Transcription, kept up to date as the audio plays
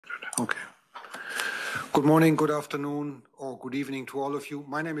Okay. Good morning, good afternoon, or good evening to all of you.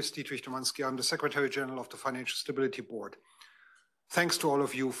 My name is Dietrich Domanski. I'm the Secretary General of the Financial Stability Board. Thanks to all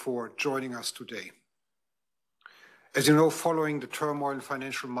of you for joining us today. As you know, following the turmoil in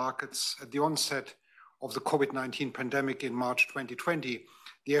financial markets at the onset of the COVID-19 pandemic in March 2020,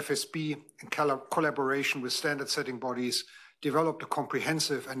 the FSB, in collaboration with standard-setting bodies, developed a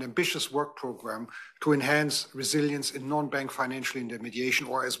comprehensive and ambitious work program to enhance resilience in non-bank financial intermediation,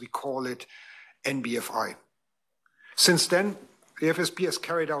 or as we call it, NBFI. Since then, the FSB has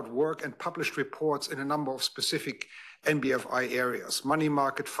carried out work and published reports in a number of specific NBFI areas: money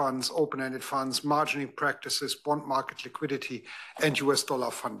market funds, open-ended funds, margining practices, bond market liquidity, and US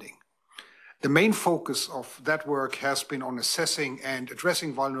dollar funding. The main focus of that work has been on assessing and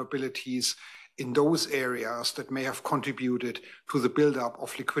addressing vulnerabilities in those areas that may have contributed to the buildup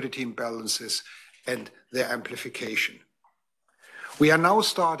of liquidity imbalances and their amplification. We are now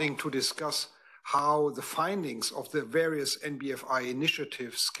starting to discuss how the findings of the various NBFI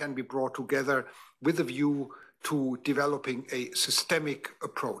initiatives can be brought together with a view to developing a systemic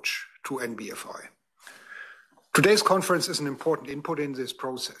approach to NBFI. Today's conference is an important input in this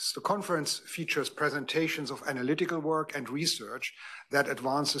process. The conference features presentations of analytical work and research that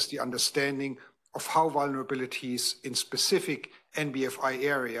advances the understanding of how vulnerabilities in specific NBFI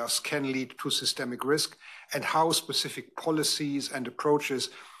areas can lead to systemic risk and how specific policies and approaches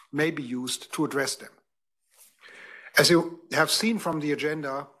may be used to address them. As you have seen from the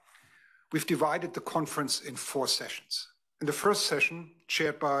agenda, we've divided the conference in 4 sessions. In the first session,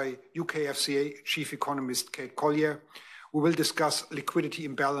 chaired by UK FCA Chief Economist Kate Collier, we will discuss liquidity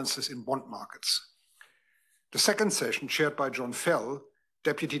imbalances in bond markets. The second session, chaired by John Fell,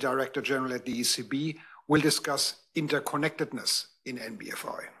 Deputy Director General at the ECB, will discuss interconnectedness in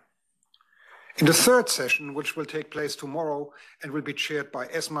NBFI. In the third session, which will take place tomorrow and will be chaired by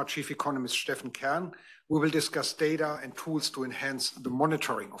ESMA Chief Economist Steffen Kern, we will discuss data and tools to enhance the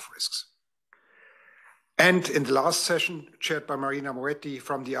monitoring of risks. And in the last session, chaired by Marina Moretti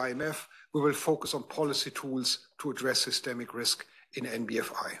from the IMF, we will focus on policy tools to address systemic risk in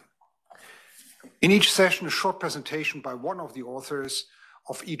NBFI. In each session, a short presentation by one of the authors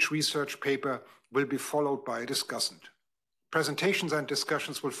of each research paper will be followed by a discussant. Presentations and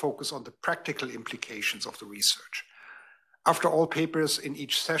discussions will focus on the practical implications of the research. After all papers in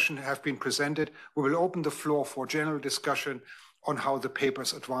each session have been presented, we will open the floor for general discussion on how the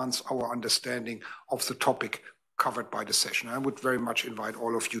papers advance our understanding of the topic covered by the session. I would very much invite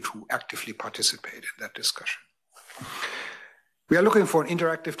all of you to actively participate in that discussion. We are looking for an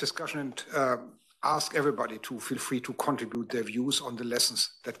interactive discussion and ask everybody to feel free to contribute their views on the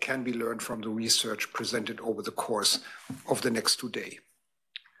lessons that can be learned from the research presented over the course of the next 2 days.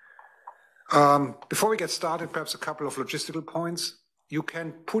 Before we get started, perhaps a couple of logistical points. You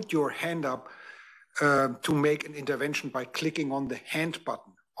can put your hand up to make an intervention by clicking on the hand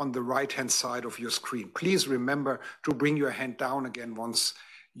button on the right-hand side of your screen. Please remember to bring your hand down again once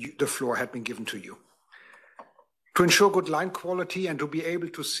the floor had been given to you. To ensure good line quality and to be able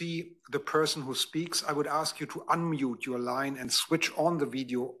to see the person who speaks, I would ask you to unmute your line and switch on the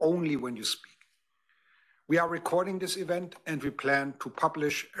video only when you speak. We are recording this event and we plan to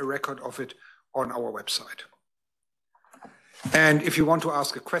publish a record of it on our website. And if you want to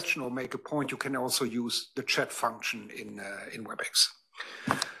ask a question or make a point, you can also use the chat function in WebEx.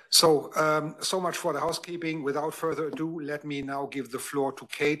 So much for the housekeeping. Without further ado, let me now give the floor to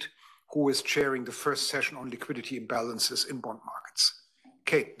Kate, who is chairing the first session on liquidity imbalances in bond markets.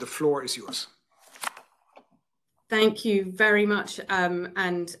 Kate, the floor is yours. Thank you very much.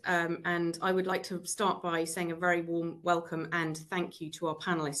 And I would like to start by saying a very warm welcome and thank you to our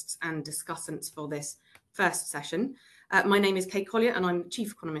panelists and discussants for this first session. My name is Kate Collier and I'm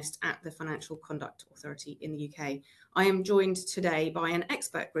Chief Economist at the Financial Conduct Authority in the UK. I am joined today by an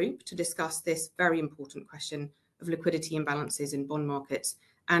expert group to discuss this very important question of liquidity imbalances in bond markets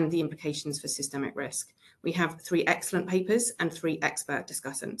and the implications for systemic risk. We have 3 excellent papers and 3 expert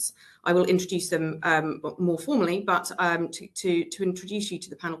discussants. I will introduce them more formally, but to introduce you to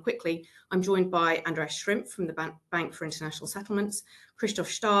the panel quickly, I'm joined by Andreas Schrimp from the Bank for International Settlements, Christoph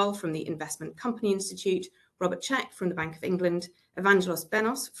Stahl from the Investment Company Institute, Robert Check from the Bank of England, Evangelos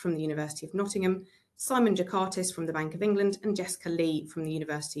Benos from the University of Nottingham, Simon Jakartis from the Bank of England, and Jessica Lee from the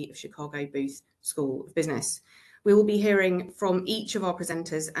University of Chicago Booth School of Business. We will be hearing from each of our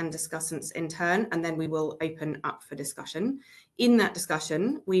presenters and discussants in turn, and then we will open up for discussion. In that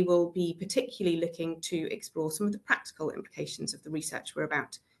discussion, we will be particularly looking to explore some of the practical implications of the research we're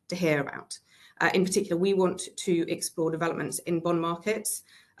about to hear about. In particular, we want to explore developments in bond markets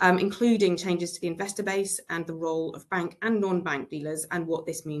including changes to the investor base and the role of bank and non-bank dealers and what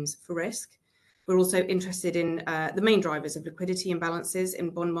this means for risk. We're also interested in the main drivers of liquidity imbalances in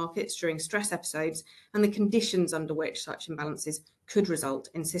bond markets during stress episodes and the conditions under which such imbalances could result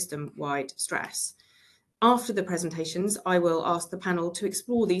in system-wide stress. After the presentations, I will ask the panel to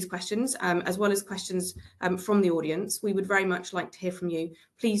explore these questions, as well as questions from the audience. We would very much like to hear from you.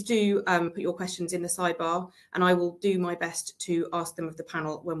 Please do put your questions in the sidebar, and I will do my best to ask them of the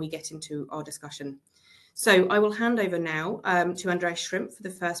panel when we get into our discussion. So I will hand over now to Andreas Schrimp for the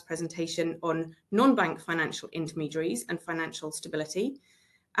first presentation on non-bank financial intermediaries and financial stability.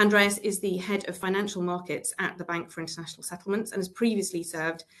 Andreas is the head of financial markets at the Bank for International Settlements and has previously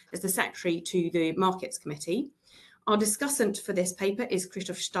served as the secretary to the Markets Committee. Our discussant for this paper is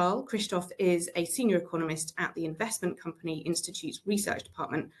Christoph Stahl. Christoph is a senior economist at the Investment Company Institute's Research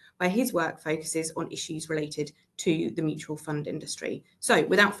Department, where his work focuses on issues related to the mutual fund industry. So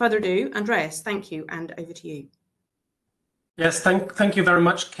without further ado, Andreas, thank you, and over to you. Yes, thank you very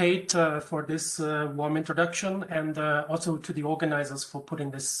much, Kate, for this warm introduction, and also to the organizers for putting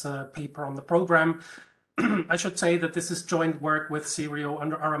this paper on the program. I should say that this is joint work with Sirio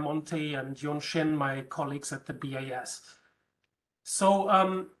Aramonte and Yon Shin, my colleagues at the BAS.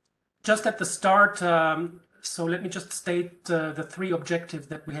 So just at the start, so let me just state the three objectives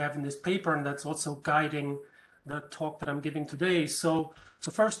that we have in this paper, and that's also guiding the talk that I'm giving today. So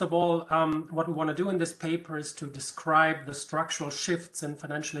first of all, what we want to do in this paper is to describe the structural shifts in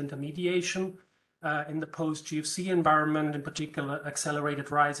financial intermediation in the post-GFC environment, in particular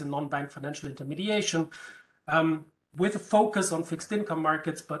accelerated rise in non-bank financial intermediation, with a focus on fixed income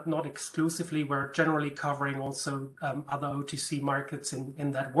markets, but not exclusively. We're generally covering also other OTC markets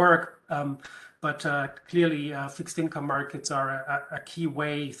in that work. But clearly, fixed income markets are a key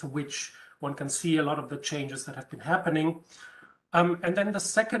way through which one can see a lot of the changes that have been happening. And then the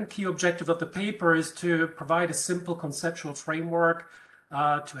second key objective of the paper is to provide a simple conceptual framework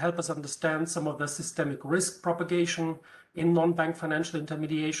to help us understand some of the systemic risk propagation in non-bank financial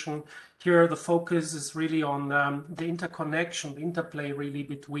intermediation. Here, the focus is really on the interconnection, the interplay really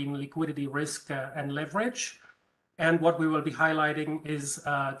between liquidity risk and leverage. And what we will be highlighting is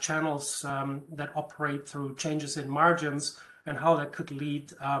channels that operate through changes in margins and how that could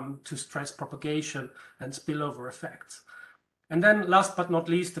lead to stress propagation and spillover effects. And then last but not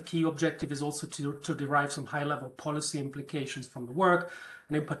least, the key objective is also to derive some high-level policy implications from the work,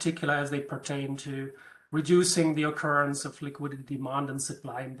 and in particular as they pertain to reducing the occurrence of liquidity demand and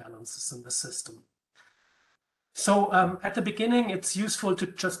supply imbalances in the system. So at the beginning, it's useful to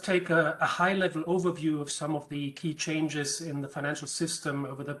just take a high-level overview of some of the key changes in the financial system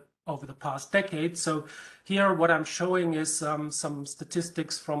over the past decade. So here, what I'm showing is some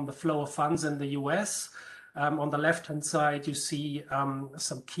statistics from the flow of funds in the US. On the left-hand side, you see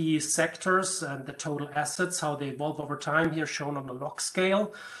some key sectors and the total assets, how they evolve over time here shown on the log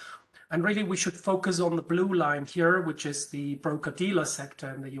scale. And really, we should focus on the blue line here, which is the broker-dealer sector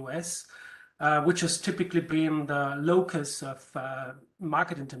in the US, which has typically been the locus of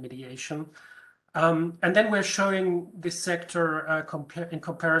market intermediation. And then we're showing this sector in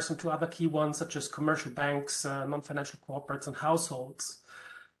comparison to other key ones, such as commercial banks, non-financial corporates, and households.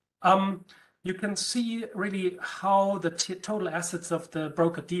 You can see really how the total assets of the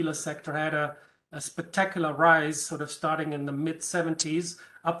broker-dealer sector had a spectacular rise, sort of starting in the mid-70s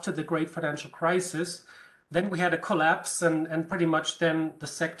up to the great financial crisis. Then we had a collapse, and pretty much then the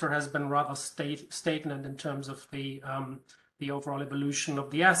sector has been rather stagnant in terms of the overall evolution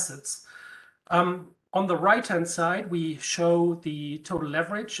of the assets. On the right-hand side, we show the total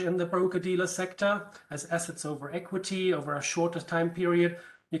leverage in the broker-dealer sector as assets over equity over a shorter time period.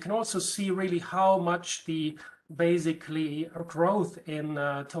 You can also see really how much the basically growth in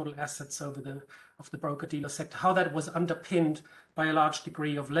total assets of the broker-dealer sector, how that was underpinned by a large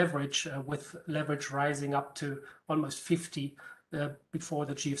degree of leverage, with leverage rising up to almost 50 before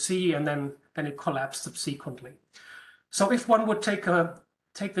the GFC, and then it collapsed subsequently. So if one would take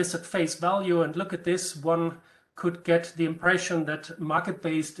this at face value and look at this, one could get the impression that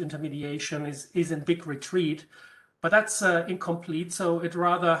market-based intermediation is in big retreat. But that's incomplete, so it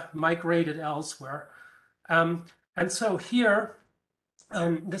rather migrated elsewhere. And so here,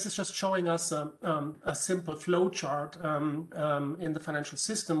 this is just showing us a simple flow chart in the financial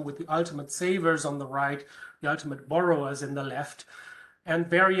system with the ultimate savers on the right, the ultimate borrowers in the left, and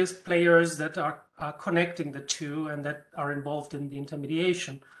various players that are connecting the two and that are involved in the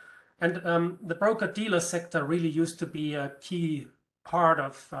intermediation. And the broker-dealer sector really used to be a key part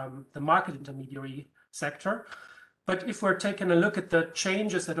of the market intermediary sector. But if we're taking a look at the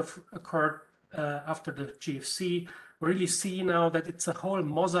changes that have occurred after the GFC, really see now that it's a whole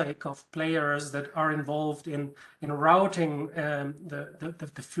mosaic of players that are involved in routing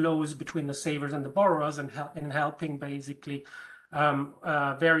the flows between the savers and the borrowers, and helping basically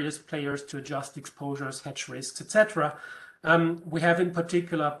various players to adjust exposures, hedge risks, etc. We have in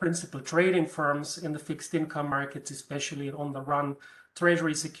particular principal trading firms in the fixed income markets, especially on the run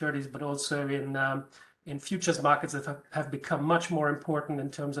treasury securities, but also in futures markets that have become much more important in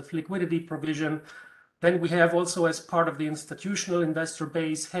terms of liquidity provision. Then we have also, as part of the institutional investor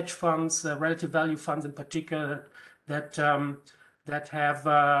base, hedge funds, relative value funds in particular, that have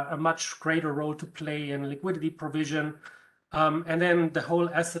a much greater role to play in liquidity provision. And then the whole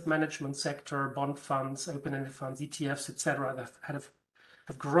asset management sector, bond funds, open-ended funds, ETFs, etc., that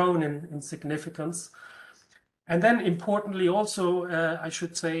have grown in significance. And then importantly also, I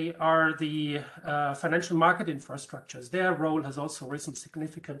should say, are the financial market infrastructures. Their role has also risen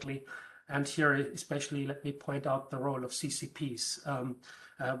significantly. And here, especially, let me point out the role of CCPs,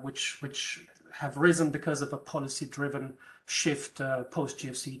 which have risen because of a policy-driven shift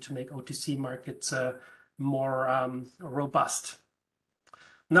post-GFC to make OTC markets more robust.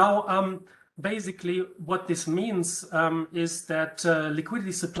 Now, basically, what this means is that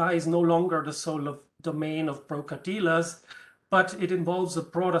liquidity supply is no longer the sole domain of broker-dealers, but it involves a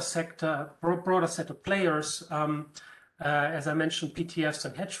broader set of players, as I mentioned, PTFs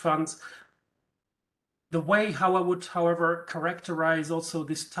and hedge funds. The way how I would, however, characterize also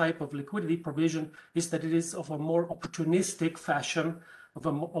this type of liquidity provision is that it is of a more opportunistic fashion, of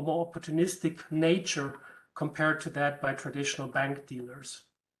a more opportunistic nature compared to that by traditional bank dealers.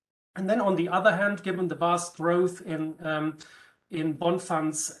 And then on the other hand, given the vast growth in bond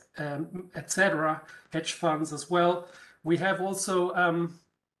funds, etc., hedge funds as well, we have also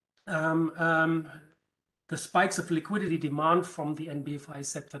the spikes of liquidity demand from the NBFI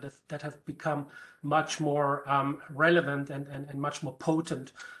sector that have become much more relevant and much more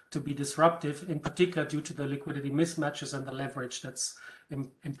potent to be disruptive, in particular due to the liquidity mismatches and the leverage that's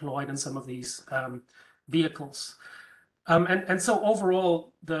employed in some of these vehicles. And so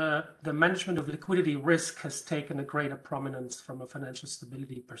overall, the management of liquidity risk has taken a greater prominence from a financial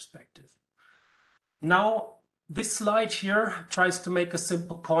stability perspective. Now, this slide here tries to make a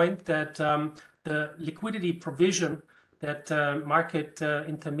simple point that the liquidity provision that market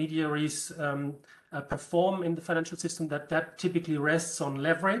intermediaries perform in the financial system, that typically rests on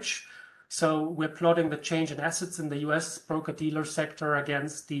leverage. So we're plotting the change in assets in the US broker-dealer sector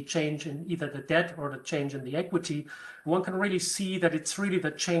against the change in either the debt or the change in the equity. One can really see that it's really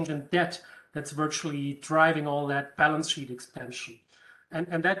the change in debt that's virtually driving all that balance sheet expansion.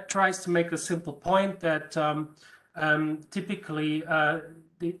 And that tries to make the simple point that typically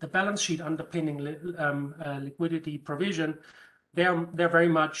the balance sheet underpinning liquidity provision, they're very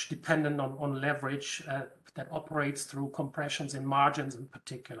much dependent on leverage that operates through compressions in margins in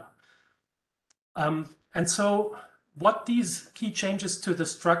particular. And so what these key changes to the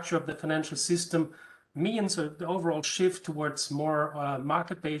structure of the financial system means, the overall shift towards more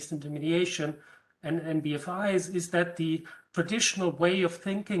market-based intermediation and NBFIs, is that the traditional way of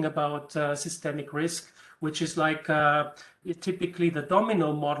thinking about systemic risk, which is like typically the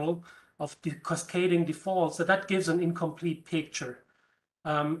domino model of the cascading defaults, that gives an incomplete picture.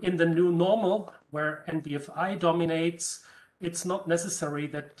 In the new normal, where NBFI dominates, it's not necessary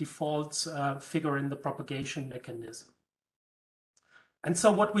that defaults figure in the propagation mechanism. And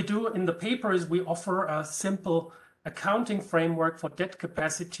so what we do in the paper is we offer a simple accounting framework for debt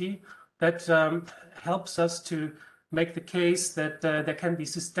capacity that helps us to make the case that there can be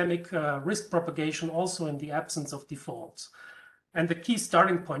systemic risk propagation also in the absence of defaults. And the key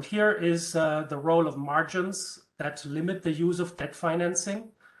starting point here is the role of margins that limit the use of debt financing,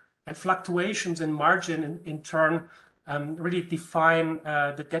 and fluctuations in margin in turn really define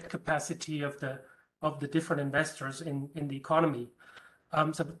the debt capacity of the different investors in the economy.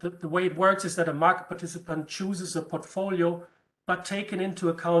 So the way it works is that a market participant chooses a portfolio, but taking into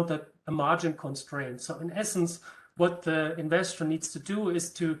account a margin constraint. So in essence, what the investor needs to do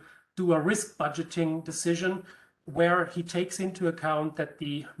is to do a risk budgeting decision where he takes into account that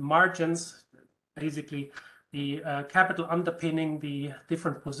the margins, basically the capital underpinning the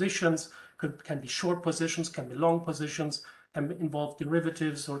different positions, can be short positions, can be long positions, can involve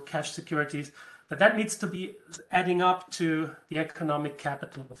derivatives or cash securities, but that needs to be adding up to the economic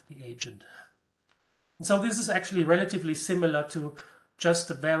capital of the agent. And so this is actually relatively similar to just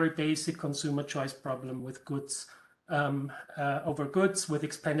a very basic consumer choice problem with goods over goods, with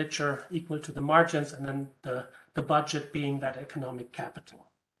expenditure equal to the margins, and then the budget being that economic capital.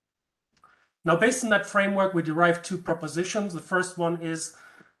 Now, based on that framework, we derive two propositions. The first one is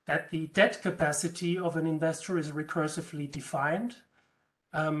that the debt capacity of an investor is recursively defined.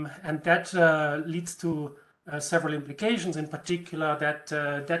 And that leads to several implications, in particular that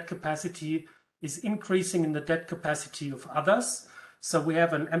debt capacity is increasing in the debt capacity of others. So we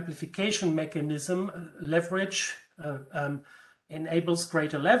have an amplification mechanism, leverage enables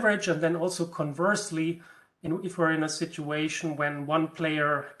greater leverage, and then also conversely, if we're in a situation when one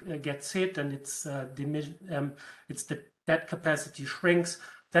player gets hit and its the debt capacity shrinks,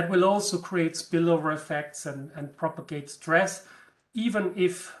 that will also create spillover effects and propagate stress, even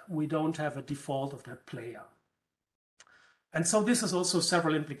if we don't have a default of that player. And so this has also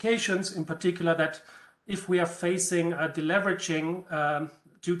several implications, in particular that if we are facing a deleveraging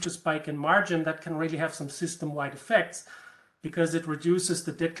due to spike in margin, that can really have some system-wide effects because it reduces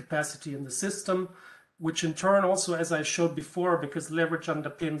the debt capacity in the system, which in turn also, as I showed before, because leverage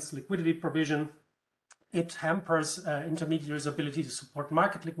underpins liquidity provision, it hampers intermediaries' ability to support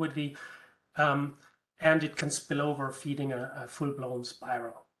market liquidity, and it can spill over, feeding a full-blown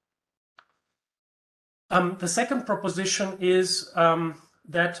spiral. The second proposition is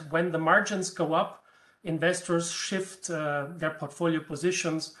that when the margins go up, investors shift their portfolio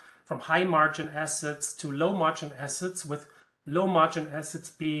positions from high margin assets to low margin assets, with low margin assets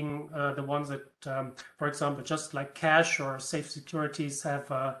being the ones that, for example, just like cash or safe securities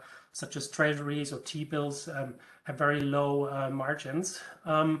have, such as treasuries or T-bills, have very low margins.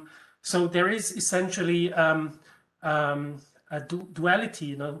 So there is essentially a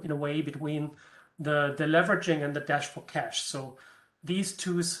duality in a way between the leveraging and the dash for cash. So these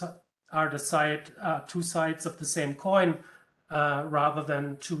two are two sides of the same coin, rather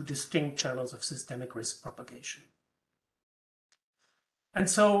than two distinct channels of systemic risk propagation. And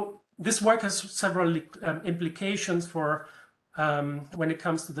so this work has several implications for when it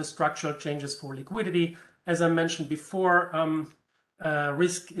comes to the structural changes for liquidity. As I mentioned before,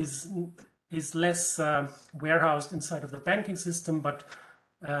 risk is less warehoused inside of the banking system, but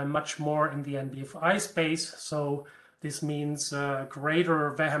much more in the NBFI space. So this means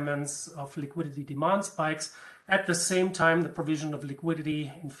greater vehemence of liquidity demand spikes. At the same time, the provision of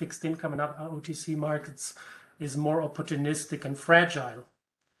liquidity in fixed income and other OTC markets is more opportunistic and fragile.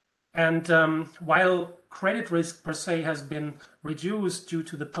 And while credit risk per se has been reduced due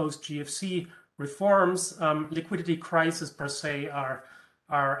to the post-GFC reforms, liquidity crises per se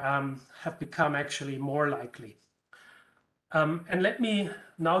have become actually more likely. And let me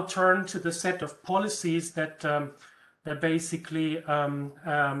now turn to the set of policies that basically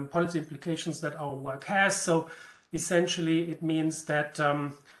policy implications that our work has. So essentially, it means that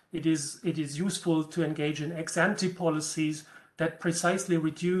it is useful to engage in ex-ante policies that precisely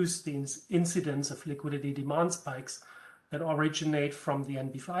reduce the incidence of liquidity demand spikes that originate from the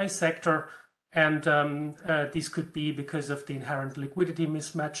NBFI sector. And these could be because of the inherent liquidity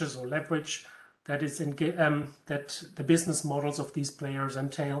mismatches or leverage that the business models of these players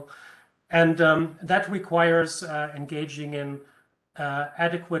entail. And that requires engaging in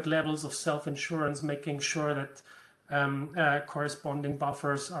adequate levels of self-insurance, making sure that corresponding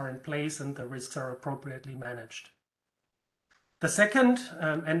buffers are in place and the risks are appropriately managed. The second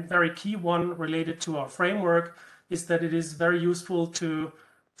and very key one related to our framework is that it is very useful to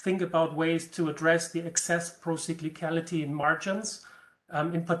think about ways to address the excess procyclicality in margins,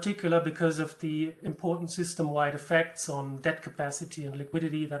 in particular because of the important system-wide effects on debt capacity and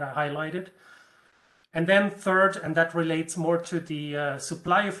liquidity that I highlighted. And then third, and that relates more to the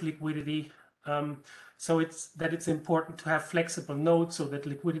supply of liquidity, so it's important to have flexible nodes so that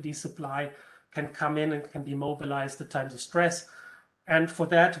liquidity supply can come in and can be mobilized at times of stress. And for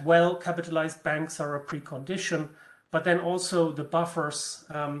that, well-capitalized banks are a precondition, but then also the buffers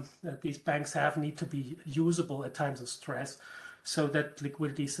that these banks have need to be usable at times of stress so that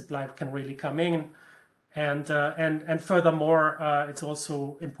liquidity supply can really come in. And furthermore, it's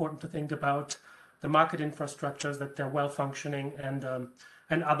also important to think about the market infrastructures, that they're well-functioning, and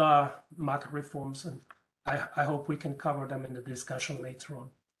other market reforms. And I hope we can cover them in the discussion later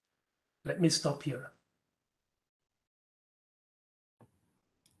on. Let me stop here.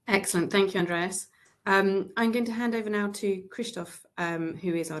 Excellent. Thank you, Andreas. I'm going to hand over now to Christoph,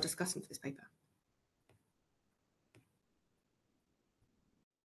 who is our discussant for this paper.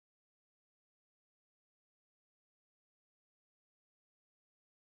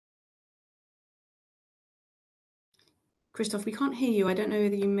 Christoph, we can't hear you. I don't know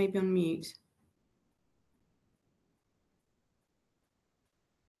whether you may be on mute.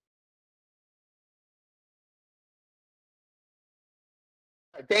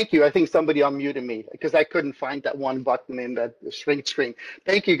 Thank you. I think somebody unmuted me because I couldn't find that one button in that shrink screen.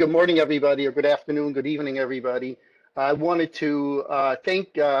 Thank you. Good morning, everybody, or good afternoon, good evening, everybody. I wanted to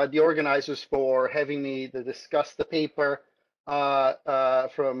thank the organizers for having me to discuss the paper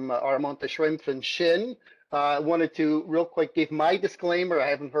from Armonte Schrimpf and Shin. I wanted to real quick give my disclaimer. I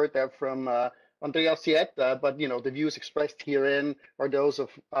haven't heard that from Andreas yet, but the views expressed herein are those of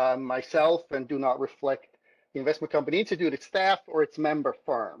myself and do not reflect the Investment Company Institute, its staff, or its member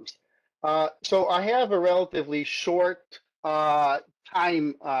firms. So I have a relatively short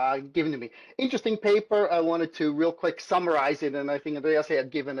time given to me. Interesting paper. I wanted to real quick summarize it, and I think Andreas had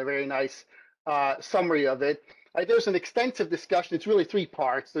given a very nice summary of it. There's an extensive discussion. It's really three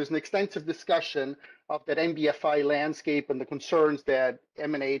parts. There's an extensive discussion of that NBFI landscape and the concerns that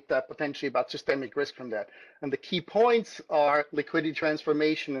emanate potentially about systemic risk from that. And the key points are liquidity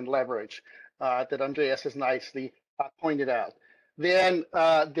transformation and leverage that Andreas has nicely pointed out. Then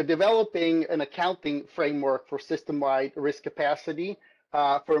they're developing an accounting framework for system-wide risk capacity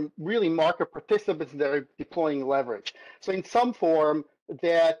for really market participants that are deploying leverage. So in some form,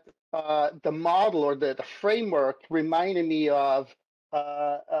 that the model or the framework reminded me of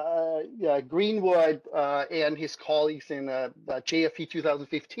Greenwood and his colleagues in JFE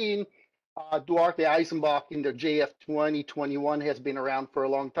 2015. Duarte Eisenbach in their JF 2021 has been around for a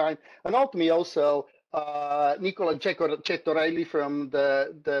long time. And ultimately also Nicola Cettorelli from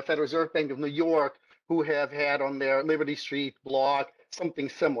the Federal Reserve Bank of New York, who have had on their Liberty Street blog something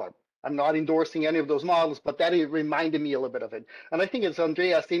similar. I'm not endorsing any of those models, but that reminded me a little bit of it. And I think as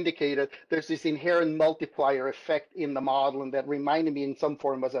Andreas indicated, there's this inherent multiplier effect in the model, and that reminded me in some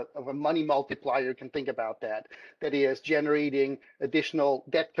form of a money multiplier. You can think about that. That is generating additional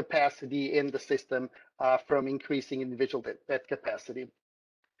debt capacity in the system from increasing individual debt capacity.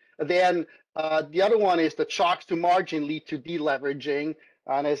 Then the other one is the shocks to margin lead to deleveraging.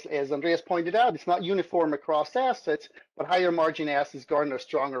 And as Andreas pointed out, it's not uniform across assets, but higher margin assets garner a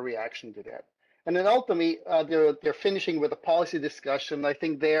stronger reaction to that. And then ultimately, they're finishing with a policy discussion. I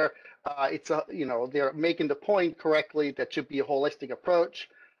think they're making the point correctly that should be a holistic approach.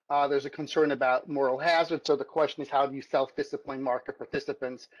 There's a concern about moral hazard. So the question is, how do you self-discipline market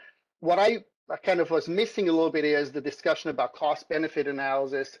participants? What I kind of was missing a little bit is the discussion about cost-benefit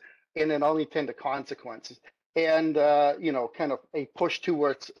analysis and then unintended consequences. And kind of a push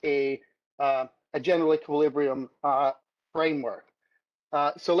towards a general equilibrium framework.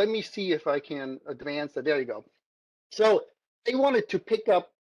 So let me see if I can advance that. There you go. So I wanted to pick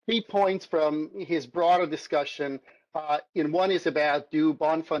up 3 points from his broader discussion. And one is about, do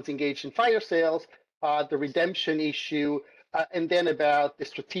bond funds engage in fire sales, the redemption issue, and then about the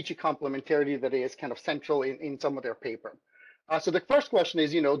strategic complementarity that is kind of central in some of their paper. So the first question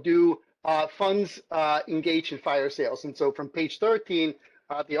is, do funds engage in fire sales? And so from page 13,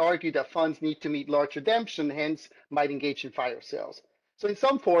 they argue that funds need to meet large redemption, hence might engage in fire sales. So in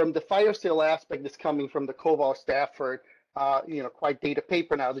some form, the fire sale aspect is coming from the Koval-Stafford, quite data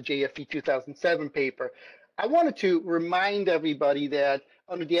paper now, the JFE 2007 paper. I wanted to remind everybody that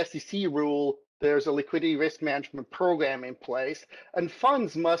under the SEC rule, there's a liquidity risk management program in place, and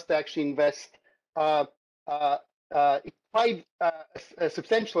funds must actually invest quite a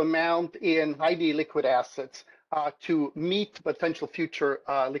substantial amount in highly liquid assets to meet potential future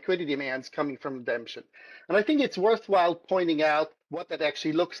liquidity demands coming from redemption. And I think it's worthwhile pointing out what that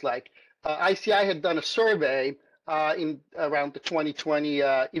actually looks like. ICI had done a survey in around the 2020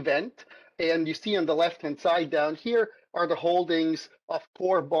 event, and you see on the left-hand side down here are the holdings of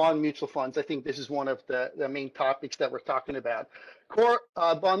core bond mutual funds. I think this is one of the main topics that we're talking about. Core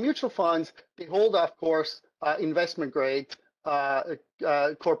bond mutual funds, they hold, of course, investment grade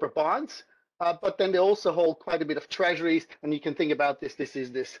corporate bonds, but then they also hold quite a bit of treasuries, and you can think about this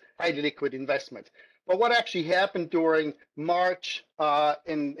is this highly liquid investment. But what actually happened during March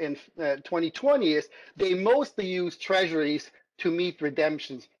in 2020 is they mostly used treasuries to meet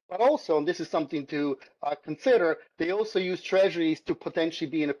redemptions. But also, and this is something to consider, they also use treasuries to potentially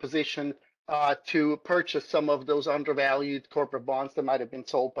be in a position to purchase some of those undervalued corporate bonds that might have been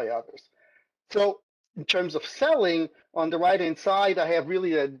sold by others. So in terms of selling, on the right-hand side, I have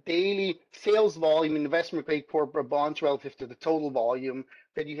really a daily sales volume in investment-grade corporate bonds relative to the total volume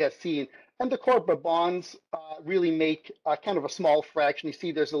that you have seen. And the corporate bonds really make kind of a small fraction. You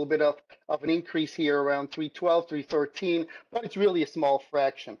see there's a little bit of an increase here around 312, 313, but it's really a small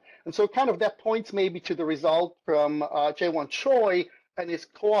fraction. And so kind of that points maybe to the result from Jae-Won Choi and his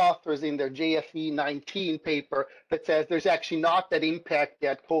co-authors in their JFE 19 paper that says there's actually not that impact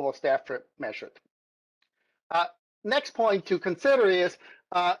that Koval-Stafford measured. Next point to consider is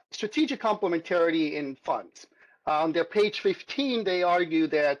strategic complementarity in funds. On their page 15, they argue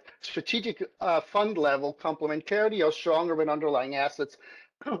that strategic fund level complementarity are stronger when underlying assets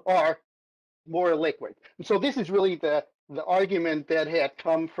are more illiquid. And so this is really the argument that had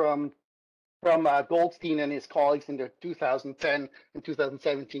come from Goldstein and his colleagues in their 2010 and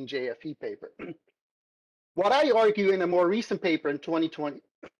 2017 JFE paper. What I argue in a more recent paper in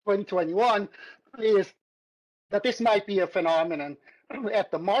 2021 is that this might be a phenomenon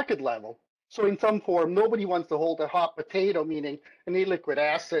at the market level. So in some form, nobody wants to hold a hot potato, meaning an illiquid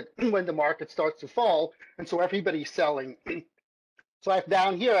asset, when the market starts to fall, and so everybody's selling. So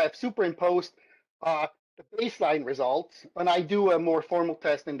down here, I've superimposed the baseline results, and I do a more formal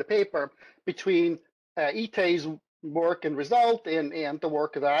test in the paper between Itay's work and result and the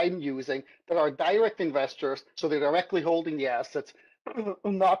work that I'm using that are direct investors, so they're directly holding the assets,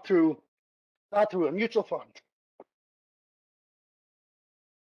 not through a mutual fund.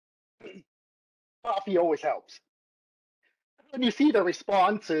 Coffee always helps. And you see the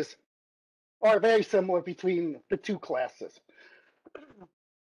responses are very similar between the two classes.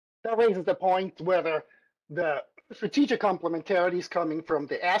 That raises the point whether the strategic complementarity is coming from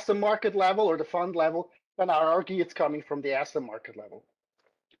the asset market level or the fund level, and I argue it's coming from the asset market level.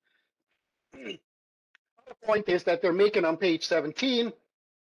 The point is that they're making on page 17,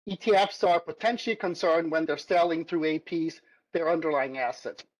 ETFs are potentially concerned when they're selling through APs their underlying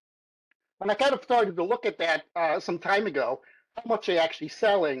assets. And I kind of started to look at that some time ago, how much they're actually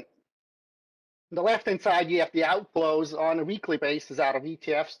selling. On the left-hand side, you have the outflows on a weekly basis out of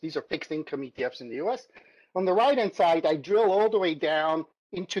ETFs. These are fixed income ETFs in the US. On the right-hand side, I drill all the way down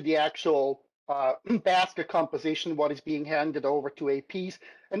into the actual basket composition, what is being handed over to APs,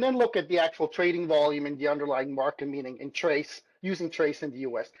 and then look at the actual trading volume in the underlying market, meaning in Trace, using Trace in the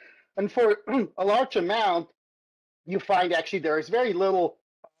US. And for a large amount, you find actually there is very little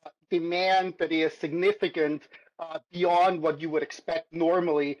demand that is significant beyond what you would expect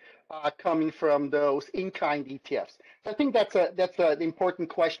normally coming from those in-kind ETFs. So I think that's an important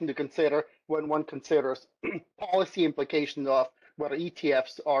question to consider when one considers policy implications of whether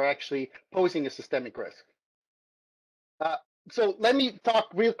ETFs are actually posing a systemic risk. So let me talk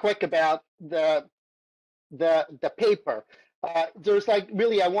real quick about the paper. There's like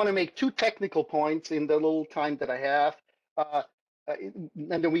really, I want to make two technical points in the little time that I have. And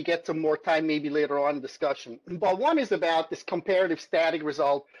then we get some more time maybe later on in discussion. But one is about this comparative static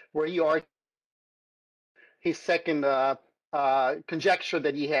result where he argues his second conjecture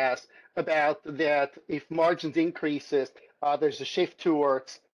that he has about that if margins increases, there's a shift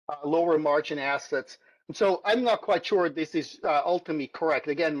towards lower margin assets. And so I'm not quite sure this is ultimately correct.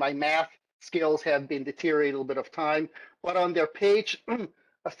 Again, my math skills have been deteriorating a little bit of time, but on their page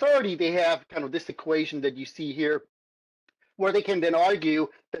 30, they have kind of this equation that you see here, where they can then argue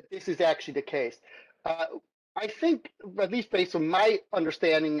that this is actually the case. I think, at least based on my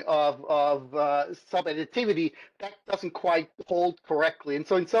understanding of sub-additivity, that doesn't quite hold correctly. And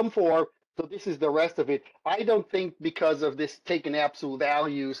so in some form, so this is the rest of it, I don't think because of this taking absolute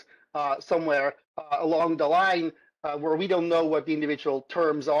values somewhere along the line where we don't know what the individual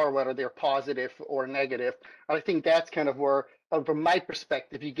terms are, whether they're positive or negative. I think that's kind of where, from my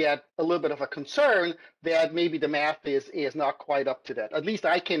perspective, you get a little bit of a concern that maybe the math is not quite up to that. At least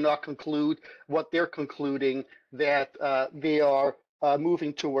I cannot conclude what they're concluding, that they are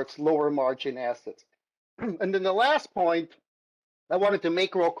moving towards lower margin assets. And then the last point I wanted to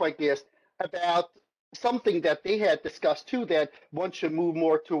make real quick is about something that they had discussed too, that one should move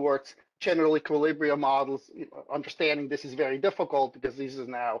more towards general equilibrium models, understanding this is very difficult because this is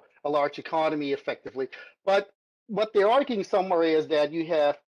now a large economy effectively. But what they're arguing somewhere is that you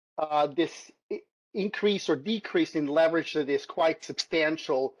have this increase or decrease in leverage that is quite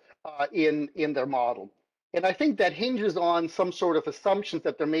substantial in their model. And I think that hinges on some sort of assumptions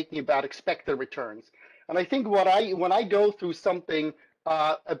that they're making about expected returns. And I think when I go through something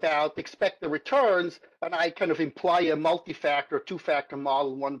about expected returns, and I kind of imply a multi-factor, two-factor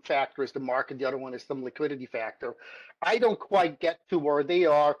model. One factor is the market, the other one is some liquidity factor. I don't quite get to where they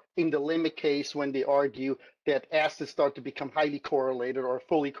are in the limit case when they argue that assets start to become highly correlated or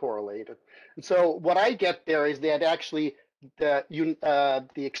fully correlated. And so what I get there is that actually the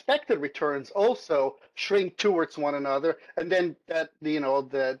expected returns also shrink towards one another, and then that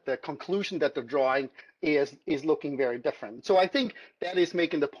the conclusion that they're drawing is looking very different. So I think that is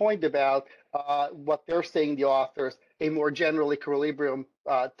making the point about what they're saying, the authors, a more general equilibrium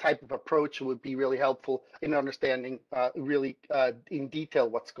type of approach would be really helpful in understanding really in detail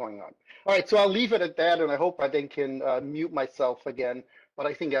what's going on. All right, so I'll leave it at that, and I hope I then can mute myself again, but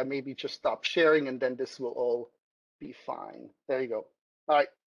I think I maybe just stop sharing and then this will all be fine. There you go. All right,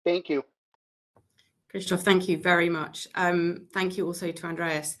 thank you. Christoph, thank you very much. Thank you also to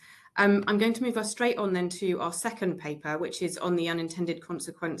Andreas. I'm going to move us straight on then to our second paper, which is on the unintended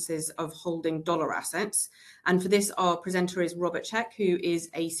consequences of holding dollar assets. And for this, our presenter is Robert Check, who is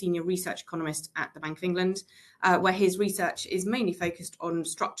a senior research economist at the Bank of England, where his research is mainly focused on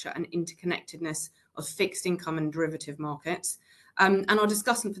structure and interconnectedness of fixed income and derivative markets. And our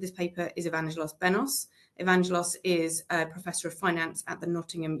discussant for this paper is Evangelos Benos. Evangelos is a professor of finance at the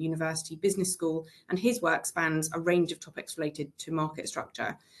Nottingham University Business School, and his work spans a range of topics related to market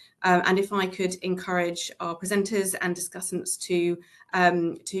structure. And if I could encourage our presenters and discussants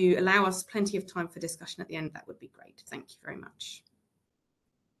to allow us plenty of time for discussion at the end, that would be great. Thank you very much.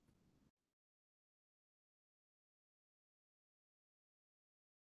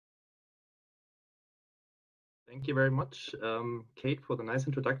 Thank you very much, Kate, for the nice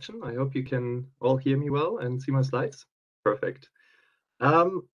introduction. I hope you can all hear me well and see my slides. Perfect.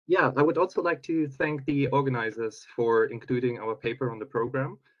 Yeah, I would also like to thank the organizers for including our paper on the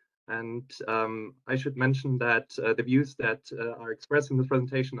program. And I should mention that the views that are expressed in this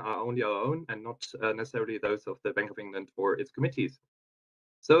presentation are only our own and not necessarily those of the Bank of England or its committees.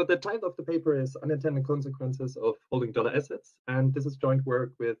 So the title of the paper is Unintended Consequences of Holding Dollar Assets, and this is joint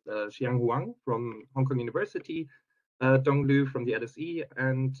work with Xiang Huang from Hong Kong University, Dong Lu from the LSE,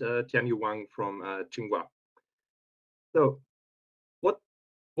 and Tianyu Wang from Tsinghua. So what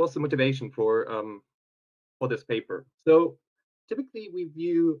was the motivation for this paper? So typically we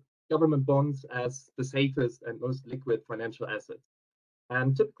view government bonds as the safest and most liquid financial assets.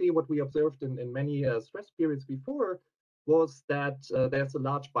 And typically what we observed in many stress periods before was that there's a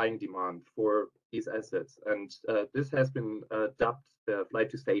large buying demand for these assets. And this has been dubbed the flight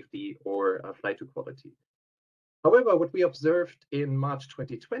to safety or flight to quality. However, what we observed in March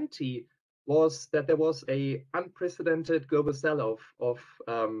 2020 was that there was an unprecedented global sell-off of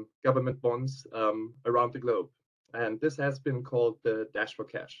government bonds around the globe. And this has been called the dash for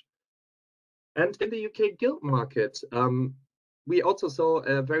cash. And in the UK gilt market, we also saw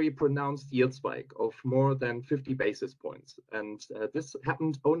a very pronounced yield spike of more than 50 basis points. And this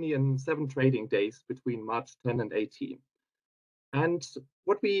happened only in 7 trading days between March 10 and 18. And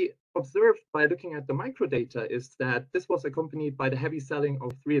what we observed by looking at the microdata is that this was accompanied by the heavy selling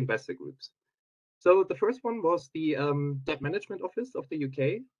of 3 investor groups. So the first one was the Debt Management Office of the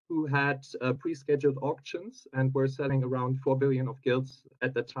UK, who had pre-scheduled auctions and were selling around 4 billion of gilts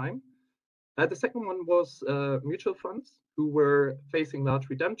at that time. The second one was mutual funds, who were facing large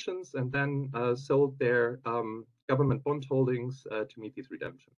redemptions and then sold their government bond holdings to meet these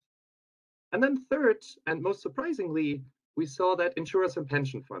redemptions. And then third, and most surprisingly, we saw that insurers and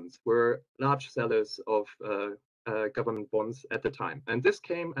pension funds were large sellers of government bonds at the time. And this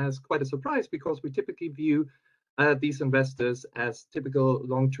came as quite a surprise because we typically view these investors as typical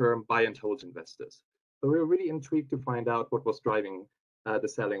long-term buy and hold investors. So we were really intrigued to find out what was driving the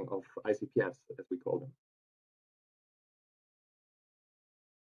selling of ICPS, as we call them.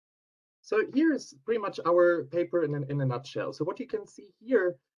 So here's pretty much our paper in a nutshell. So what you can see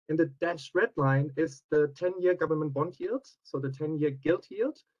here in the dashed red line is the 10-year government bond yield, so the 10-year gilt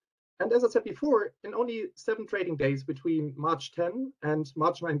yield. And as I said before, in only 7 trading days between March 10 and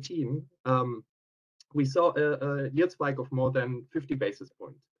March 19, we saw a yield spike of more than 50 basis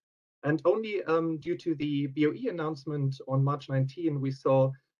points. And only due to the BOE announcement on March 19, we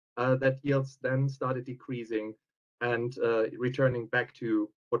saw that yields then started decreasing and returning back to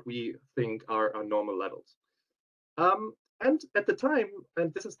what we think are our normal levels. And at the time,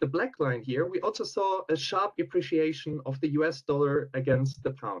 and this is the black line here, we also saw a sharp appreciation of the US dollar against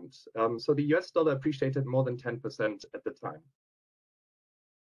the pound. So the US dollar appreciated more than 10% at the time.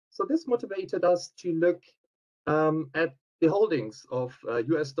 So this motivated us to look at the holdings of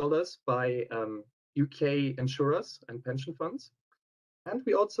US dollars by UK insurers and pension funds. And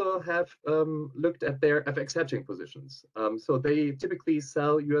we also have looked at their FX hedging positions. So they typically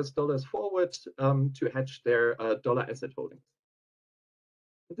sell US dollars forward to hedge their dollar asset holdings.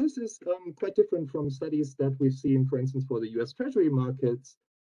 This is quite different from studies that we've seen, for instance, for the US Treasury markets,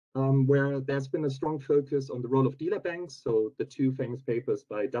 where there's been a strong focus on the role of dealer banks. So the 2 famous papers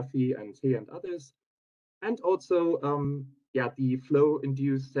by Duffy and Hay and others. And also, the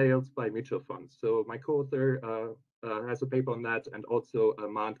flow-induced sales by mutual funds. So my co-author has a paper on that, and also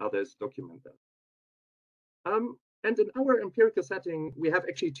Ma and others document that. And in our empirical setting, we have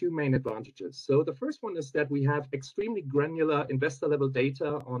actually 2 main advantages. So the first one is that we have extremely granular investor-level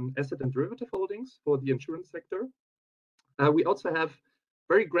data on asset and derivative holdings for the insurance sector. We also have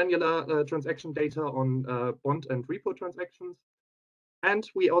very granular transaction data on bond and repo transactions. And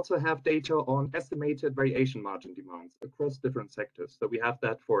we also have data on estimated variation margin demands across different sectors. So we have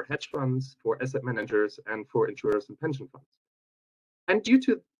that for hedge funds, for asset managers, and for insurers and pension funds. And due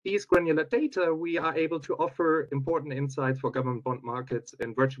to these granular data, we are able to offer important insights for government bond markets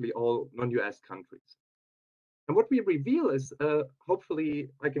in virtually all non-US countries. And what we reveal is, hopefully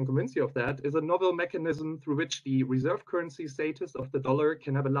I can convince you of that, is a novel mechanism through which the reserve currency status of the dollar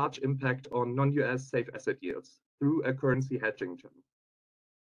can have a large impact on non-US safe asset yields through a currency hedging channel.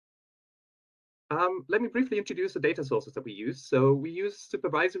 Let me briefly introduce the data sources that we use. So we use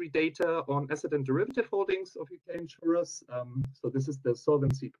supervisory data on asset and derivative holdings of UK insurers. So this is the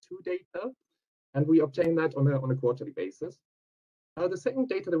Solvency II data, and we obtain that on a quarterly basis. The second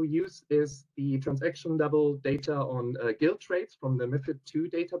data that we use is the transaction level data on gilt rates from the MiFID II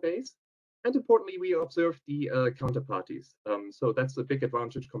database. And importantly, we observe the counterparties. So that's a big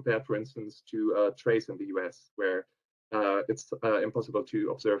advantage compared, for instance, to TRACE in the US, where it's impossible to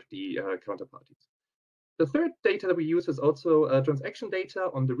observe the counterparties. The third data that we use is also transaction data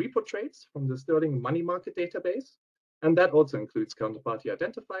on the repo trades from the Sterling Money Market database. And that also includes counterparty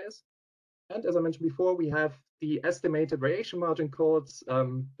identifiers. And as I mentioned before, we have the estimated variation margin codes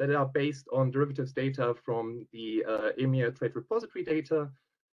that are based on derivatives data from the EMEA Trade Repository data.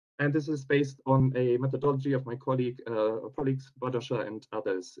 And this is based on a methodology of my colleagues Badasha and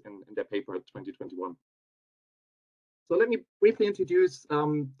others in their paper 2021. So let me briefly introduce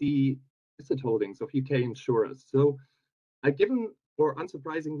the asset holdings of UK insurers. So given, or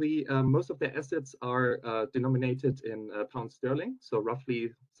unsurprisingly, most of their assets are denominated in pound sterling, so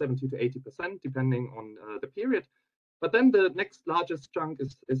roughly 70 to 80%, depending on the period. But then the next largest chunk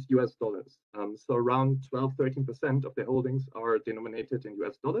is US dollars. So around 12, 13% of their holdings are denominated in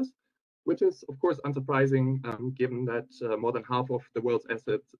US dollars, which is, of course, unsurprising, given that more than half of the world's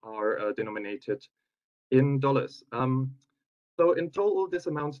assets are denominated in dollars. So in total, this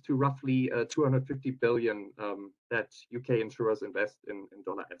amounts to roughly 250 billion that UK insurers invest in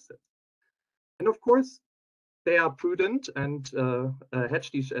dollar assets. And of course, they are prudent and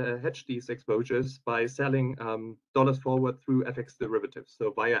hedge these exposures by selling dollars forward through FX derivatives,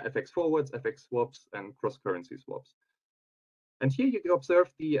 so via FX forwards, FX swaps, and cross-currency swaps. And here you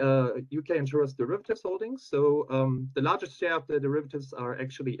observe the UK insurers' derivatives holdings. So the largest share of the derivatives are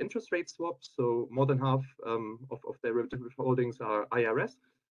actually interest rate swaps. So more than half of their derivative holdings are IRS.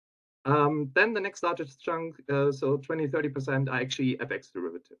 Then the next largest chunk, so 20, 30% are actually FX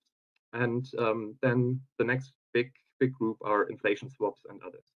derivatives. And then the next big group are inflation swaps and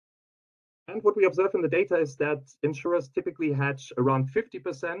others. And what we observe in the data is that insurers typically hedge around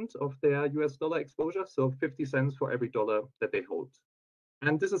 50% of their US dollar exposure, so 50 cents for every dollar that they hold.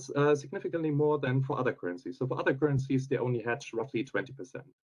 And this is significantly more than for other currencies. So for other currencies, they only hedge roughly 20%.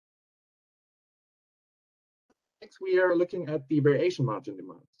 Next, we are looking at the variation margin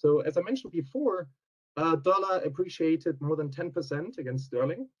demand. So as I mentioned before, dollar appreciated more than 10% against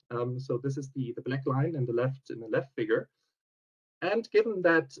sterling. So this is the black line in the left figure. And given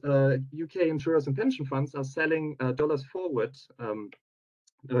that UK insurers and pension funds are selling dollars forward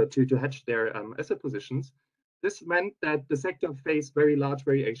to hedge their asset positions, this meant that the sector faced very large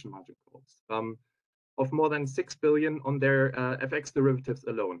variation margin calls of more than 6 billion on their FX derivatives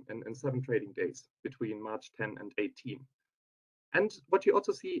alone in 7 trading days between March 10 and 18. And what you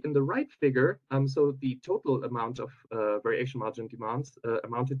also see in the right figure, so the total amount of variation margin demands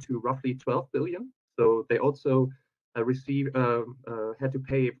amounted to roughly 12 billion. So they also had to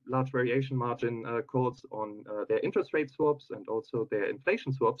pay large variation margin calls on their interest rate swaps and also their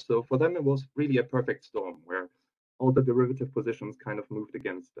inflation swaps. So for them, it was really a perfect storm where all the derivative positions kind of moved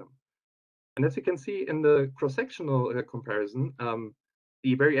against them. And as you can see in the cross-sectional comparison,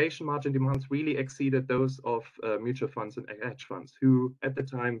 the variation margin demands really exceeded those of mutual funds and hedge funds, who at the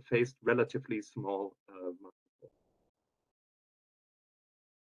time faced relatively small margin.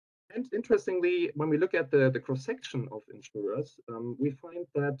 And interestingly, when we look at the cross-section of insurers, we find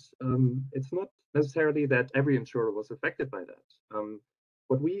that it's not necessarily that every insurer was affected by that.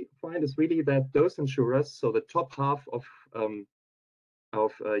 What we find is really that those insurers, so the top half of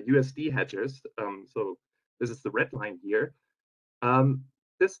USD hedgers, so this is the red line here,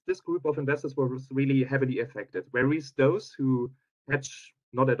 this group of investors was really heavily affected, whereas those who hedge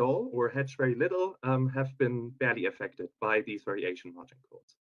not at all or hedge very little have been barely affected by these variation margin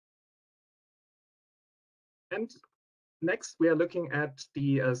calls. And next, we are looking at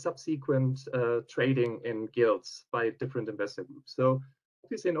the subsequent trading in gilts by different investor groups. So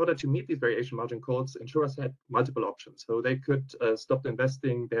obviously, in order to meet these variation margin calls, insurers had multiple options. So they could stop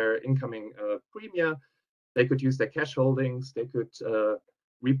investing their incoming premia, they could use their cash holdings, they could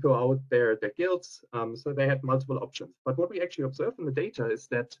repo out their gilts. So they had multiple options. But what we actually observe in the data is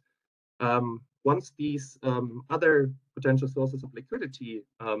that once these other potential sources of liquidity,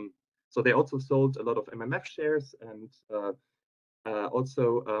 so they also sold a lot of MMF shares and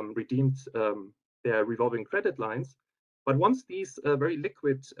also redeemed their revolving credit lines. But once these very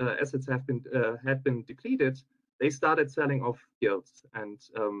liquid assets had been depleted, they started selling off gilts, and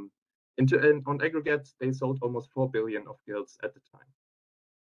on aggregate, they sold almost 4 billion of gilts at the time.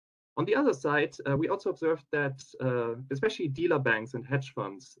 On the other side, we also observed that especially dealer banks and hedge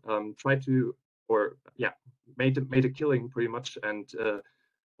funds tried to, or yeah, made a killing pretty much, and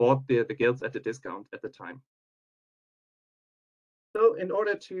bought the gilts at a discount at the time. So in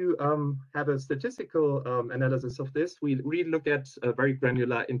order to have a statistical analysis of this, we really look at very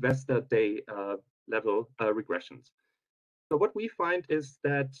granular investor day level regressions. So what we find is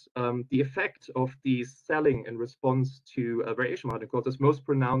that the effect of the selling in response to variation margin calls is most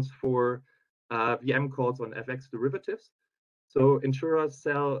pronounced for VM calls on FX derivatives. So insurers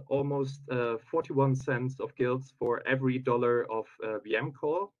sell almost 41 cents of gilts for every dollar of VM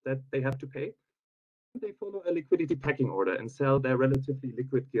call that they have to pay. They follow a liquidity packing order and sell their relatively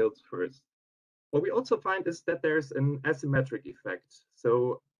liquid gilts first. What we also find is that there's an asymmetric effect.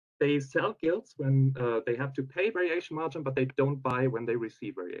 So they sell gilts when they have to pay variation margin, but they don't buy when they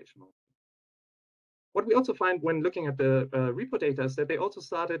receive variation margin. What we also find when looking at the repo data is that they also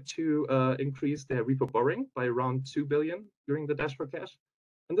started to increase their repo borrowing by around 2 billion during the dash for cash.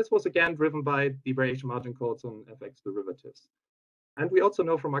 And this was again driven by the variation margin calls on FX derivatives. And we also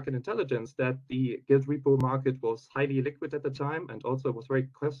know from market intelligence that the gilt repo market was highly liquid at the time and also was very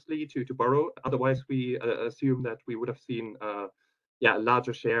costly to borrow. Otherwise, we assume that we would have seen a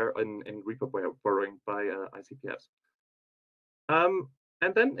larger share in repo borrowing by ICPFs.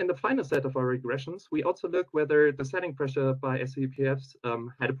 And then in the final set of our regressions, we also look whether the selling pressure by ICPFs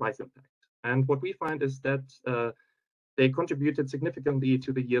had a price impact. And what we find is that they contributed significantly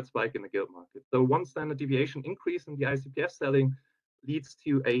to the yield spike in the gilt market. So one standard deviation increase in the ICPF selling leads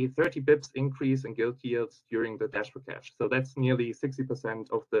to a 30 bips increase in gilt yields during the dash for cash. So that's nearly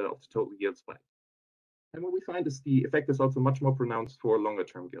 60% of the total yield spike. And what we find is the effect is also much more pronounced for longer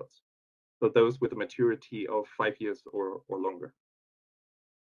term gilts. So those with a maturity of 5 years or longer.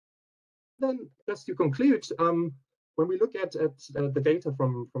 Then just to conclude, when we look at the data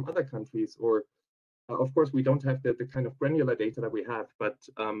from other countries, or of course we don't have the kind of granular data that we have, but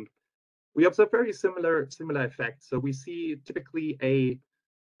we observe very similar effects. So we see typically a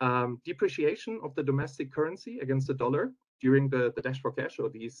depreciation of the domestic currency against the dollar during the dash for cash, or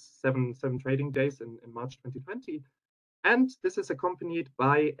these seven trading days in March 2020. And this is accompanied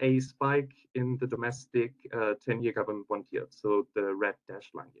by a spike in the domestic 10-year government bond yield, so the red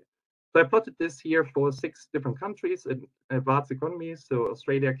dashed line here. So I plotted this here for 6 different countries in advanced economies, so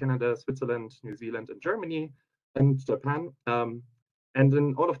Australia, Canada, Switzerland, New Zealand, and Germany, and Japan. And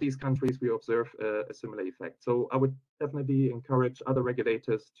in all of these countries, we observe a similar effect. So I would definitely encourage other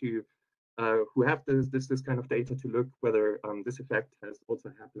regulators to, who have this kind of data, to look whether this effect has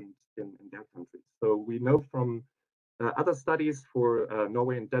also happened in their countries. So we know from other studies for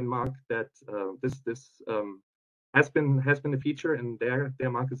Norway and Denmark that this has been a feature in their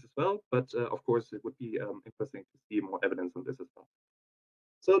markets as well. But of course, it would be interesting to see more evidence on this as well.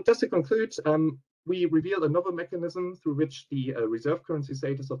 So just to conclude, we revealed a novel mechanism through which the reserve currency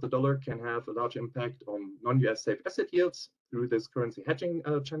status of the dollar can have a large impact on non-US safe asset yields through this currency hedging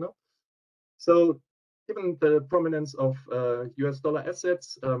channel. So given the prominence of US dollar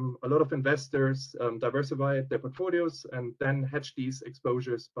assets, a lot of investors diversify their portfolios and then hedge these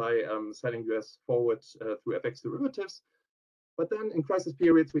exposures by selling US forwards through FX derivatives. But then in crisis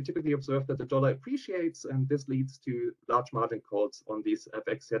periods, we typically observe that the dollar appreciates, and this leads to large margin calls on these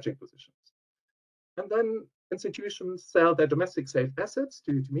FX hedging positions. And then institutions sell their domestic safe assets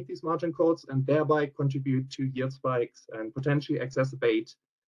to meet these margin calls and thereby contribute to yield spikes and potentially exacerbate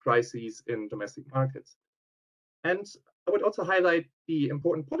crises in domestic markets. And I would also highlight the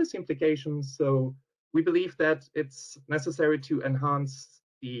important policy implications. So we believe that it's necessary to enhance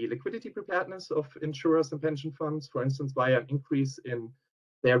the liquidity preparedness of insurers and pension funds, for instance, via an increase in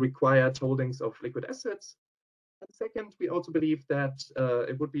their required holdings of liquid assets. And second, we also believe that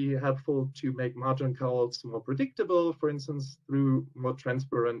it would be helpful to make margin calls more predictable, for instance, through more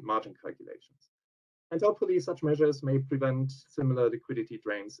transparent margin calculations. And hopefully such measures may prevent similar liquidity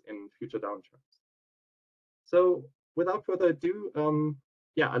drains in future downturns. So without further ado,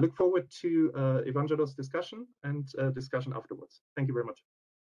 I look forward to Evangelos' discussion and discussion afterwards. Thank you very much.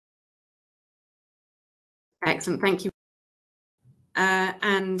 Excellent, thank you.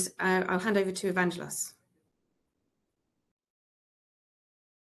 And I'll hand over to Evangelos.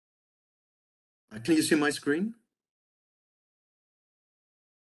 Can you see my screen?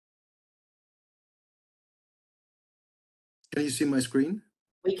 Can you see my screen?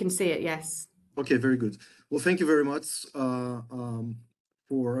 We can see it, yes. Okay, very good. Well, thank you very much for,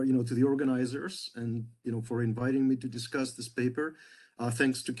 to the organizers and, for inviting me to discuss this paper.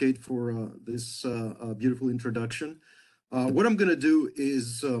 Thanks to Kate for this beautiful introduction. What I'm going to do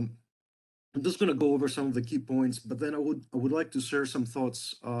is I'm just going to go over some of the key points, but then I would like to share some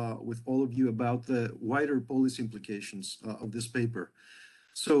thoughts with all of you about the wider policy implications of this paper.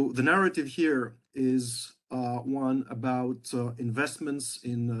 So the narrative here is one about investments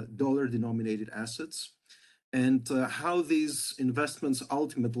in dollar-denominated assets and how these investments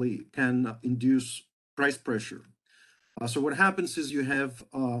ultimately can induce price pressure. So what happens is you have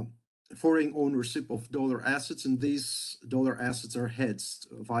foreign ownership of dollar assets, and these dollar assets are hedged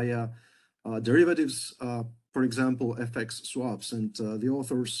via derivatives, for example, FX swaps. And the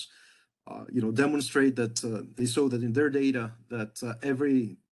authors demonstrate that they saw that in their data that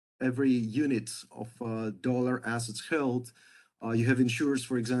every unit of dollar assets held, you have insurers,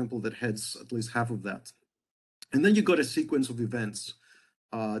 for example, that hedge at least half of that. And then you got a sequence of events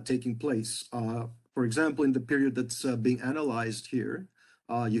taking place. For example, in the period that's being analyzed here,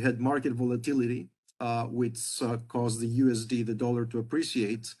 you had market volatility, which caused the USD, the dollar, to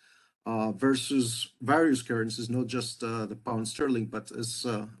appreciate versus various currencies, not just the pound sterling, but as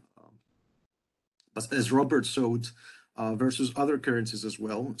Robert showed, versus other currencies as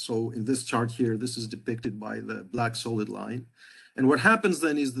well. So in this chart here, this is depicted by the black solid line. And what happens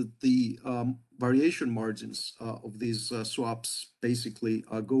then is that the variation margins of these swaps basically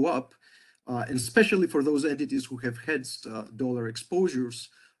go up, and especially for those entities who have hedged dollar exposures,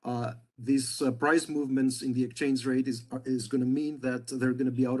 these price movements in the exchange rate is going to mean that they're going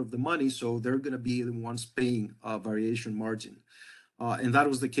to be out of the money, so they're going to be the ones paying variation margin. And that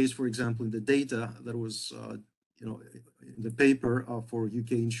was the case, for example, in the data that was in the paper for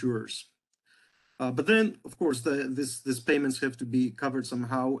UK insurers. But then, of course, these payments have to be covered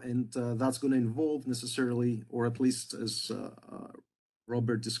somehow, and that's going to involve necessarily, or at least as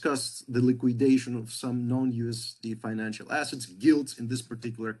Robert discussed, the liquidation of some non-USD financial assets, gilts in this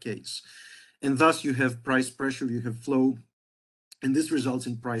particular case. And thus you have price pressure, you have flow, and this results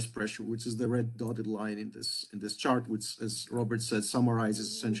in price pressure, which is the red dotted line in this chart, which, as Robert said, summarizes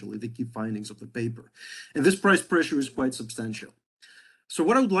essentially the key findings of the paper. And this price pressure is quite substantial. So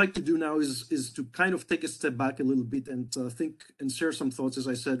what I would like to do now is to kind of take a step back a little bit and think and share some thoughts, as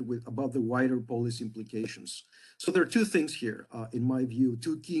I said, about the wider policy implications. So there are two things here, in my view,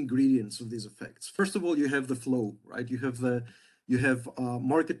 two key ingredients of these effects. First of all, you have the flow, right? You have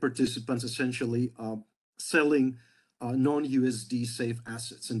market participants essentially selling non-USD safe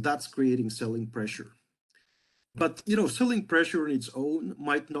assets, and that's creating selling pressure. But selling pressure on its own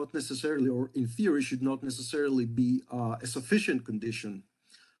might not necessarily, or in theory, should not necessarily be a sufficient condition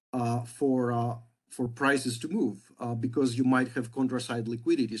for prices to move, because you might have contraside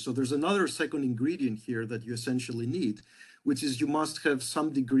liquidity. So there's another second ingredient here that you essentially need, which is you must have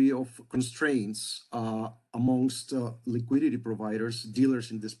some degree of constraints amongst liquidity providers,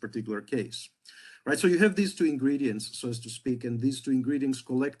 dealers in this particular case. Right, so you have these two ingredients, so as to speak, and these two ingredients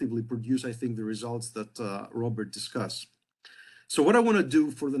collectively produce, I think, the results that Robert discussed. So what I want to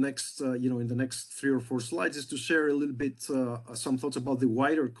do for the next, in the next 3 or 4 slides is to share a little bit some thoughts about the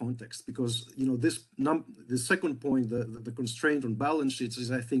wider context, because the second point, the constraint on balance sheets,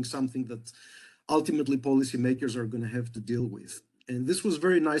 is, I think, something that ultimately policymakers are going to have to deal with. And this was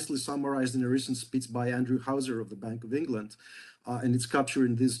very nicely summarized in a recent speech by Andrew Hauser of the Bank of England. And it's captured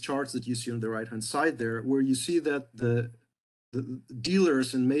in these charts that you see on the right-hand side there, where you see that the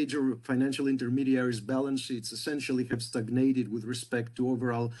dealers and major financial intermediaries' balance sheets essentially have stagnated with respect to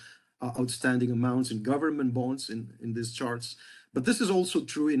overall outstanding amounts in government bonds in these charts. But this is also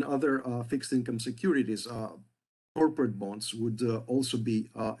true in other fixed income securities. Corporate bonds would also be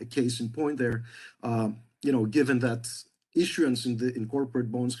a case in point there, given that issuance in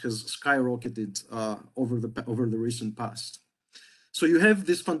corporate bonds has skyrocketed over the recent past. So you have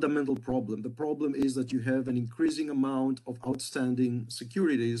this fundamental problem. The problem is that you have an increasing amount of outstanding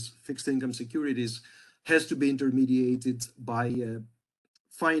securities, fixed income securities, has to be intermediated by a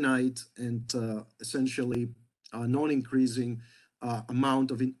finite and essentially non-increasing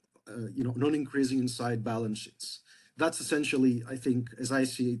amount of, non-increasing inside balance sheets. That's essentially, I think, as I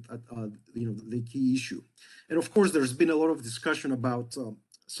see it, the key issue. And of course, there's been a lot of discussion about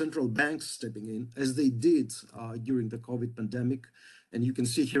central banks stepping in, as they did during the COVID pandemic. And you can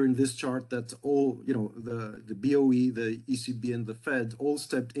see here in this chart that all, the BOE, the ECB, and the Fed all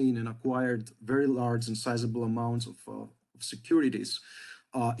stepped in and acquired very large and sizable amounts of securities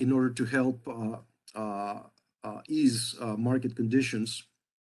in order to help ease market conditions.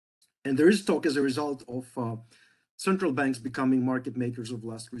 And there is talk as a result of central banks becoming market makers of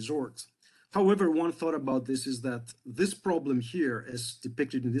last resort. However, one thought about this is that this problem here, as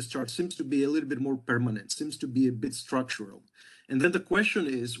depicted in this chart, seems to be a little bit more permanent, seems to be a bit structural. And then the question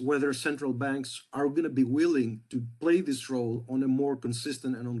is whether central banks are going to be willing to play this role on a more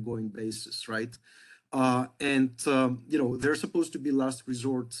consistent and ongoing basis, right? They're supposed to be last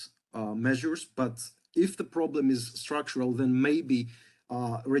resort measures, but if the problem is structural, then maybe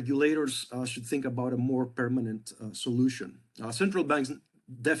regulators should think about a more permanent solution. Central banks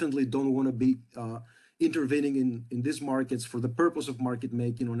definitely don't want to be intervening in these markets for the purpose of market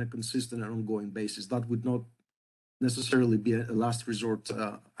making on a consistent and ongoing basis. That would not necessarily be a last resort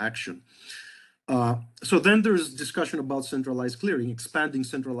action. So then there's discussion about centralized clearing, expanding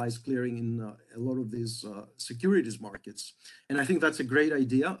centralized clearing in a lot of these securities markets. And I think that's a great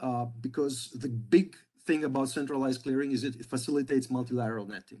idea because the big thing about centralized clearing is it facilitates multilateral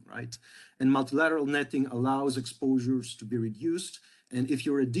netting, right? And multilateral netting allows exposures to be reduced. And if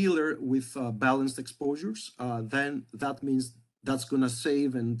you're a dealer with balanced exposures, then that means that's going to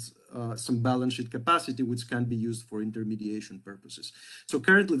save and some balance sheet capacity, which can be used for intermediation purposes. So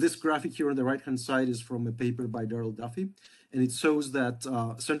currently, this graphic here on the right-hand side is from a paper by Darrell Duffy, and it shows that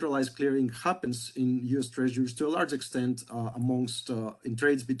centralized clearing happens in U.S. Treasuries to a large extent amongst in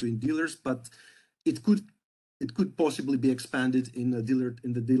trades between dealers, but it could possibly be expanded in the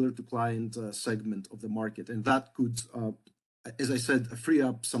dealer-to-client segment of the market, and that could as I said, free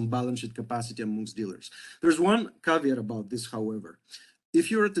up some balance sheet capacity amongst dealers. There's one caveat about this, however. If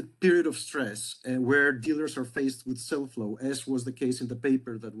you're at a period of stress and where dealers are faced with self-flow, as was the case in the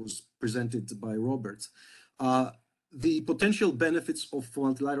paper that was presented by Robert, the potential benefits of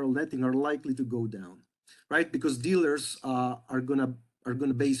multilateral netting are likely to go down, right? Because dealers are gonna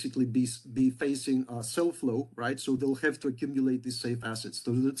basically be facing self-flow, right? So they'll have to accumulate these safe assets.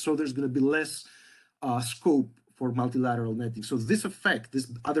 So there's gonna be less scope for multilateral netting. So this effect,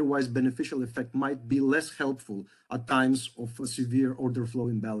 this otherwise beneficial effect, might be less helpful at times of severe order flow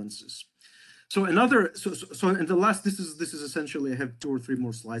imbalances. So and the last, this is essentially, I have 2 or 3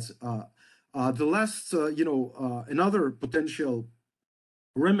 more slides. The last, another potential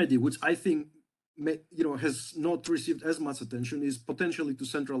remedy, which I think has not received as much attention, is potentially to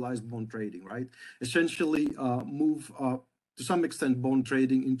centralize bond trading, right? Essentially move to some extent bond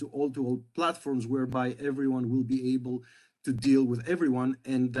trading into all-to-all platforms whereby everyone will be able to deal with everyone,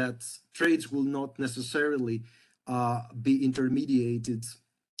 and that trades will not necessarily be intermediated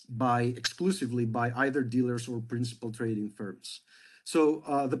exclusively by either dealers or principal trading firms. So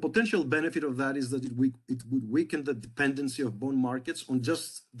the potential benefit of that is that it would weaken the dependency of bond markets on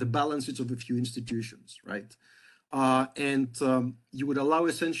just the balances of a few institutions, right? You would allow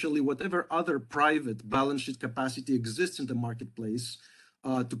essentially whatever other private balance sheet capacity exists in the marketplace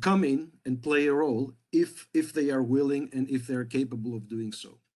to come in and play a role if they are willing and if they're capable of doing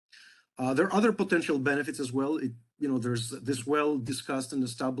so. There are other potential benefits as well. There's this well-discussed and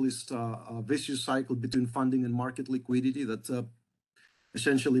established vicious cycle between funding and market liquidity that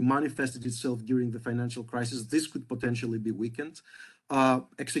essentially manifested itself during the financial crisis. This could potentially be weakened.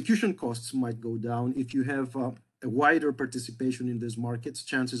 Execution costs might go down if you have a wider participation in these markets.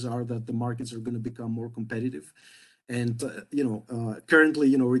 Chances are that the markets are going to become more competitive. And,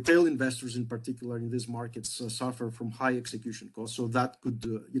 currently, retail investors in particular in these markets suffer from high execution costs. So that could,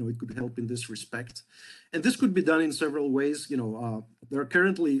 it could help in this respect. And this could be done in several ways. There are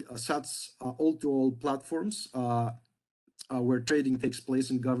currently such all-to-all platforms where trading takes place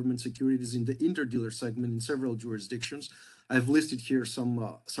in government securities in the interdealer segment in several jurisdictions. I've listed here some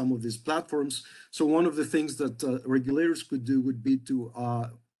of these platforms. So one of the things that regulators could do would be to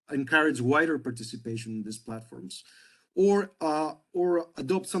encourage wider participation in these platforms, or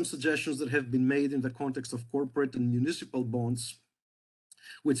adopt some suggestions that have been made in the context of corporate and municipal bonds,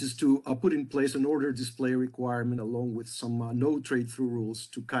 which is to put in place an order display requirement along with some no trade through rules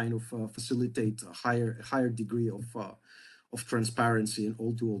to kind of facilitate a higher degree of transparency in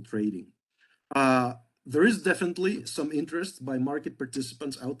all-to-all trading. There is definitely some interest by market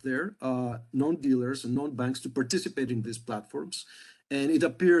participants out there, non-dealers and non-banks, to participate in these platforms. And it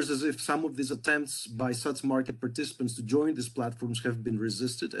appears as if some of these attempts by such market participants to join these platforms have been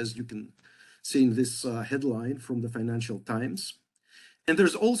resisted, as you can see in this headline from the Financial Times. And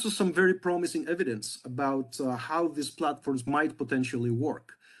there's also some very promising evidence about how these platforms might potentially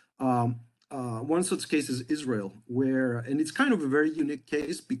work. One such case is Israel, and it's kind of a very unique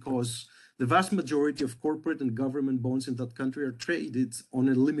case because the vast majority of corporate and government bonds in that country are traded on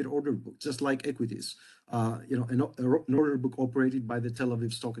a limit order book, just like equities, an order book operated by the Tel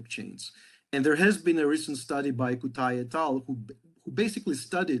Aviv Stock Exchange. And there has been a recent study by Kutai et al. Who basically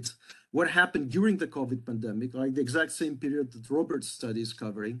studied what happened during the COVID pandemic, like the exact same period that Robert's study is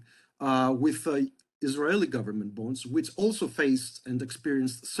covering, with Israeli government bonds, which also faced and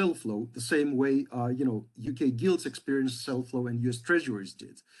experienced sell flow the same way, UK gilts experienced sell flow and US Treasuries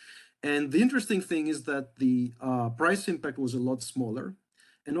did. And the interesting thing is that the price impact was a lot smaller.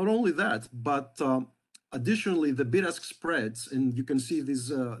 And not only that, but additionally, the bid-ask spreads, and you can see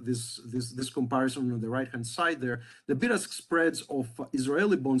this comparison on the right-hand side there, the bid-ask spreads of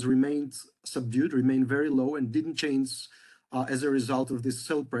Israeli bonds remained subdued, remained very low, and didn't change as a result of this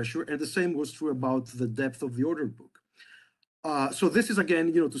sell pressure. And the same was true about the depth of the order book. So this is,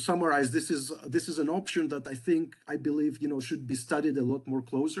 again, to summarize, this is an option that I believe, should be studied a lot more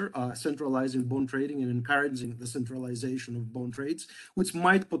closer, centralizing bond trading and encouraging the centralization of bond trades, which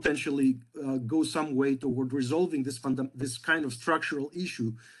might potentially go some way toward resolving this kind of structural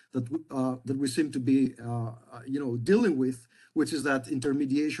issue that we seem to be, dealing with, which is that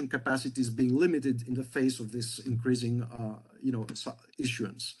intermediation capacity is being limited in the face of this increasing,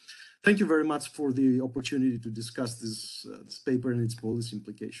 issuance. Thank you very much for the opportunity to discuss this paper and its policy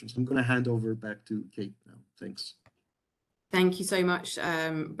implications. I'm going to hand over back to Kate now. Thanks. Thank you so much,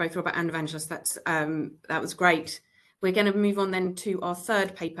 both Robert and Evangelos. That was great. We're going to move on then to our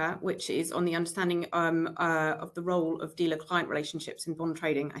third paper, which is on the understanding of the role of dealer-client relationships in bond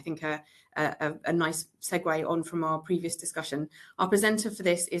trading. I think a nice segue on from our previous discussion. Our presenter for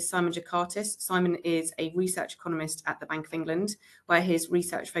this is Simon Jakartis. Simon is a research economist at the Bank of England, where his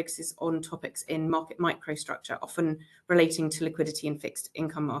research focuses on topics in market microstructure, often relating to liquidity in fixed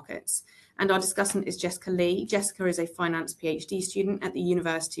income markets. And our discussant is Jessica Lee. Jessica is a finance PhD student at the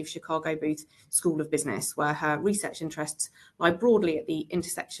University of Chicago Booth School of Business, where her research interests lie broadly at the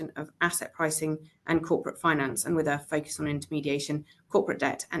intersection of asset pricing and corporate finance, and with a focus on intermediation, corporate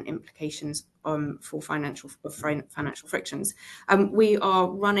debt, and implications for financial frictions. We are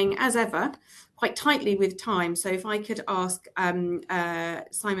running, as ever, quite tightly with time. So if I could ask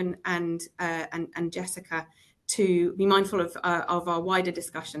Simon and Jessica to be mindful of our wider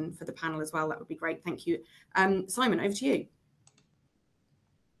discussion for the panel as well, that would be great. Thank you. Simon, over to you.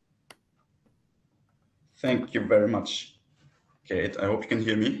 Thank you very much, Kate. I hope you can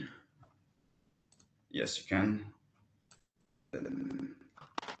hear me. Yes, you can.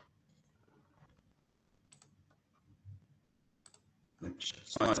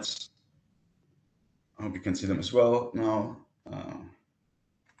 Slides. I hope you can see them as well now.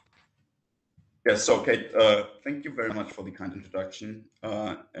 Yes, so Kate, thank you very much for the kind introduction,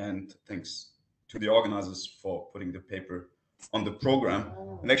 and thanks to the organizers for putting the paper on the program.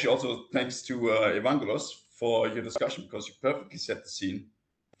 And actually also thanks to Evangelos for your discussion, because you perfectly set the scene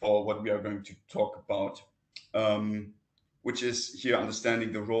for what we are going to talk about, which is here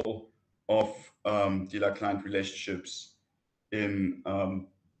understanding the role of dealer-client relationships in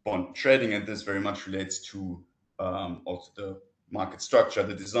bond trading. And this very much relates to also the market structure,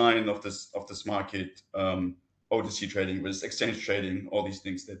 the design of this market, OTC trading versus exchange trading, all these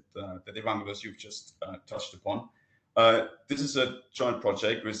things that Evangelos, you've just touched upon. This is a joint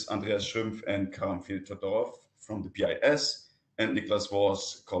project with Andreas Schrumpf and Karam Todorov from the BIS and Niklas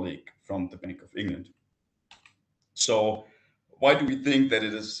Voss, colleague from the Bank of England. So why do we think that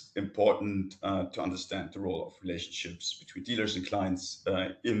it is important to understand the role of relationships between dealers and clients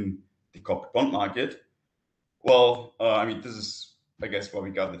in the corporate bond market? Well, I mean, this is, I guess, why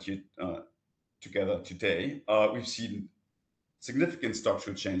we gathered here together today. We've seen significant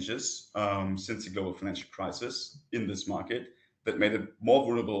structural changes since the global financial crisis in this market that made it more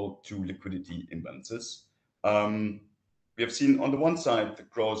vulnerable to liquidity imbalances. We have seen on the one side the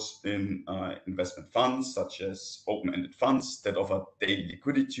growth in investment funds, such as open-ended funds that offer daily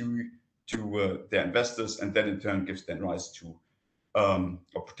liquidity to their investors, and that in turn gives then rise to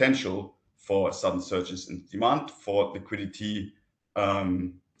a potential for sudden surges in demand for liquidity.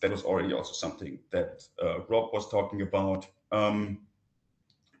 That was already also something that Rob was talking about. And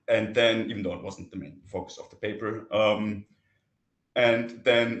then, even though it wasn't the main focus of the paper, and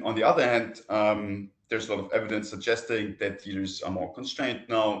then on the other hand, there's a lot of evidence suggesting that dealers are more constrained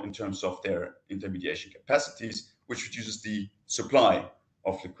now in terms of their intermediation capacities, which reduces the supply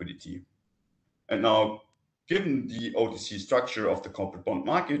of liquidity. And now, given the OTC structure of the corporate bond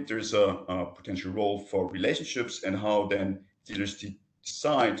market, there's a potential role for relationships and how then dealers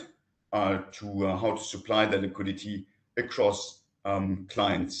decide how to supply the liquidity across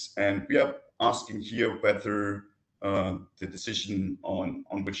clients. And we are asking here whether the decision on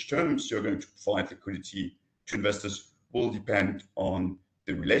which terms you're going to provide liquidity to investors will depend on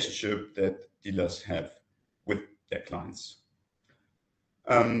the relationship that dealers have with their clients.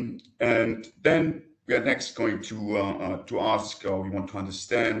 And then we are next going to ask, we want to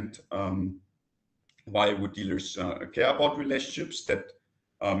understand why would dealers care about relationships that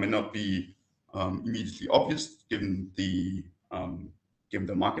may not be immediately obvious given the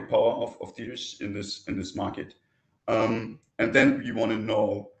market power of dealers in this market. And then we want to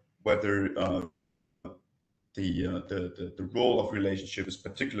know whether the role of relationship is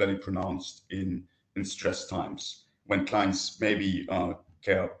particularly pronounced in stress times when clients maybe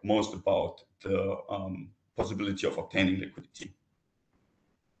care most about the possibility of obtaining liquidity.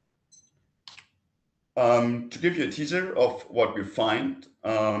 To give you a teaser of what we find,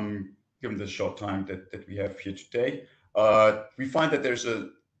 given the short time that we have here today, we find that there's a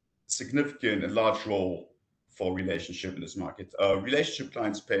significant and large role for relationship in this market. Relationship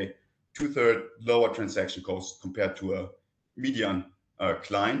clients pay 2/3 lower transaction costs compared to a median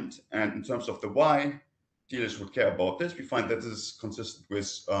client. And in terms of the why dealers would care about this, we find that this is consistent with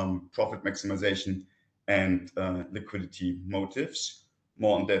profit maximization and liquidity motives.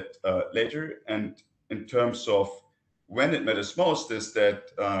 More on that later. And in terms of when it matters most is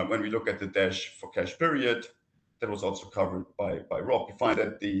that when we look at the dash for cash period, that was also covered by Rob, we find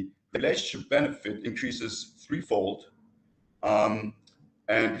that the relationship benefit increases threefold. And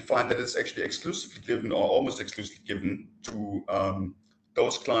we find that it's actually exclusively given or almost exclusively given to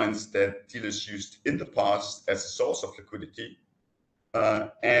those clients that dealers used in the past as a source of liquidity.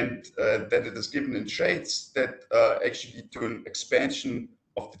 And that it is given in trades that actually lead to an expansion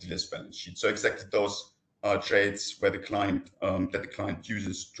of the dealer's balance sheet. So exactly those trades where the client that the client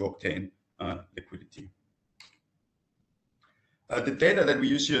uses to obtain liquidity. The data that we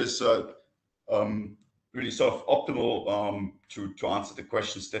use here is really sort of optimal to answer the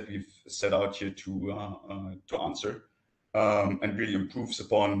questions that we've set out here to answer, and really improves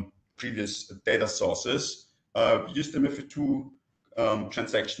upon previous data sources. We use the MiFID II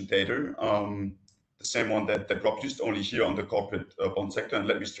transaction data, the same one that Rob used, only here on the corporate bond sector. And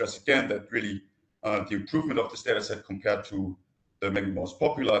let me stress again that really the improvement of this data set compared to the maybe most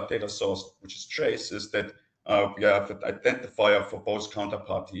popular data source, which is Trace, is that we have an identifier for both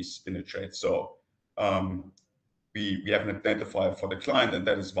counterparties in a trade. So we have an identifier for the client, and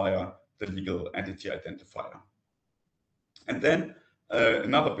that is via the legal entity identifier. And then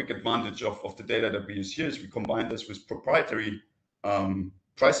another big advantage of the data that we use here is we combine this with proprietary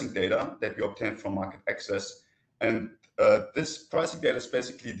pricing data that we obtain from market access. And this pricing data is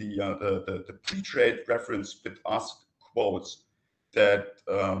basically the pre-trade reference bid-ask quotes that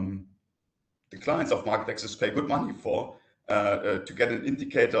the clients of market access pay good money for to get an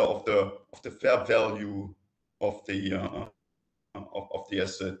indicator of the fair value of the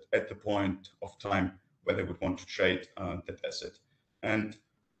asset at the point of time where they would want to trade that asset. And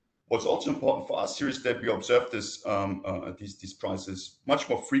what's also important for us here is that we observe this these prices much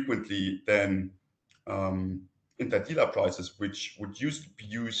more frequently than inter-dealer prices, which would usually be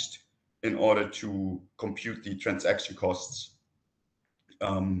used in order to compute the transaction costs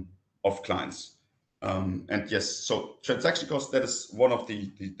of clients. And yes, so transaction cost, that is one of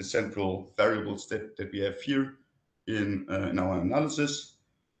the central variables that we have here in our analysis.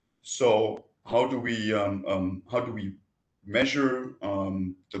 So how do we measure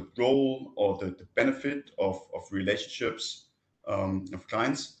the role or the benefit of relationships of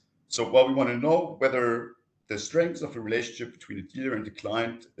clients? So well, we want to know whether the strength of a relationship between the dealer and the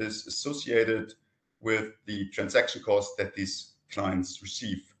client is associated with the transaction costs that these clients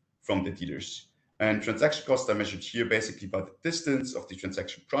receive from the dealers. And transaction costs are measured here basically by the distance of the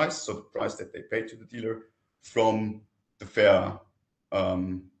transaction price, so the price that they pay to the dealer, from the fair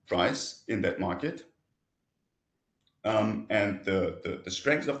price in that market. And the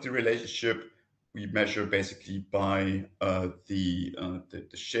strength of the relationship we measure basically by the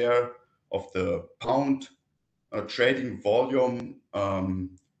share of the pound trading volume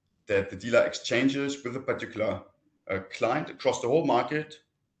that the dealer exchanges with a particular client across the whole market,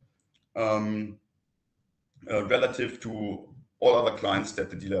 relative to all other clients that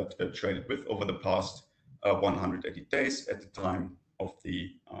the dealer traded with over the past 180 days at the time of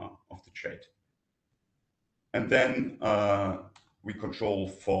the trade. And then we control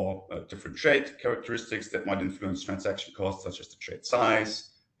for different trade characteristics that might influence transaction costs, such as the trade size,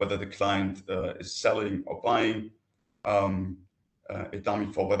 whether the client is selling or buying, a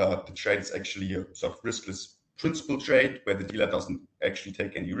dummy for whether the trade is actually a sort of riskless principal trade where the dealer doesn't actually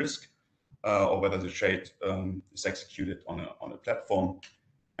take any risk, or whether the trade is executed on a platform.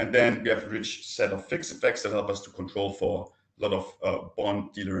 And then we have a rich set of fixed effects that help us to control for a lot of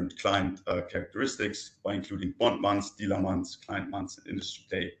bond, dealer, and client characteristics by including bond months, dealer months, client months, and industry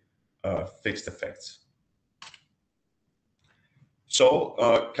day fixed effects.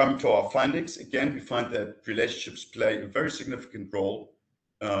 So coming to our findings, again, we find that relationships play a very significant role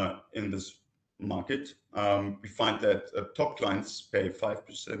in this market, we find that top clients pay 5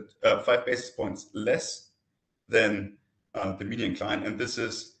 basis points less than the median client, and this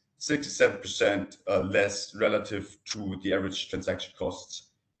is 67% less relative to the average transaction costs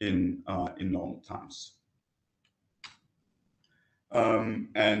in normal times.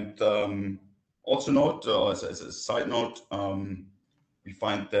 Also note, as a side note, we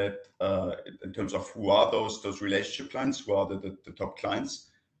find that in terms of who are those relationship clients, who are the top clients,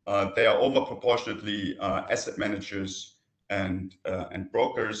 they are over proportionately asset managers and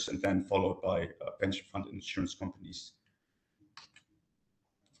brokers, and then followed by pension fund and insurance companies.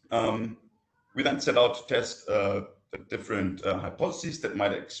 We then set out to test the different hypotheses that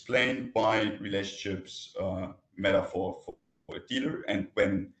might explain why relationships matter for a dealer and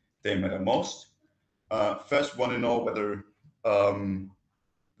when they matter most. First, we want to know whether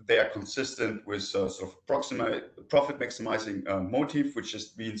they are consistent with sort of profit maximizing motive, which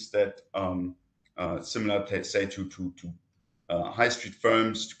just means that similar, say, to high street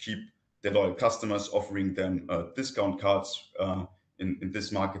firms to keep their loyal customers, offering them discount cards in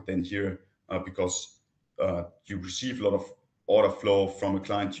this market than here, because you receive a lot of order flow from a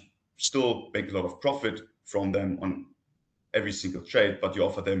client, you still make a lot of profit from them on every single trade, but you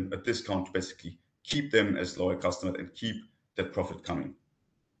offer them a discount to basically keep them as loyal customers and keep that profit coming.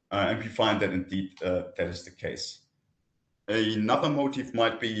 And we find that indeed that is the case. Another motive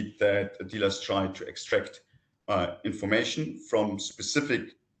might be that dealers try to extract information from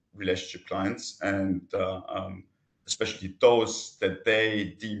specific relationship clients, and especially those that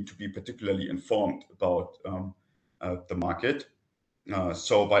they deem to be particularly informed about the market.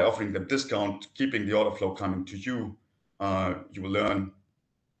 So by offering them discount, keeping the order flow coming to you, you will learn,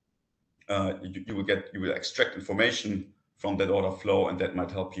 you will extract information from that order flow, and that might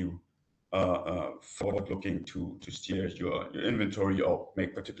help you forward looking to steer your inventory or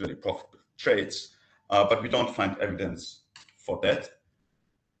make particularly profitable trades. But we don't find evidence for that.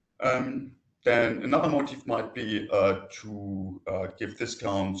 Then another motive might be to give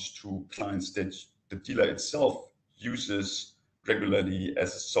discounts to clients that the dealer itself uses regularly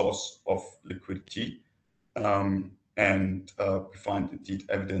as a source of liquidity. And we find indeed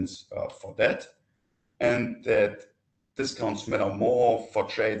evidence for that. And that discounts matter more for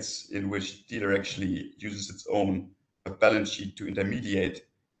trades in which dealer actually uses its own balance sheet to intermediate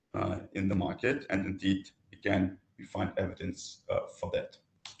in the market. And indeed, again, we find evidence for that.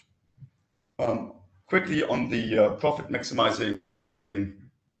 Quickly on the profit maximizing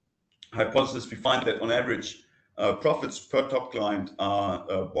hypothesis, we find that on average, profits per top client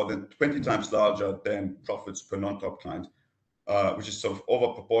are more than 20 times larger than profits per non-top client, which is sort of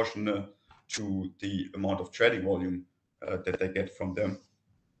over proportional to the amount of trading volume that they get from them.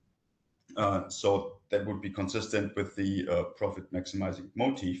 So that would be consistent with the profit maximizing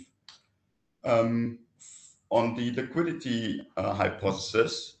motive. On the liquidity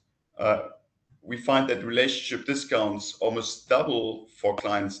hypothesis, we find that relationship discounts almost double for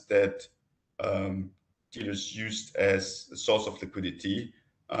clients that dealers used as a source of liquidity,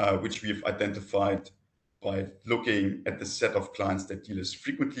 which we've identified by looking at the set of clients that dealers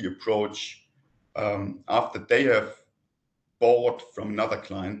frequently approach after they have bought from another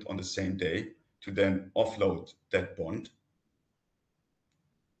client on the same day to then offload that bond.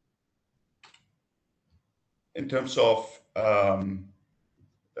 In terms of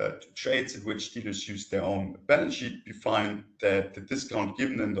trades in which dealers use their own balance sheet, we find that the discount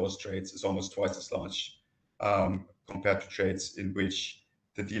given in those trades is almost twice as large compared to trades in which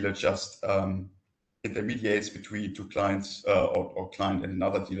the dealer just intermediates between two clients or client and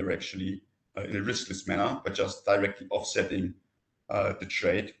another dealer actually in a riskless manner, but just directly offsetting the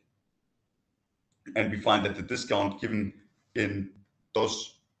trade. And we find that the discount given in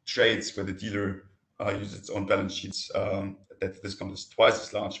those trades where the dealer uses its own balance sheets, that the discount is twice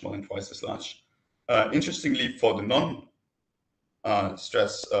as large, more than twice as large. Interestingly, for the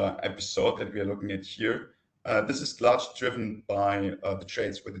non-stress episode that we are looking at here, this is largely driven by the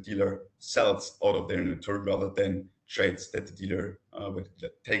trades where the dealer sells out of their inventory rather than trades that the dealer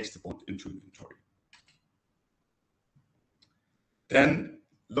takes the bond into inventory. Then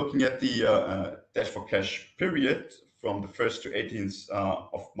looking at the Dash for Cash period from the 1st to 18th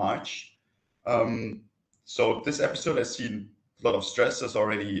of March. So this episode has seen a lot of stress, as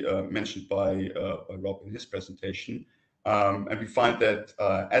already mentioned by Rob in his presentation. And we find that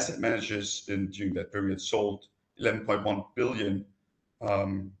asset managers during that period sold 11.1 billion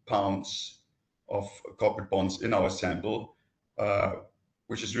pounds of corporate bonds in our sample,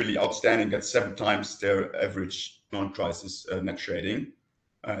 which is really outstanding. That's 7 times their average non-crisis net trading.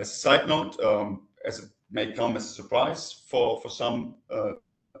 As a side note, as it may come as a surprise for some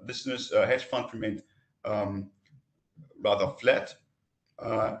listeners, hedge fund remained rather flat,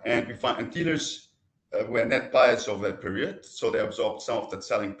 and we find dealers were net buyers over that period, so they absorbed some of that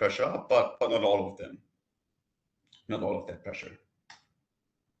selling pressure, but not all of them, not all of that pressure.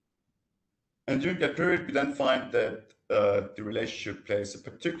 And during that period, we then find that the relationship plays a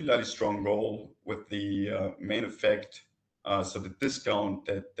particularly strong role with the main effect. So the discount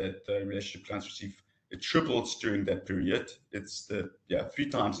that the relationship clients receive, it triples during that period. It's 3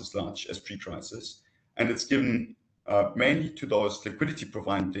 times as large as pre-crisis, and it's given mainly to those liquidity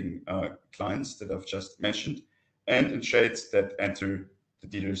providing clients that I've just mentioned, and in trades that enter the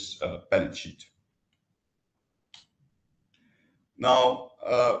dealer's balance sheet. Now,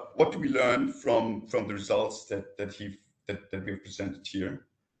 what do we learn from the results that we've presented here,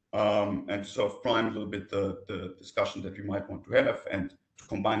 and to sort of prime a little bit the discussion that we might want to have, and to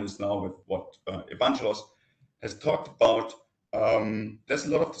combine this now with what Evangelos has talked about. There's a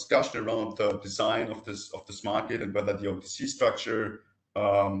lot of discussion around the design of this market and whether the OTC structure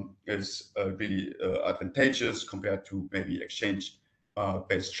is really advantageous compared to maybe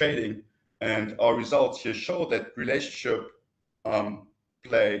exchange-based trading. And our results here show that relationship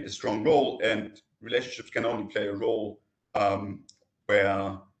play a strong role, and relationships can only play a role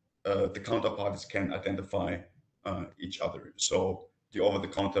where the counterparties can identify each other. So the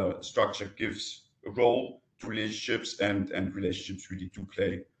over-the-counter structure gives a role to relationships, and relationships really do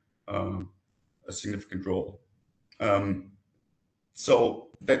play a significant role. So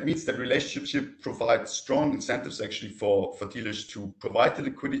that means that relationships provide strong incentives actually for dealers to provide the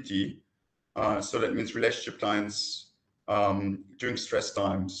liquidity. So that means relationship clients during stress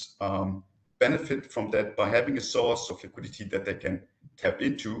times benefit from that by having a source of liquidity that they can tap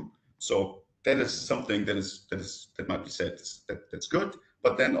into. So that is something that might be said that's good.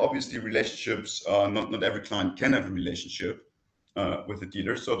 But then obviously relationships, not every client can have a relationship with a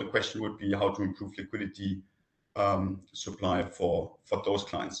dealer. So the question would be how to improve liquidity supply for those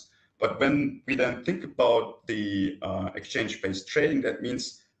clients. But when we then think about the exchange-based trading, that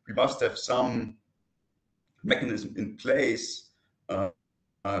means we must have some mechanism in place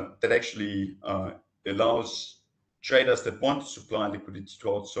that actually allows traders that want to supply liquidity to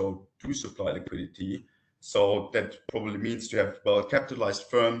also do supply liquidity. So that probably means to have well-capitalized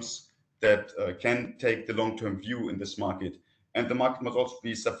firms that can take the long-term view in this market. And the market must also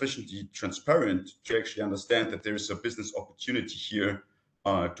be sufficiently transparent to actually understand that there is a business opportunity here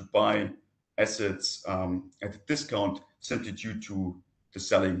to buy assets at a discount simply due to the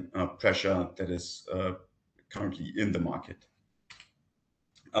selling pressure that is currently in the market.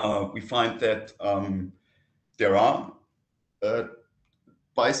 We find that there are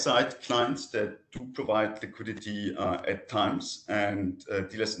buy-side clients that do provide liquidity at times, and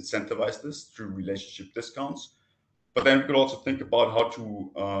dealers incentivize this through relationship discounts. But then we could also think about how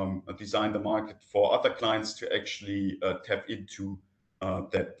to design the market for other clients to actually tap into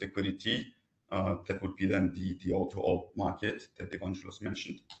that liquidity. That would be then the all-to-all market that Evangelos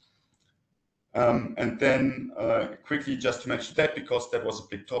mentioned. And then quickly just to mention that, because that was a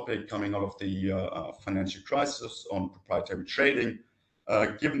big topic coming out of the financial crisis on proprietary trading,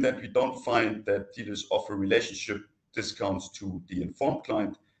 given that we don't find that dealers offer relationship discounts to the informed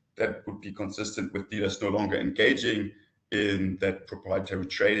client, that would be consistent with dealers no longer engaging in that proprietary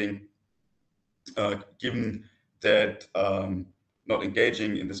trading. Given that not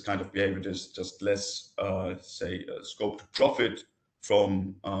engaging in this kind of behavior, there's just less, scope to profit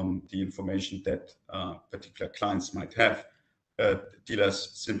from the information that particular clients might have.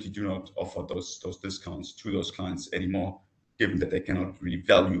 Dealers simply do not offer those discounts to those clients anymore, given that they cannot really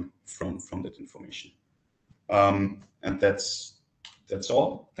value from that information. And that's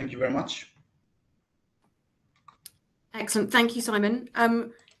all. Thank you very much. Excellent. Thank you, Simon.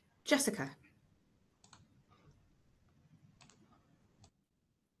 Jessica.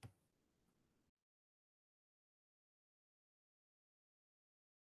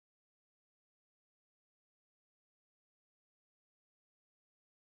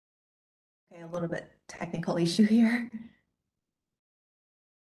 Okay, a little bit technical issue here.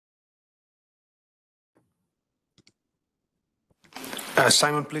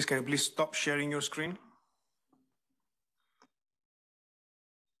 Simon, please, can you please stop sharing your screen?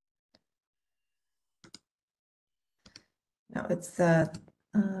 No, it's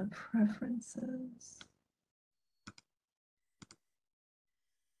preferences.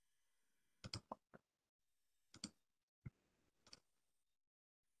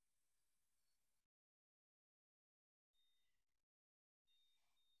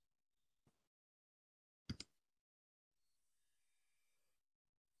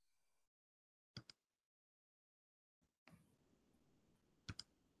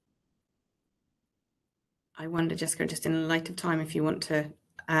 I wonder, Jessica, just in light of time, if you want to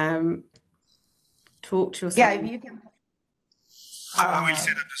talk to us. Yeah, if you can. I will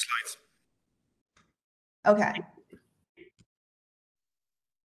set up the slides. Okay.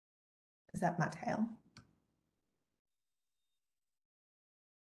 Is that Matteo?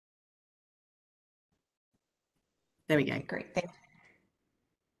 There we go. Great, thank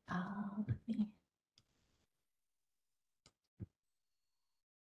you.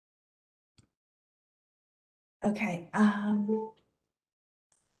 Okay.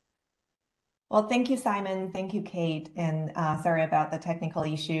 Well, thank you, Simon. Thank you, Kate. And sorry about the technical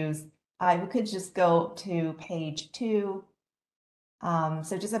issues. We could just go to page 2.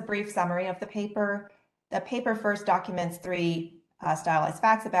 So just a brief summary of the paper. The paper first documents 3 stylized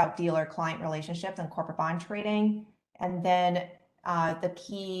facts about dealer-client relationships and corporate bond trading. And then the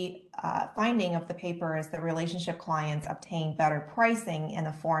key finding of the paper is that relationship clients obtain better pricing in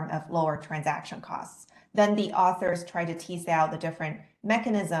the form of lower transaction costs. Then the authors try to tease out the different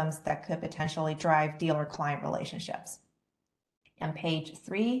mechanisms that could potentially drive dealer-client relationships. And page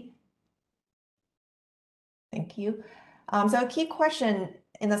 3. Thank you. So a key question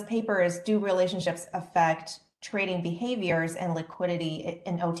in this paper is, do relationships affect trading behaviors and liquidity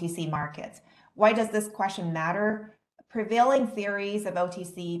in OTC markets? Why does this question matter? Prevailing theories of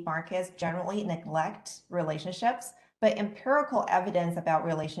OTC markets generally neglect relationships, but empirical evidence about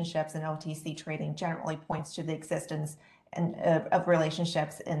relationships in OTC trading generally points to the existence of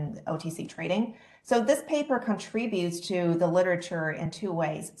relationships in OTC trading. So this paper contributes to the literature in 2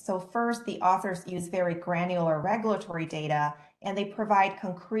 ways. So first, the authors use very granular regulatory data, and they provide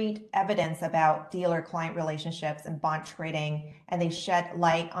concrete evidence about dealer-client relationships and bond trading, and they shed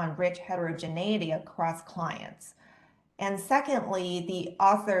light on rich heterogeneity across clients. And secondly, the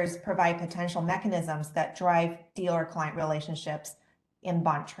authors provide potential mechanisms that drive dealer-client relationships in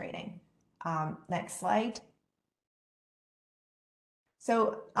bond trading. Next slide.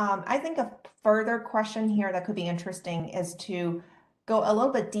 So I think a further question here that could be interesting is to go a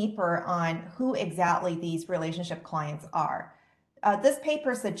little bit deeper on who exactly these relationship clients are. This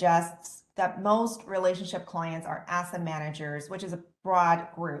paper suggests that most relationship clients are asset managers, which is a broad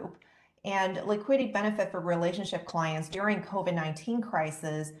group. And liquidity benefit for relationship clients during COVID-19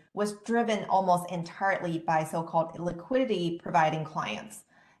 crisis was driven almost entirely by so-called liquidity providing clients.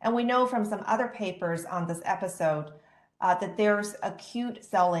 And we know from some other papers on this episode that there's acute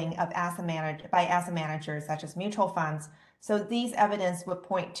selling of by asset managers such as mutual funds. So these evidence would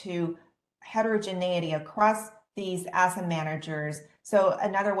point to heterogeneity across these asset managers. So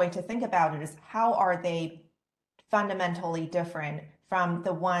another way to think about it is, how are they fundamentally different from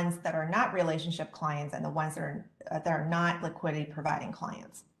the ones that are not relationship clients and the ones that are not liquidity providing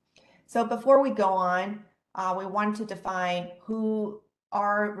clients? So before we go on, we want to define who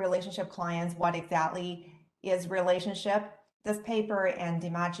are relationship clients, what exactly is relationship. This paper and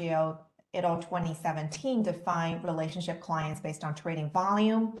DiMaggio et al. 2017 define relationship clients based on trading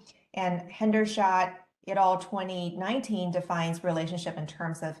volume, and Hendershot et al. 2019 defines relationship in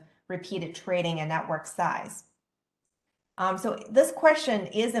terms of repeated trading and network size. So this question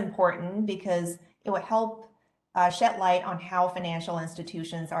is important because it would help shed light on how financial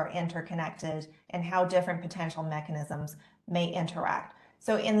institutions are interconnected and how different potential mechanisms may interact.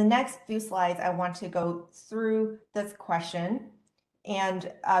 So in the next few slides, I want to go through this question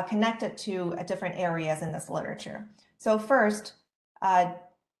and connect it to different areas in this literature. So first,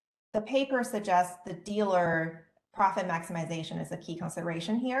 the paper suggests the dealer profit maximization is a key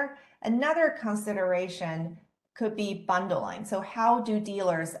consideration here. Another consideration could be bundling. So how do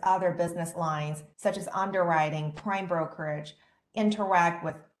dealers' other business lines, such as underwriting, prime brokerage, interact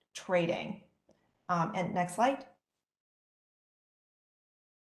with trading? And next slide.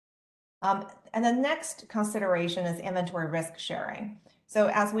 And the next consideration is inventory risk sharing. So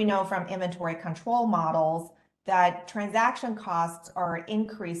as we know from inventory control models, that transaction costs are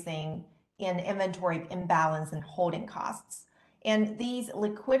increasing in inventory imbalance and holding costs. And these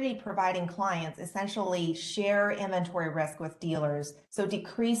liquidity providing clients essentially share inventory risk with dealers, so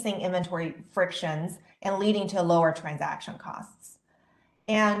decreasing inventory frictions and leading to lower transaction costs.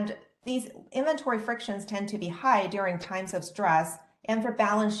 And these inventory frictions tend to be high during times of stress and for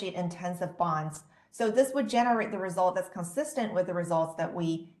balance sheet intensive bonds. So this would generate the result that's consistent with the results that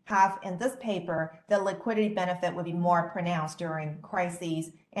we have in this paper. The liquidity benefit would be more pronounced during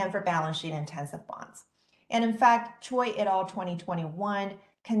crises and for balance sheet intensive bonds. And in fact, Choi et al. 2021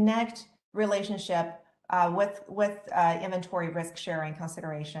 connect relationship with inventory risk sharing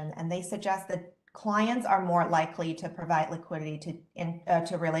consideration, and they suggest that clients are more likely to provide liquidity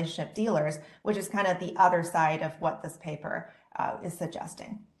to relationship dealers, which is kind of the other side of what this paper is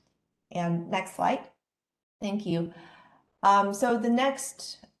suggesting. And next slide. Thank you. So the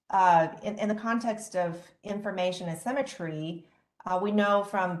next, in the context of information asymmetry, we know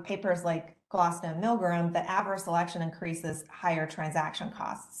from papers like Glossner and Milgram that adverse selection increases higher transaction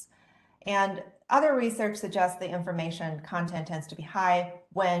costs. And other research suggests the information content tends to be high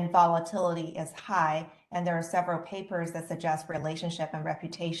when volatility is high. And there are several papers that suggest relationship and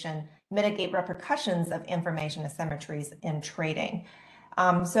reputation mitigate repercussions of information asymmetries in trading.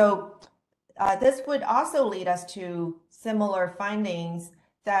 This would also lead us to similar findings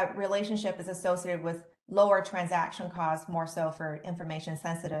that relationship is associated with lower transaction costs, more so for information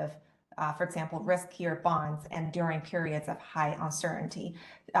sensitive, for example, riskier bonds and during periods of high uncertainty.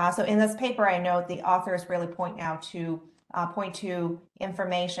 So in this paper, I note the authors really point to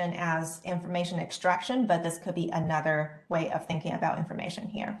information as information extraction, but this could be another way of thinking about information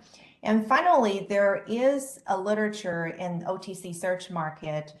here. And finally, there is a literature in OTC search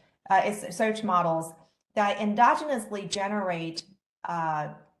market, search models that endogenously generate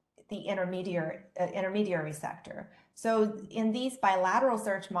the intermediary sector. So in these bilateral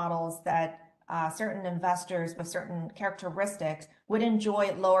search models that certain investors with certain characteristics would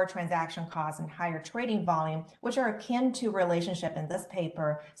enjoy lower transaction costs and higher trading volume, which are akin to relationship in this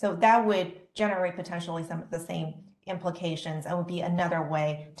paper. So that would generate potentially some of the same implications and would be another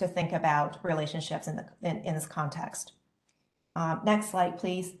way to think about relationships in this context. Next slide,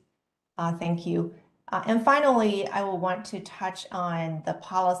 please. Thank you. And finally, I will want to touch on the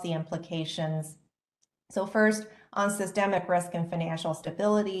policy implications. So first, on systemic risk and financial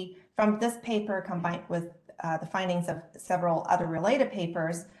stability, from this paper combined with the findings of several other related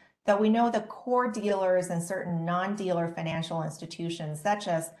papers, that we know that core dealers and certain non-dealer financial institutions, such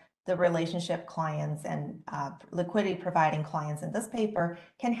as the relationship clients and liquidity providing clients in this paper,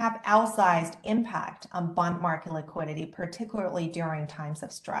 can have outsized impact on bond market liquidity, particularly during times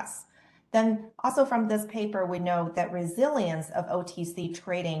of stress. Then also from this paper, we know that resilience of OTC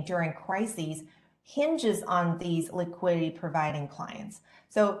trading during crises hinges on these liquidity providing clients.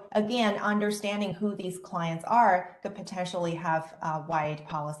 So again, understanding who these clients are could potentially have wide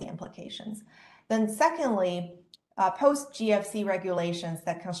policy implications. Then secondly, post-GFC regulations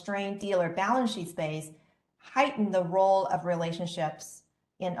that constrain dealer balance sheet space heighten the role of relationships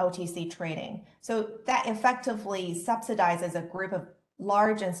in OTC trading. So that effectively subsidizes a group of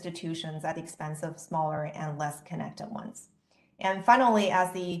large institutions at the expense of smaller and less connected ones. And finally,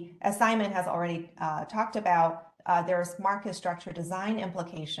 as the assignment has already talked about, there's market structure design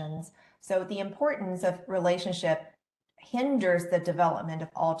implications. So the importance of relationship hinders the development of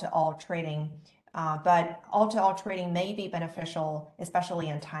all-to-all trading, but all-to-all trading may be beneficial, especially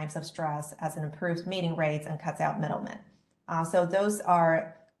in times of stress, as it improves meeting rates and cuts out middlemen. So those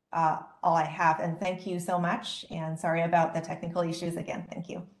are all I have, and thank you so much, and sorry about the technical issues again. Thank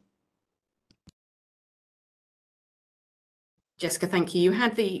you. Jessica, thank you. You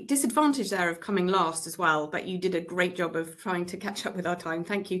had the disadvantage there of coming last as well, but you did a great job of trying to catch up with our time.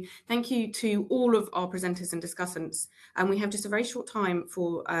 Thank you. Thank you to all of our presenters and discussants. And we have just a very short time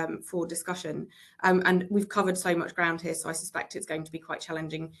for discussion. And we've covered so much ground here, so I suspect it's going to be quite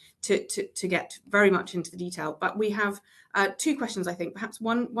challenging to get very much into the detail. But we have two questions, I think. Perhaps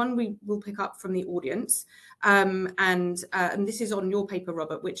one we will pick up from the audience. And this is on your paper,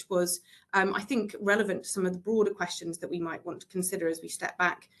 Robert, which was, I think, relevant to some of the broader questions that we might want to consider as we step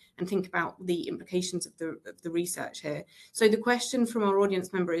back and think about the implications of the research here. So the question from our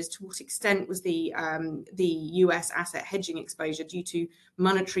audience member is, to what extent was the US asset hedging exposure due to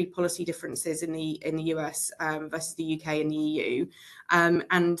monetary policy differences in the US versus the UK and the EU?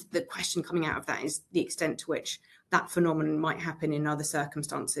 And the question coming out of that is the extent to which that phenomenon might happen in other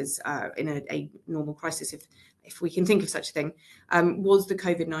circumstances in a normal crisis, if we can think of such a thing. Was the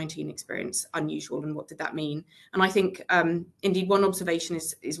COVID-19 experience unusual, and what did that mean? And I think, indeed, one observation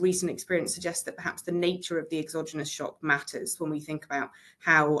is recent experience suggests that perhaps the nature of the exogenous shock matters when we think about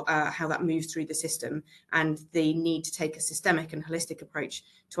how that moves through the system, and the need to take a systemic and holistic approach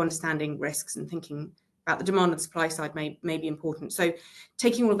to understanding risks and thinking about the demand and supply side may be important. So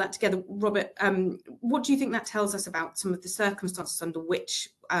taking all of that together, Robert, what do you think that tells us about some of the circumstances under which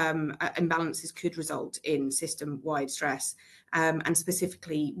imbalances could result in system-wide stress? And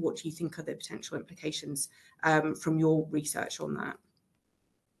specifically, what do you think are the potential implications from your research on that?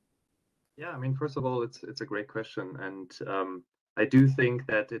 Yeah, I mean, first of all, it's a great question. And I do think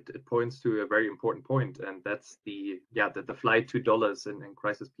that it points to a very important point, and that's the flight to dollars in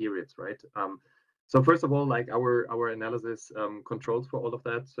crisis periods, right? So first of all, like our analysis controls for all of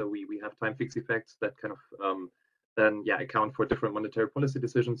that. So we have time fixed effects that kind of then account for different monetary policy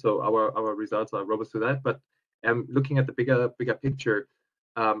decisions. So our results are robust to that. But looking at the bigger picture,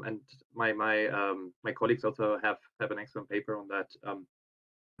 and my colleagues also have an excellent paper on that.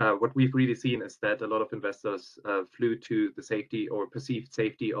 What we've really seen is that a lot of investors flew to the safety or perceived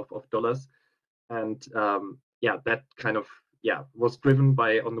safety of dollars, and yeah, that kind of was driven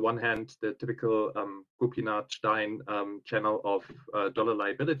by, on the one hand, the typical Gopinath-Stein channel of dollar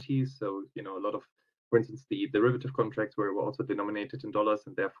liabilities. So a lot of, for instance, the derivative contracts were also denominated in dollars,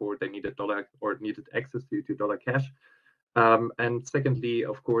 and therefore they needed dollar or needed access to dollar cash. And secondly,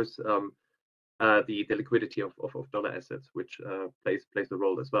 of course, the liquidity of dollar assets, which plays a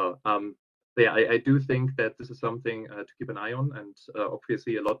role as well. Yeah, I do think that this is something to keep an eye on, and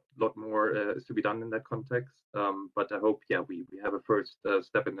obviously a lot more is to be done in that context. But I hope, we have a first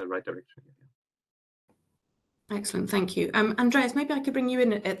step in the right direction. Excellent, thank you. Andreas, maybe I could bring you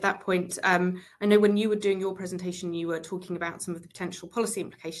in at that point. I know when you were doing your presentation, you were talking about some of the potential policy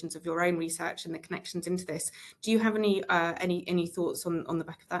implications of your own research and the connections into this. Do you have any thoughts on the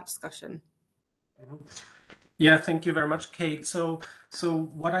back of that discussion? Yeah, thank you very much, Kate. So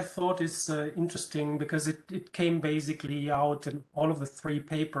what I thought is interesting, because it came basically out in all of the three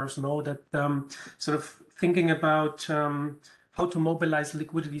papers, that sort of thinking about how to mobilize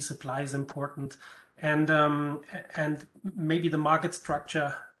liquidity supply is important, and maybe the market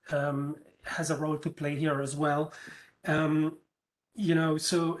structure has a role to play here as well. So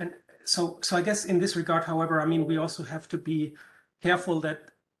I guess in this regard, however, I mean, we also have to be careful that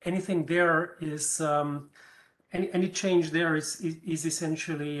anything there is any change there is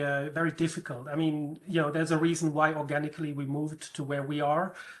essentially very difficult. I mean, there's a reason why organically we moved to where we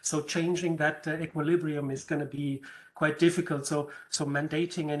are. So changing that equilibrium is going to be quite difficult. So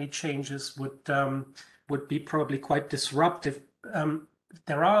mandating any changes would be probably quite disruptive.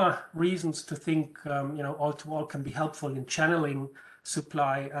 There are reasons to think, all-to-all can be helpful in channeling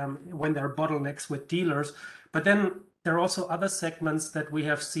supply when there are bottlenecks with dealers. But then there are also other segments that we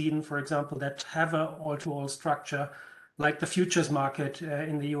have seen, for example, that have an all-to-all structure, like the futures market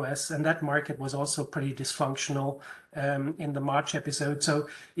in the US, and that market was also pretty dysfunctional in the March episode. So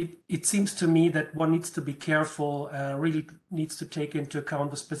it seems to me that one needs to be careful, really needs to take into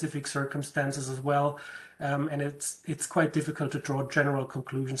account the specific circumstances as well. And it's quite difficult to draw general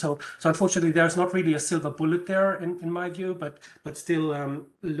conclusions. So unfortunately, there's not really a silver bullet there in my view, but still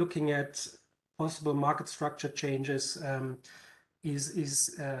looking at possible market structure changes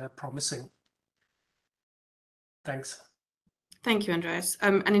is promising. Thanks. Thank you, Andreas.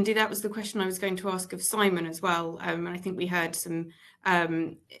 And indeed, that was the question I was going to ask of Simon as well. And I think we heard some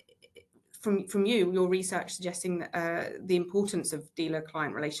from you, your research suggesting that, the importance of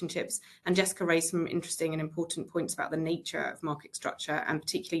dealer-client relationships, and Jessica raised some interesting and important points about the nature of market structure, and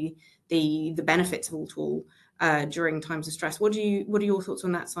particularly the benefits of all-to-all during times of stress. What are your thoughts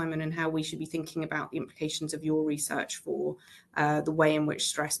on that, Simon, and how we should be thinking about the implications of your research for the way in which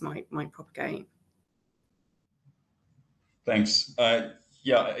stress might propagate? Thanks.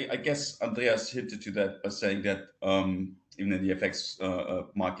 Yeah, I guess Andreas hinted to that by saying that even in the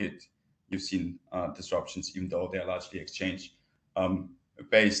FX market, you've seen disruptions, even though they are largely exchange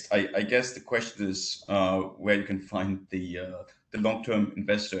based. I guess the question is where you can find the long-term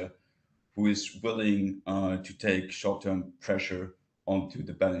investor who is willing to take short-term pressure onto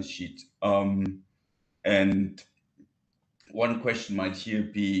the balance sheet. And one question might here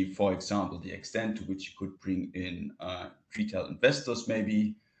be, for example, the extent to which you could bring in retail investors,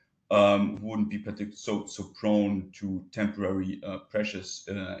 maybe, who wouldn't be particularly so prone to temporary pressures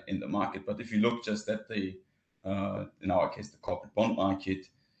in the market. But if you look just at the, in our case, the corporate bond market,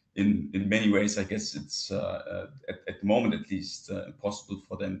 in many ways, I guess it's at the moment at least impossible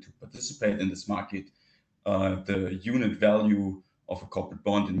for them to participate in this market. The unit value of a corporate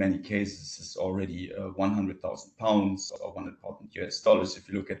bond in many cases is already £100,000 or $100,000 if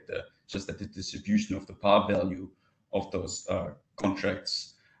you look at just at the distribution of the par value of those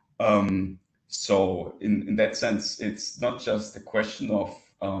contracts. So in that sense, it's not just a question of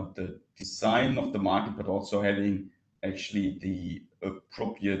the design of the market, but also having actually the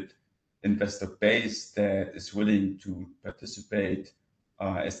appropriate investor base that is willing to participate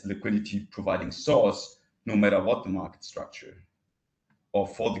as the liquidity providing source, no matter what the market structure or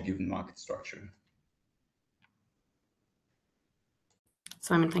for the given market structure.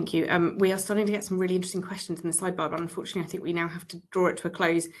 Simon, thank you. We are starting to get some really interesting questions in the sidebar, but unfortunately, I think we now have to draw it to a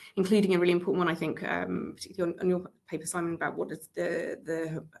close, including a really important one, I think, particularly on your paper, Simon, about what does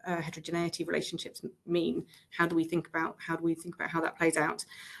the heterogeneity relationships mean? How do we think about how that plays out?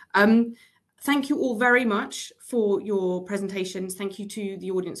 Thank you all very much for your presentations. Thank you to the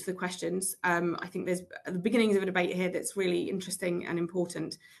audience for the questions. I think there's the beginnings of a debate here that's really interesting and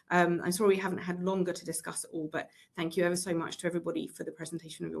important. I'm sorry we haven't had longer to discuss it all, but thank you ever so much to everybody for the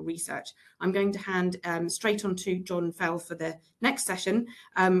presentation of your research. I'm going to hand straight on to John Fell for the next session,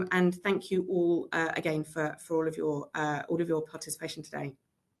 and thank you all again for all of your participation today.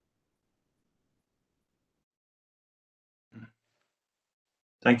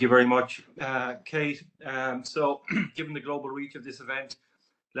 Thank you very much, Kate. So given the global reach of this event,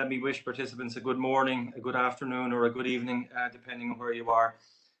 let me wish participants a good morning, a good afternoon, or a good evening, depending on where you are.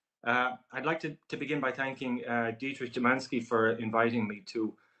 I'd like to begin by thanking Dietrich Domanski for inviting me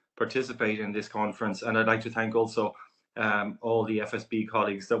to participate in this conference. And I'd like to thank also all the FSB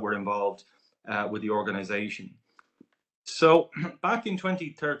colleagues that were involved with the organization. So back in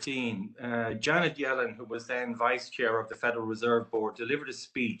 2013, Janet Yellen, who was then vice chair of the Federal Reserve Board, delivered a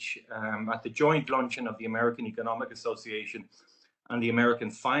speech at the joint luncheon of the American Economic Association and the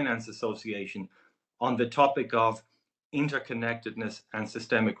American Finance Association on the topic of interconnectedness and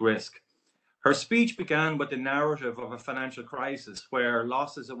systemic risk. Her speech began with the narrative of a financial crisis where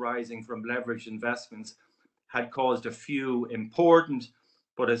losses arising from leveraged investments had caused a few important,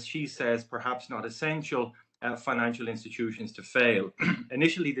 but as she says, perhaps not essential, financial institutions to fail.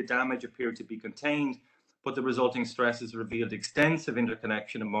 Initially, the damage appeared to be contained, but the resulting stresses revealed extensive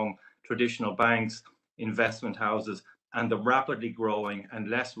interconnection among traditional banks, investment houses, and the rapidly growing and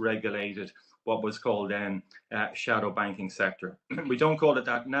less regulated, what was called then shadow banking sector. We don't call it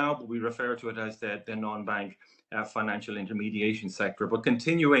that now, but we refer to it as the non-bank financial intermediation sector. But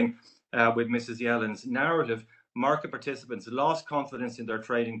continuing with Mrs. Yellen's narrative, market participants lost confidence in their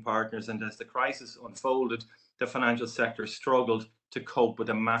trading partners, and as the crisis unfolded, the financial sector struggled to cope with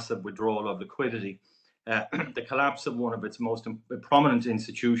a massive withdrawal of liquidity, the collapse of one of its most prominent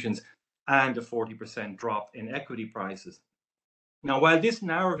institutions, and a 40% drop in equity prices. Now, while this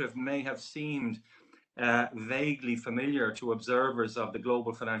narrative may have seemed vaguely familiar to observers of the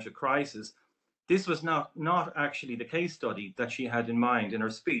global financial crisis, this was not actually the case study that she had in mind in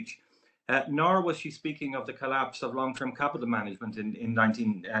her speech. Nor was she speaking of the collapse of long-term capital management in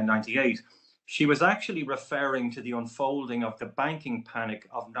 1998. She was actually referring to the unfolding of the banking panic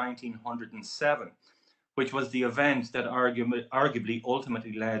of 1907, which was the event that arguably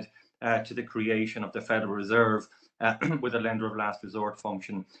ultimately led to the creation of the Federal Reserve with a lender of last resort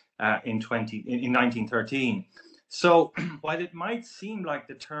function in 1913. So while it might seem like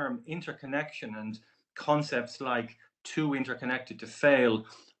the term interconnection and concepts like too interconnected to fail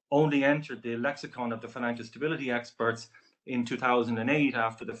only entered the lexicon of the financial stability experts in 2008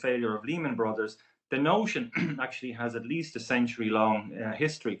 after the failure of Lehman Brothers, the notion actually has at least a century-long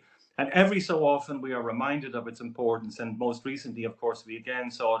history. And every so often we are reminded of its importance. And most recently, of course, we again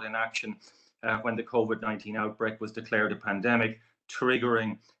saw it in action when the COVID-19 outbreak was declared a pandemic,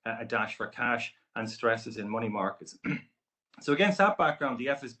 triggering a dash for cash and stresses in money markets. So against that background, the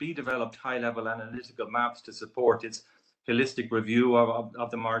FSB developed high-level analytical maps to support its holistic review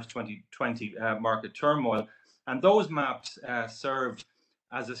of the March 2020 market turmoil. And those maps served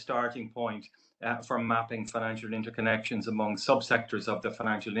as a starting point for mapping financial interconnections among subsectors of the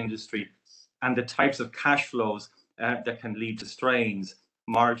financial industry and the types of cash flows that can lead to strains,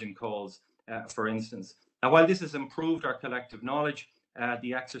 margin calls, for instance. Now, while this has improved our collective knowledge,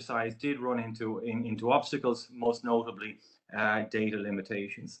 the exercise did run into obstacles, most notably data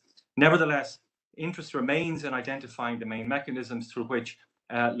limitations. Nevertheless, interest remains in identifying the main mechanisms through which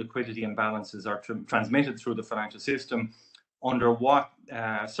liquidity imbalances are transmitted through the financial system, under what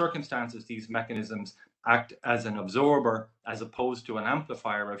circumstances these mechanisms act as an absorber as opposed to an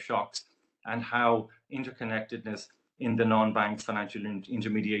amplifier of shocks, and how interconnectedness in the non-bank financial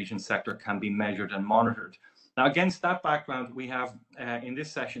intermediation sector can be measured and monitored. Now, against that background, we have in this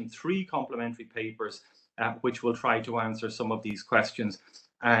session 3 complementary papers which will try to answer some of these questions,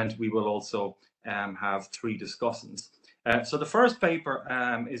 and we will also have 3 discussants. So the first paper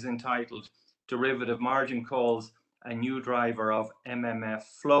is entitled Derivative Margin Calls, a New Driver of MMF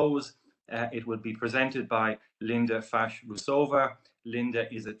Flows. It will be presented by Linda Fash-Rusova.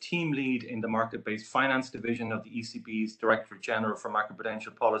 Linda is a team lead in the market-based finance division of the ECB's Directorate General for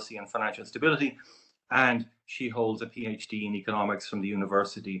Macroprudential Policy and Financial Stability, and she holds a PhD in economics from the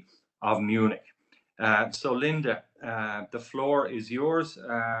University of Munich. So Linda, the floor is yours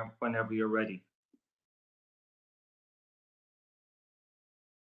whenever you're ready.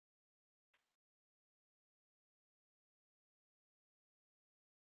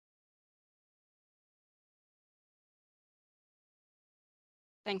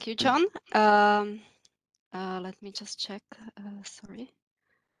 Thank you, John. Let me just check. Sorry.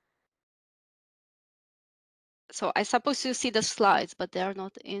 So I suppose you see the slides, but they are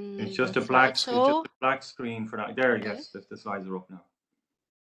not in It's just the a black. slideshow. It's just a black screen for now. There, Okay. yes, the slides are up now.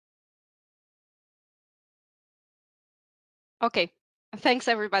 Okay. Thanks,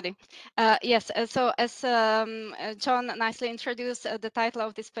 everybody. Yes, so as John nicely introduced, the title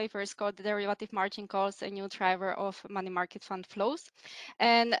of this paper is called Derivative Margin Calls, a New Driver of Money Market Fund Flows.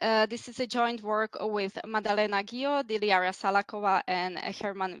 And this is a joint work with Madalena Gio, Diliara Salakova, and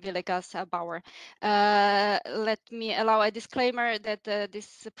Herman Villegas-Bauer. Let me allow a disclaimer that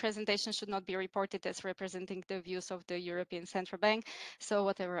this presentation should not be reported as representing the views of the European Central Bank. So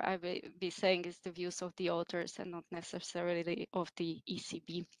whatever I will be saying is the views of the authors and not necessarily of the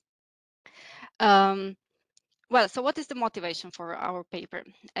ECB. Well, so what is the motivation for our paper?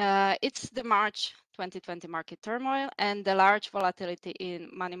 It's the March 2020 market turmoil and the large volatility in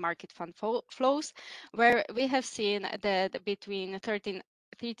money market fund flows, where we have seen that between 13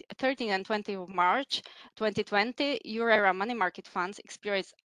 and 20 of March 2020, Euro area money market funds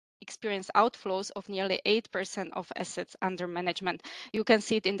experience outflows of nearly 8% of assets under management. You can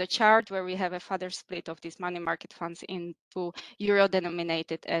see it in the chart where we have a further split of these money market funds into euro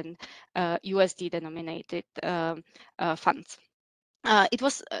denominated and USD denominated funds. It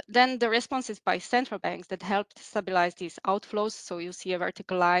was then the responses by central banks that helped stabilize these outflows. So you see a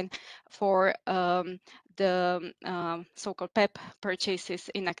vertical line for the so-called PEP purchases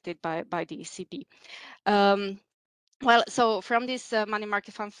enacted by the ECB. Well, so from these money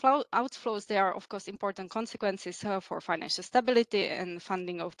market fund outflows, there are, of course, important consequences for financial stability and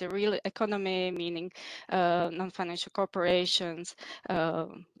funding of the real economy, meaning non-financial corporations,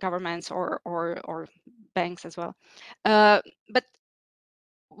 governments, or banks as well. But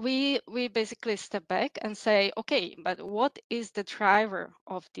we basically step back and say, okay, but what is the driver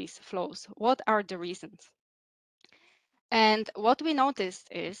of these flows? What are the reasons? And what we noticed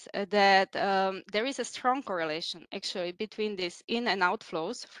is that there is a strong correlation actually between these in and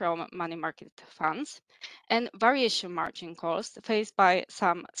outflows from money market funds and variation margin calls faced by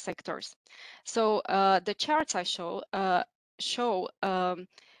some sectors. So the charts I show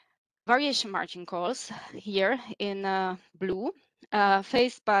variation margin calls here in blue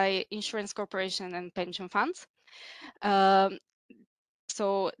faced by insurance corporation and pension funds.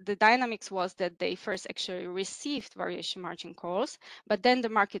 So the dynamics was that they first actually received variation margin calls, but then the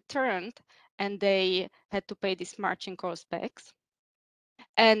market turned and they had to pay these margin calls back.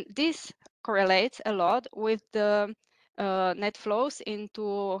 And this correlates a lot with the net flows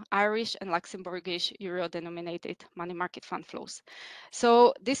into Irish and Luxembourgish euro-denominated money market fund flows.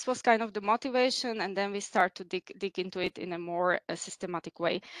 So this was kind of the motivation, and then we start to dig into it in a more systematic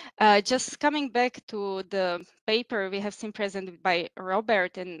way. Just coming back to the paper we have seen presented by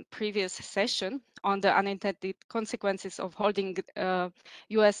Robert in previous session on the unintended consequences of holding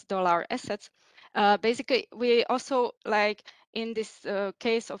US dollar assets. Basically, we also like in this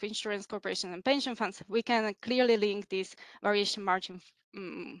case of insurance corporations and pension funds, we can clearly link these variation margin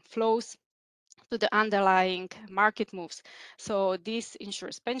flows to the underlying market moves. So these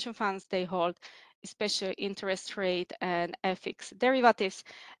insurance pension funds, they hold especially interest rate and FX derivatives.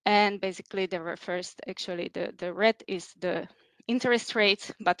 And basically they were first, actually the red is the interest rates,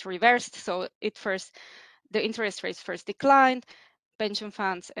 but reversed. So the interest rates first declined, pension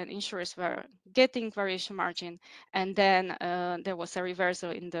funds and insurers were getting variation margin, and then there was a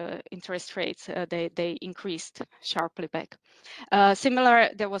reversal in the interest rates. They increased sharply back. Similar,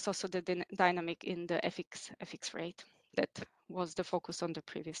 there was also the dynamic in the FX rate that was the focus on the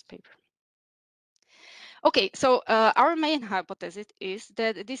previous paper. Okay, so our main hypothesis is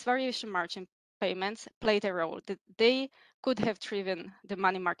that these variation margin payments played a role, that they could have driven the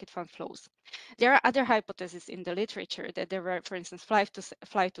money market fund flows. There are other hypotheses in the literature that there were, for instance,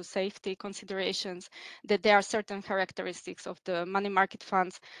 flight to safety considerations, that there are certain characteristics of the money market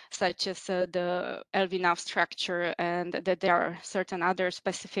funds, such as the LV/NAV structure, and that there are certain other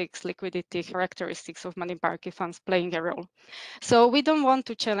specific liquidity characteristics of money market funds playing a role. So we don't want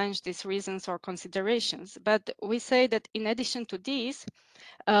to challenge these reasons or considerations, but we say that in addition to these,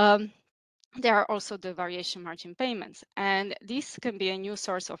 there are also the variation margin payments, and this can be a new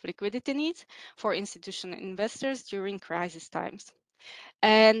source of liquidity needs for institutional investors during crisis times.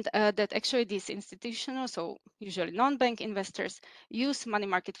 And that actually these institutional, so usually non-bank investors, use money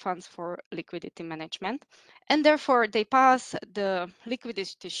market funds for liquidity management, and therefore they pass the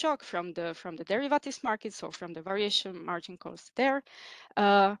liquidity shock from the derivatives market, so from the variation margin calls there,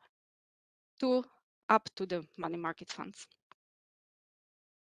 up to the money market funds.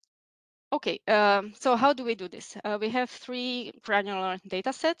 Okay, so how do we do this? We have three granular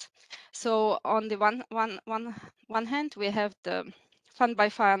data sets. So on the one hand, we have the fund by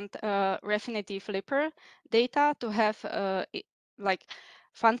fund Refinitiv Lipper data to have like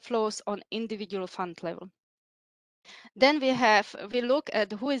fund flows on individual fund level. Then we look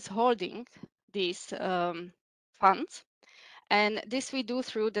at who is holding these funds, and this we do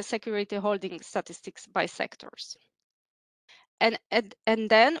through the security holding statistics by sectors. And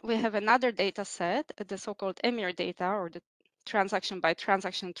then we have another data set, the so-called EMIR data, or the transaction by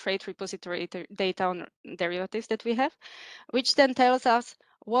transaction trade repository data on derivatives that we have, which then tells us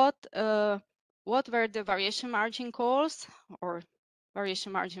what were the variation margin calls or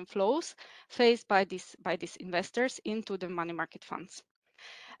variation margin flows faced by these investors into the money market funds.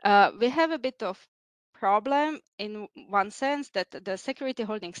 We have a bit of problem in one sense that the security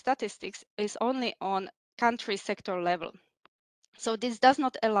holding statistics is only on country sector level. So this does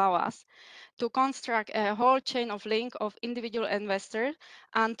not allow us to construct a whole chain of link of individual investors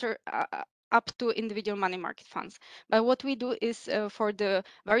up to individual money market funds. But what we do is for the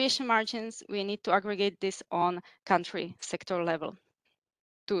variation margins, we need to aggregate this on country sector level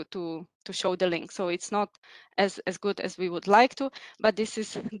to show the link. So it's not as good as we would like to, but this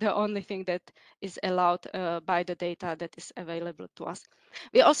is the only thing that is allowed by the data that is available to us.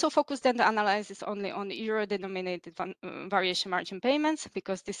 We also focus then the analysis only on euro-denominated variation margin payments,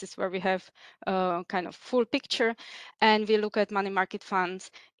 because this is where we have kind of full picture, and we look at money market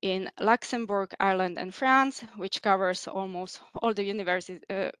funds in Luxembourg, Ireland, and France, which covers almost all the universe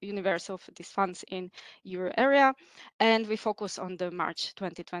of these funds in euro area, and we focus on the March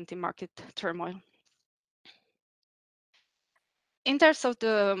 2020 market turmoil. In terms of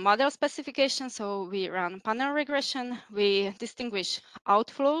the model specification, so we run panel regression. We distinguish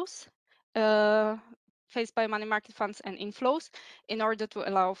outflows faced by money market funds and inflows in order to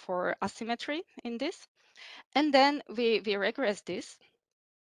allow for asymmetry in this. And then we regress this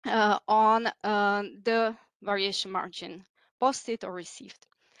on the variation margin, posted or received.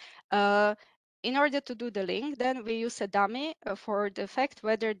 In order to do the link, then we use a dummy for the fact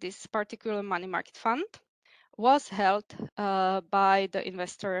whether this particular money market fund was held by the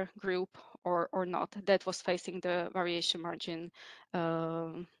investor group or not that was facing the variation margin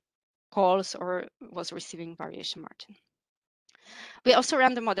calls or was receiving variation margin. We also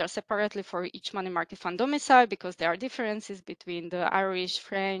run the model separately for each money market fund domicile because there are differences between the Irish,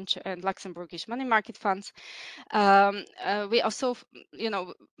 French, and Luxembourgish money market funds. We also,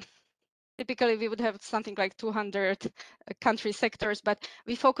 typically we would have something like 200 country sectors, but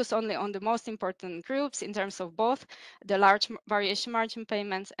we focus only on the most important groups in terms of both the large variation margin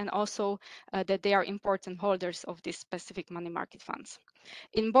payments and also that they are important holders of these specific money market funds.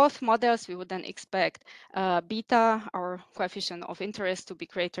 In both models, we would then expect beta, or coefficient of interest, to be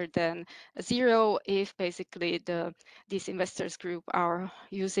greater than 0 if basically these investors group are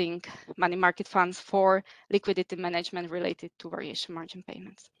using money market funds for liquidity management related to variation margin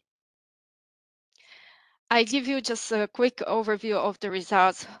payments. I give you just a quick overview of the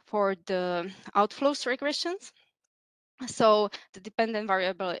results for the outflows regressions. So the dependent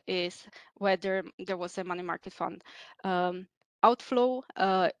variable is whether there was a money market fund outflow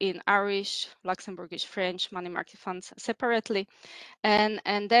in Irish, Luxembourgish, French money market funds separately. And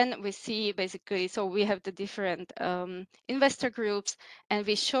then we see basically, so we have the different investor groups, and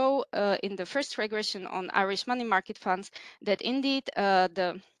we show in the first regression on Irish money market funds that indeed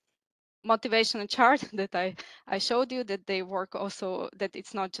the motivational chart that I showed you, that they work also, that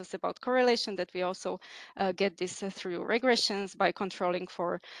it's not just about correlation, that we also get this through regressions by controlling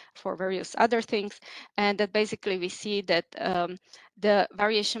for various other things, and that basically we see that the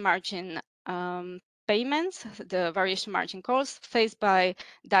variation margin payments, the variation margin calls faced by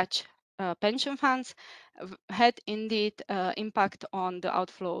Dutch pension funds had indeed impact on the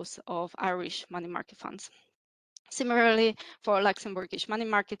outflows of Irish money market funds. Similarly, for Luxembourgish money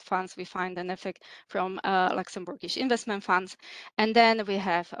market funds, we find an effect from Luxembourgish investment funds. And then we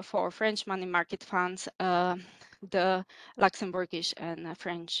have for French money market funds, the Luxembourgish and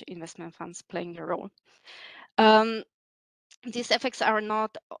French investment funds playing a role. These effects are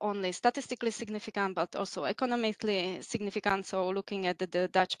not only statistically significant, but also economically significant. So looking at the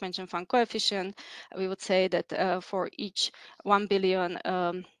Dutch pension fund coefficient, we would say that for each 1 billion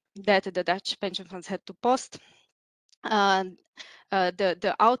that the Dutch pension funds had to post,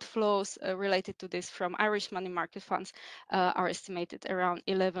 the outflows related to this from Irish money market funds are estimated around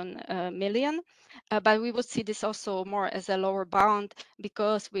 11 million. But we would see this also more as a lower bound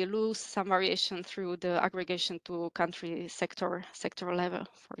because we lose some variation through the aggregation to country sector level,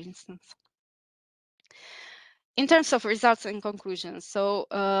 for instance. In terms of results and conclusions, so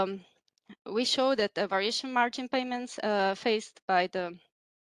we show that the variation margin payments faced by the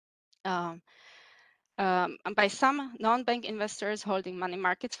by some non-bank investors holding money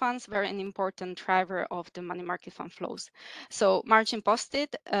market funds were an important driver of the money market fund flows. So margin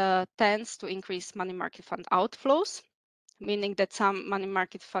posted tends to increase money market fund outflows, meaning that some money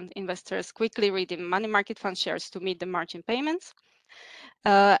market fund investors quickly redeem money market fund shares to meet the margin payments.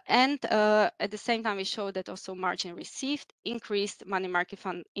 And at the same time, we show that also margin received increased money market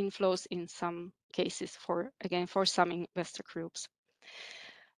fund inflows in some cases for some investor groups.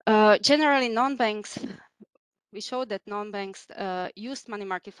 Generally, non-banks, we showed that non-banks used money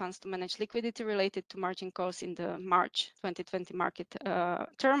market funds to manage liquidity related to margin calls in the March 2020 market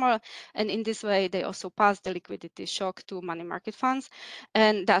turmoil. And in this way, they also passed the liquidity shock to money market funds,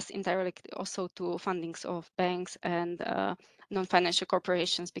 and thus indirectly also to fundings of banks and non-financial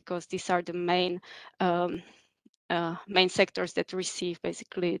corporations, because these are the main sectors that receive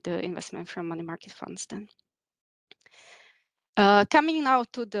basically the investment from money market funds then. Coming now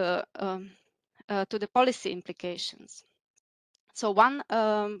to the policy implications. So one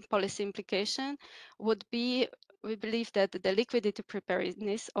policy implication would be, we believe that the liquidity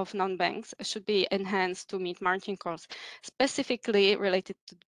preparedness of non-banks should be enhanced to meet margin calls. Specifically related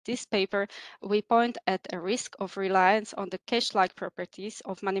to this paper, we point at a risk of reliance on the cash-like properties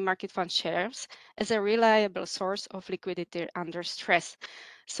of money market fund shares as a reliable source of liquidity under stress.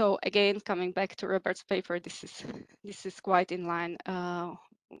 So again, coming back to Robert's paper, this is quite in line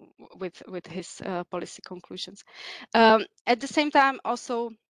with his policy conclusions. At the same time, also,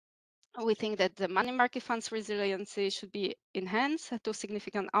 we think that the money market funds resiliency should be enhanced to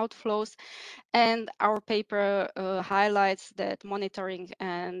significant outflows. And our paper highlights that monitoring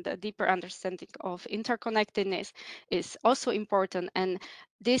and a deeper understanding of interconnectedness is also important. And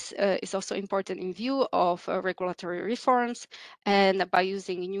this is also important in view of regulatory reforms and by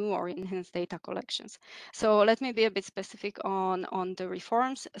using new or enhanced data collections. So let me be a bit specific on the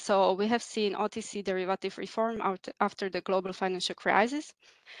reforms. So we have seen OTC derivative reform after the global financial crisis.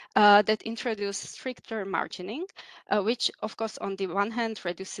 That introduce stricter margining, which of course on the one hand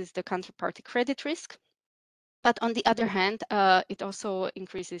reduces the counterparty credit risk, but on the other hand, it also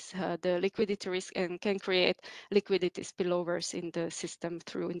increases the liquidity risk and can create liquidity spillovers in the system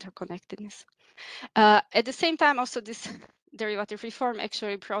through interconnectedness. At the same time, also this derivative reform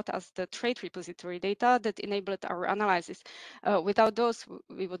actually brought us the trade repository data that enabled our analysis. Without those,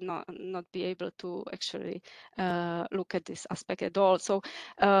 we would not be able to actually look at this aspect at all. So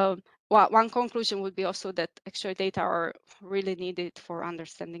one conclusion would be also that actual data are really needed for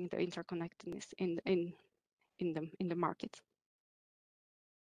understanding the interconnectedness in the market.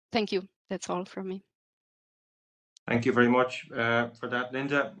 Thank you. That's all from me. Thank you very much for that,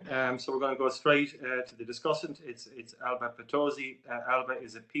 Linda. So we're going to go straight to the discussant. It's Alba Petozzi. Alba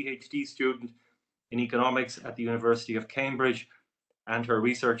is a PhD student in economics at the University of Cambridge, and her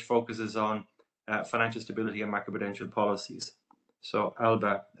research focuses on financial stability and macroprudential policies. So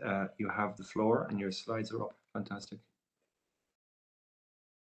Alba, you have the floor and your slides are up. Fantastic.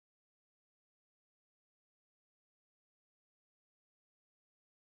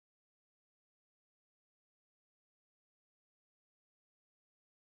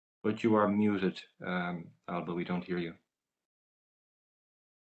 But you are muted, Alba, we don't hear you.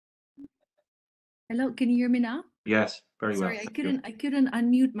 Hello, can you hear me now? Yes, very well. Sorry, I couldn't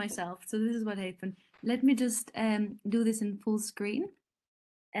unmute myself, so this is what happened. Let me just do this in full screen.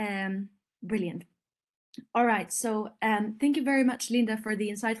 Brilliant. All right, so thank you very much, Linda, for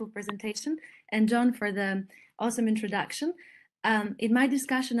the insightful presentation, and John for the awesome introduction. In my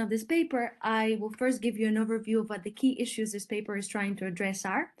discussion of this paper, I will first give you an overview of what the key issues this paper is trying to address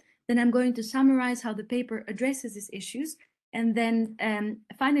are. Then I'm going to summarize how the paper addresses these issues, and then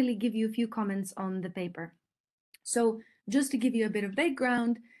finally give you a few comments on the paper. So just to give you a bit of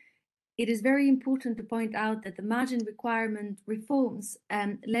background, it is very important to point out that the margin requirement reforms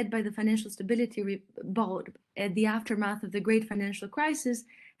led by the Financial Stability Board at the aftermath of the Great Financial Crisis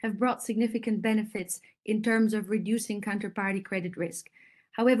have brought significant benefits in terms of reducing counterparty credit risk.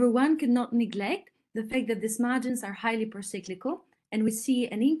 However, one cannot neglect the fact that these margins are highly procyclical, and we see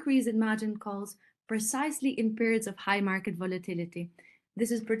an increase in margin calls precisely in periods of high market volatility.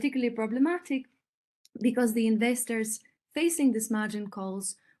 This is particularly problematic because the investors facing these margin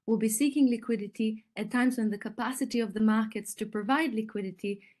calls will be seeking liquidity at times when the capacity of the markets to provide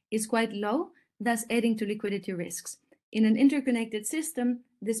liquidity is quite low, thus adding to liquidity risks. In an interconnected system,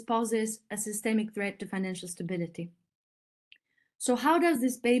 this poses a systemic threat to financial stability. So how does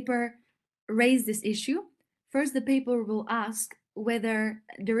this paper raise this issue? First, the paper will ask whether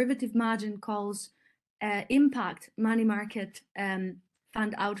derivative margin calls impact money market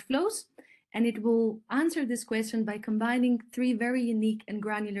fund outflows, and it will answer this question by combining three very unique and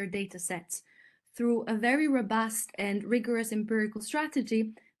granular data sets. through a very robust and rigorous empirical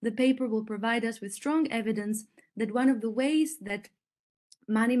strategy, the paper will provide us with strong evidence that one of the ways that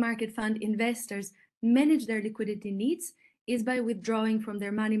money market fund investors manage their liquidity needs is by withdrawing from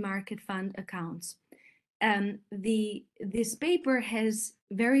their money market fund accounts. This paper has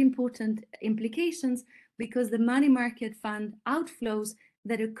very important implications because the money market fund outflows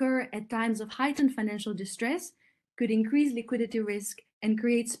that occur at times of heightened financial distress could increase liquidity risk and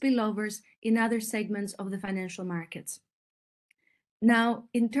create spillovers in other segments of the financial markets. Now,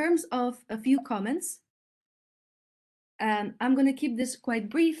 in terms of a few comments, I'm going to keep this quite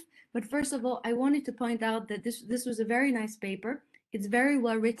brief, but first of all, I wanted to point out that this was a very nice paper. It's very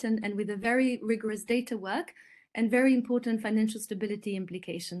well written and with a very rigorous data work and very important financial stability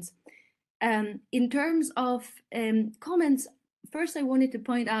implications. In terms of comments, first I wanted to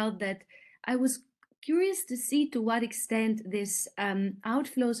point out that I was curious to see to what extent this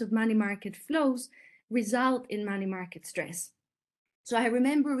outflows of money market flows result in money market stress. So I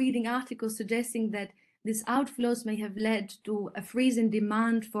remember reading articles suggesting that these outflows may have led to a freeze in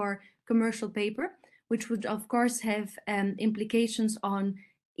demand for commercial paper, which would of course have implications on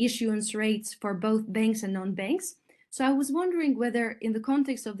issuance rates for both banks and non-banks. So I was wondering whether in the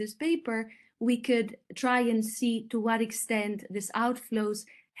context of this paper, we could try and see to what extent these outflows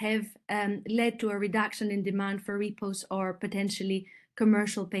have led to a reduction in demand for repos or potentially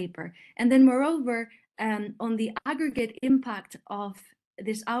commercial paper. And then moreover, on the aggregate impact of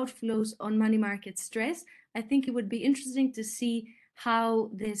these outflows on money market stress, I think it would be interesting to see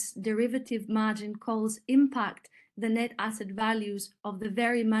how this derivative margin calls impact the net asset values of the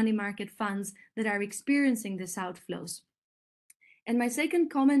very money market funds that are experiencing these outflows. And my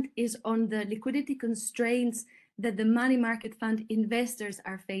second comment is on the liquidity constraints that the money market fund investors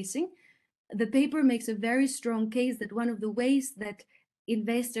are facing. The paper makes a very strong case that one of the ways that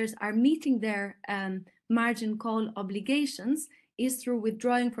investors are meeting their margin call obligations is through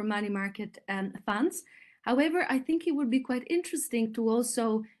withdrawing from money market funds. However, I think it would be quite interesting to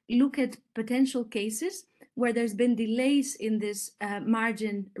also look at potential cases where there's been delays in this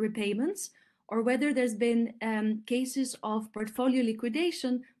margin repayments, or whether there's been cases of portfolio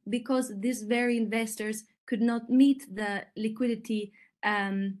liquidation because these very investors could not meet the liquidity,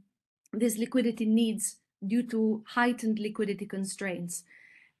 these liquidity needs due to heightened liquidity constraints.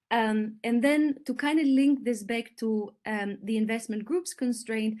 And then to kind of link this back to the investment group's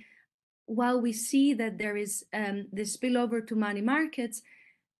constraint, while we see that there is this spillover to money markets,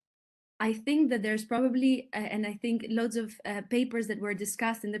 I think that there's probably, and I think loads of papers that were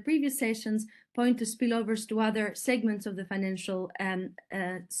discussed in the previous sessions point to spillovers to other segments of the financial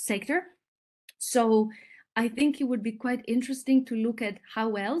sector. So I think it would be quite interesting to look at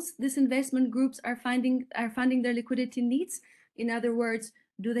how else these investment groups are funding their liquidity needs. In other words,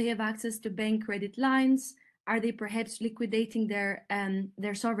 do they have access to bank credit lines? Are they perhaps liquidating their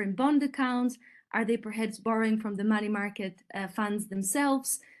sovereign bond accounts? Are they perhaps borrowing from the money market funds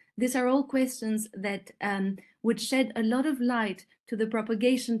themselves? These are all questions that would shed a lot of light to the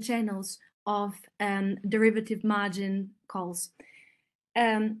propagation channels of derivative margin calls.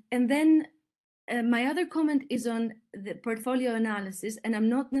 And then my other comment is on the portfolio analysis, and I'm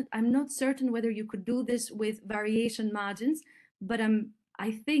not certain whether you could do this with variation margins, but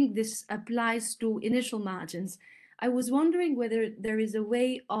I think this applies to initial margins. I was wondering whether there is a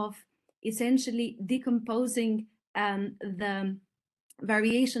way of essentially decomposing the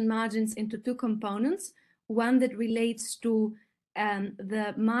variation margins into two components, one that relates to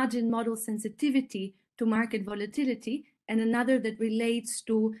the margin model sensitivity to market volatility, and another that relates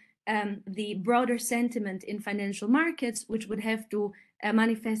to the broader sentiment in financial markets, which would have to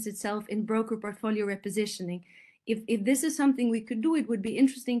manifest itself in broker portfolio repositioning. If this is something we could do, it would be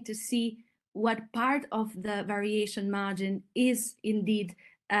interesting to see what part of the variation margin is indeed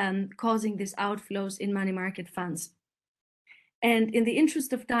causing these outflows in money market funds. And in the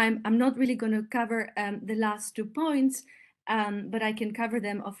interest of time, I'm not really going to cover the last 2 points, but I can cover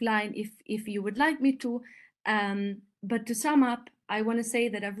them offline if you would like me to. But to sum up, I want to say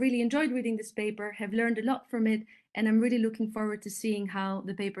that I've really enjoyed reading this paper, have learned a lot from it, and I'm really looking forward to seeing how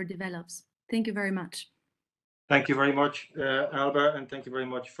the paper develops. Thank you very much. Thank you very much, Alba, and thank you very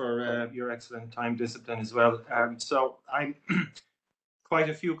much for your excellent time discipline as well. So I'm quite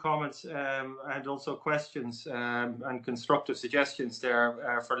a few comments and also questions and constructive suggestions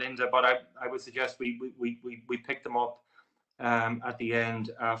there for Linda, but I would suggest we pick them up at the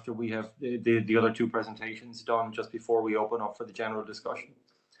end after we have the other 2 presentations done, just before we open up for the general discussion.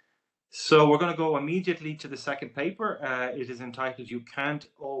 So we're going to go immediately to the second paper. It is entitled "You Can't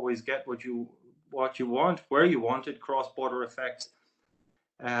Always Get What You Want, Where You Want It, Cross-Border Effects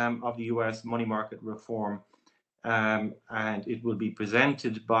of the US money market reform. And it will be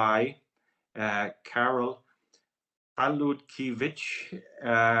presented by Karol Aludkiewicz.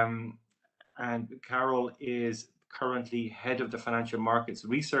 And Karol is currently head of the Financial Markets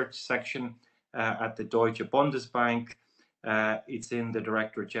Research section at the Deutsche Bundesbank. It's in the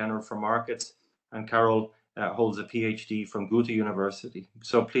Directorate General for Markets, and Karol holds a PhD from Goethe University.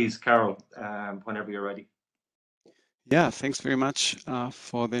 So please, Karol, whenever you're ready. Yeah, thanks very much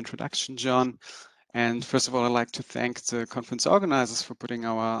for the introduction, John. And first of all, I'd like to thank the conference organizers for putting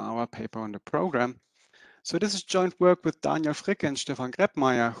our paper on the program. So this is joint work with Daniel Fricke and Stefan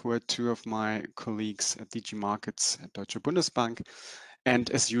Greppmeier, who are two of my colleagues at DG Markets at Deutsche Bundesbank. And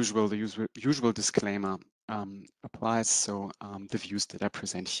as usual, the usual disclaimer applies. So the views that I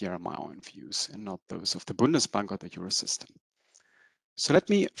present here are my own views and not those of the Bundesbank or the Eurosystem. So let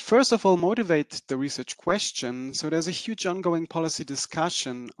me first of all motivate the research question. So there's a huge ongoing policy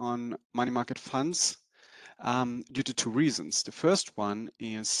discussion on money market funds due to two reasons. The first one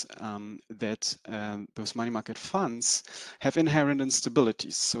is that those money market funds have inherent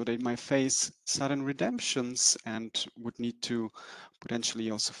instabilities. So they might face sudden redemptions and would need to potentially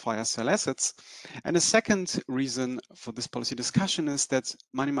also fire sell assets. And the second reason for this policy discussion is that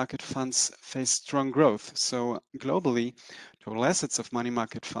money market funds face strong growth. So globally, total assets of money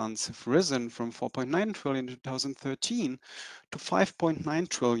market funds have risen from 4.9 trillion in 2013 to $5.9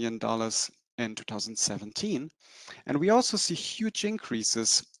 trillion in 2017. And we also see huge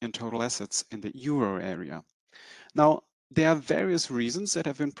increases in total assets in the euro area. Now, there are various reasons that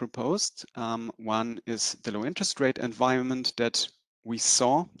have been proposed. One is the low interest rate environment that we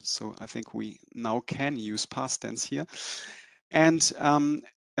saw. So I think we now can use past tense here. And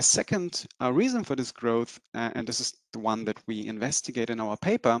a second reason for this growth, and this is the one that we investigate in our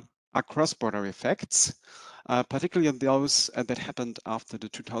paper, are cross-border effects, particularly those that happened after the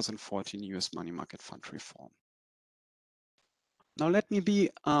 2014 US money market fund reform. Now, let me be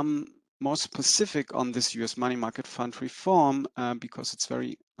more specific on this US money market fund reform because it's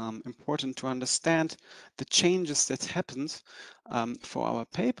very important to understand the changes that happened for our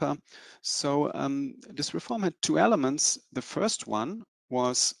paper. So this reform had two elements. The first one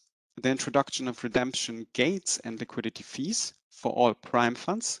was the introduction of redemption gates and liquidity fees for all prime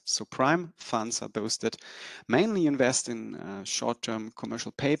funds. So prime funds are those that mainly invest in short-term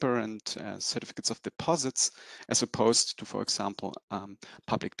commercial paper and certificates of deposits, as opposed to, for example,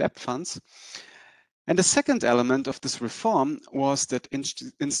 public debt funds. And the second element of this reform was that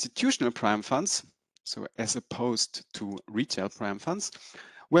institutional prime funds, so as opposed to retail prime funds,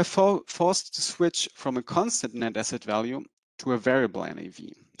 were forced to switch from a constant net asset value to a variable NAV.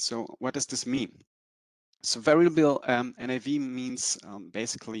 So what does this mean? So variable NAV means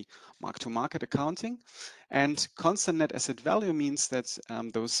basically mark-to-market accounting, and constant net asset value means that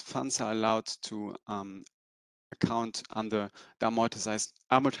those funds are allowed to account under the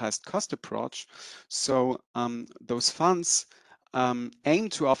amortized cost approach. So those funds aim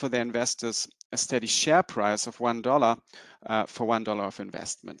to offer their investors a steady share price of $1 for $1 of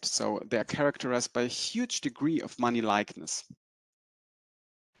investment. So they are characterized by a huge degree of money likeness.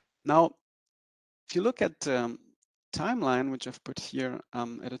 Now, if you look at the timeline, which I've put here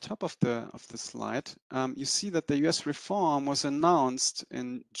at the top of the slide, you see that the US reform was announced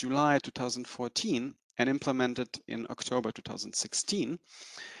in July 2014 and implemented in October 2016.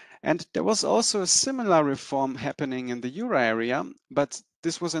 And there was also a similar reform happening in the euro area, but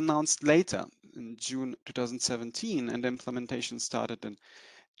this was announced later in June 2017, and the implementation started in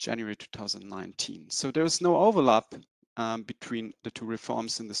January 2019. So there is no overlap between the two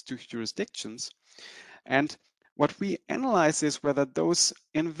reforms in these two jurisdictions. And what we analyze is whether those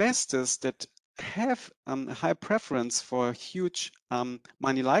investors that have a high preference for a huge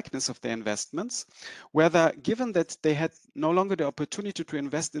money likeness of their investments, whether given that they had no longer the opportunity to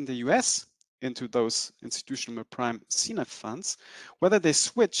invest in the US into those institutional prime CNAV funds, whether they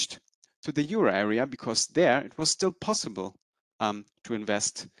switched to the euro area because there it was still possible to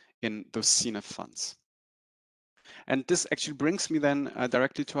invest in those CNAV funds. And this actually brings me then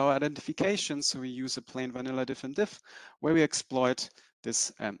directly to our identification. So we use a plain vanilla diff and diff, where we exploit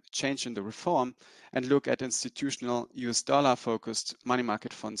this change in the reform and look at institutional US dollar focused money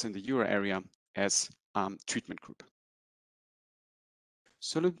market funds in the euro area as treatment group.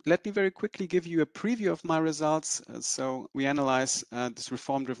 So let me very quickly give you a preview of my results. So we analyze this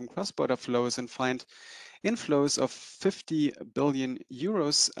reform-driven cross-border flows and find inflows of 50 billion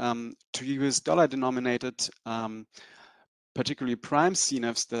euros to US dollar denominated, particularly prime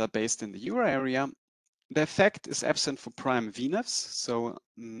CNAVs that are based in the euro area. The effect is absent for prime VNAVs. So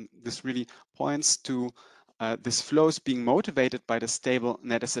this really points to this flow is being motivated by the stable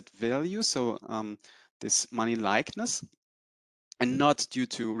net asset value, so this money likeness, and not due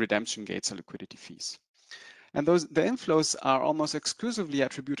to redemption gates or liquidity fees. And the inflows are almost exclusively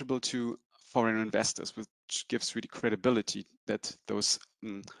attributable to foreign investors, which gives really credibility that those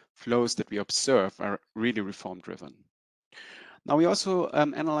flows that we observe are really reform driven. Now we also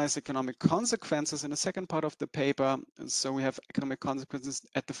analyze economic consequences in the second part of the paper. So we have economic consequences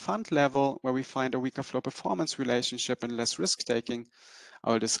at the fund level, where we find a weaker flow performance relationship and less risk taking.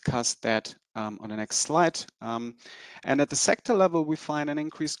 I will discuss that on the next slide. And at the sector level, we find an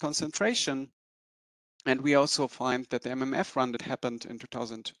increased concentration. And we also find that the MMF run that happened in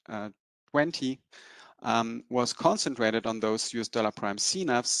 2020 was concentrated on those US dollar prime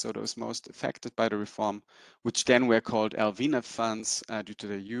CNAVs, so those most affected by the reform, which then were called LVNAV funds due to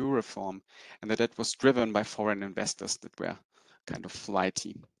the EU reform, and that was driven by foreign investors that were kind of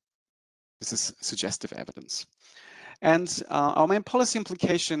flighty. This is suggestive evidence. And our main policy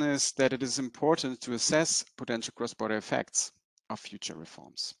implication is that it is important to assess potential cross-border effects of future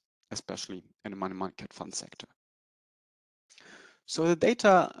reforms, especially in the money market fund sector. So the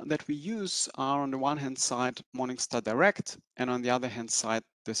data that we use are, on the one hand side, Morningstar Direct, and on the other hand side,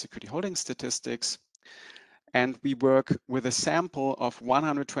 the security holding statistics. And we work with a sample of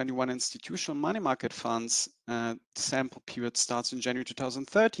 121 institutional money market funds. The sample period starts in January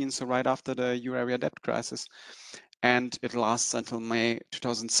 2013, so right after the euro area debt crisis. And it lasts until May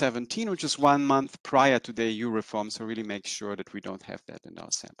 2017, which is 1 month prior to the EU reform. So really make sure that we don't have that in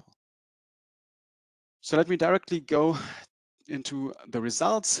our sample. So let me directly go into the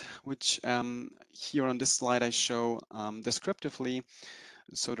results, which here on this slide I show descriptively.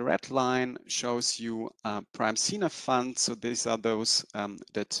 So the red line shows you prime CNAV funds. So these are those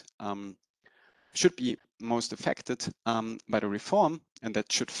that should be most affected by the reform and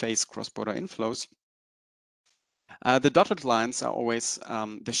that should face cross-border inflows. The dotted lines are always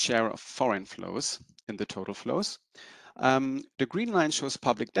the share of foreign flows in the total flows. The green line shows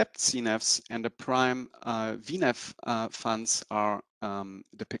public debt CNAVs, and the prime VNAV funds are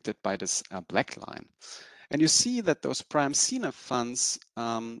depicted by this black line. And you see that those prime CNAV funds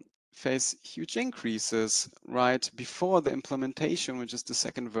face huge increases right before the implementation, which is the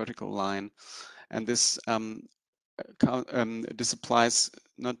second vertical line. And this applies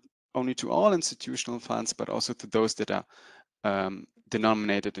not only to all institutional funds, but also to those that are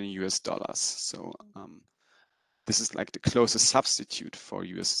denominated in US dollars. So this is like the closest substitute for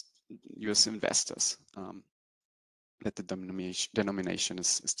US investors, that the denomination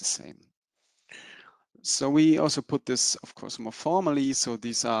is the same. So we also put this, of course, more formally. So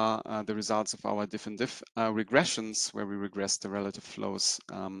these are the results of our different regressions, where we regress the relative flows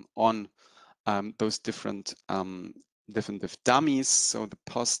on those different diff dummies. So the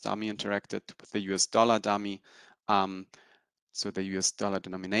POS dummy interacted with the US dollar dummy, so the US dollar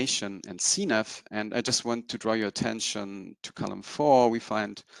denomination and CNAV. And I just want to draw your attention to column 4. We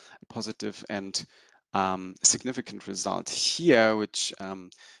find a positive and significant result here, which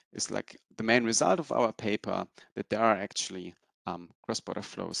is like the main result of our paper, that there are actually cross-border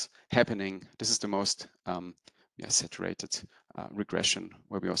flows happening. This is the most saturated regression,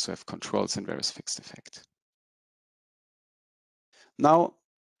 where we also have controls and various fixed effect. Now,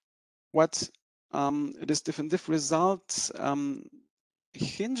 what this different results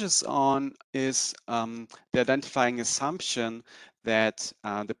hinges on is the identifying assumption that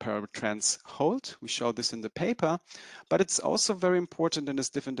the parallel trends hold. We show this in the paper, but it's also very important in this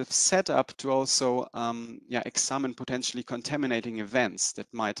different setup to also examine potentially contaminating events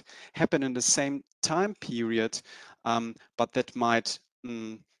that might happen in the same time period, but that might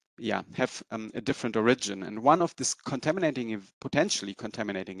have a different origin. And one of these potentially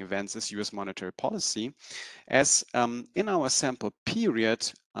contaminating events is US monetary policy, as in our sample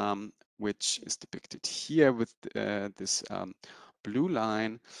period, which is depicted here with this blue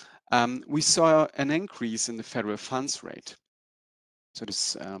line, we saw an increase in the federal funds rate. So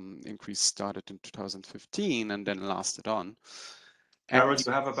this increase started in 2015 and then lasted on. Harold,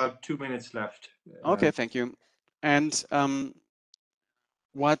 you have about 2 minutes left. Okay, thank you. And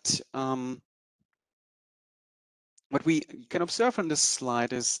what we can observe on this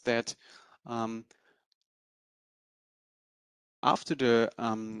slide is that after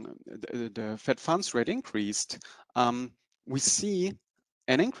the Fed funds rate increased, we see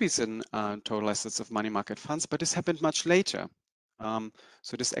an increase in total assets of money market funds, but this happened much later.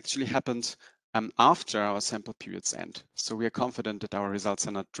 So this actually happened after our sample period's end. So we are confident that our results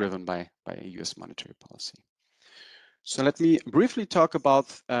are not driven by US monetary policy. So let me briefly talk about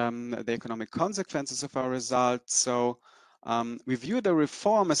the economic consequences of our results. So we view the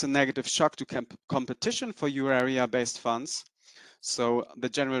reform as a negative shock to competition for euro area-based funds. So the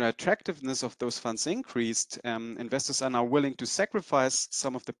general attractiveness of those funds increased. Investors are now willing to sacrifice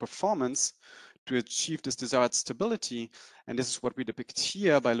some of the performance to achieve this desired stability. And this is what we depict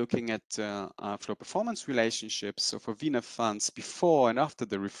here by looking at flow performance relationships. So for VNAV funds before and after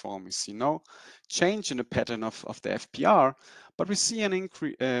the reform, we see no change in the pattern of the FPR, but we see an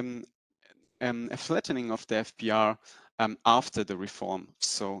increase, a flattening of the FPR after the reform.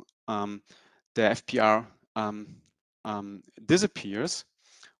 So the FPR disappears.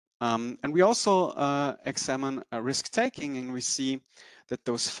 And we also examine risk-taking, and we see that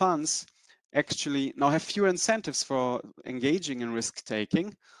those funds actually now have fewer incentives for engaging in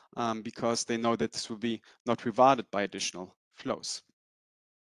risk-taking because they know that this will be not rewarded by additional flows.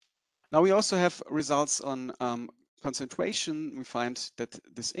 Now we also have results on concentration. We find that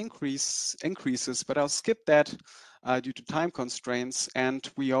this increases, but I'll skip that due to time constraints. And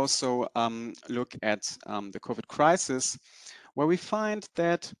we also look at the COVID crisis, where we find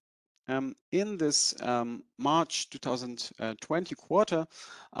that in this March 2020 quarter,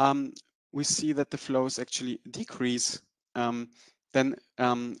 we see that the flows actually decrease. Then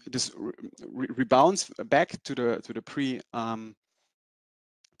this rebounds back to the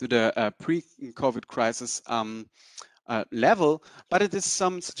pre-COVID crisis level, but it is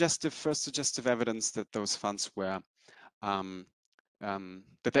some first suggestive evidence that those funds were that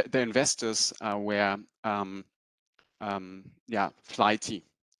the investors were flighty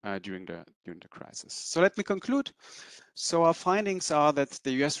during the crisis. So let me conclude. So our findings are that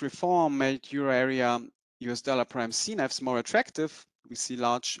the US reform made euro area US dollar prime CNAVs more attractive. We see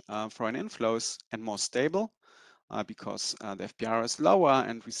large foreign inflows and more stable because the FPR is lower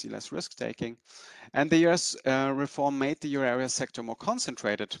and we see less risk taking. And the US reform made the euro area sector more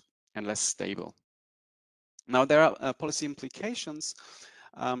concentrated and less stable. Now there are policy implications.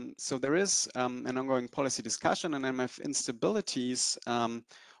 So there is an ongoing policy discussion on MF instabilities.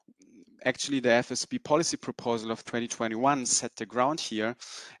 Actually, the FSB policy proposal of 2021 set the ground here,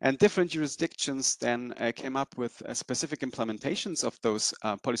 and different jurisdictions then came up with specific implementations of those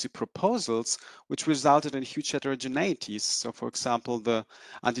policy proposals, which resulted in huge heterogeneities. So, for example, the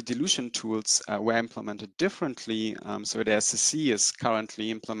anti-dilution tools were implemented differently. So the SEC is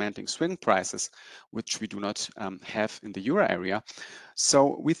currently implementing swing prices, which we do not have in the euro area.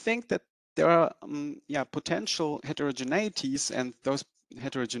 So we think that there are potential heterogeneities, and those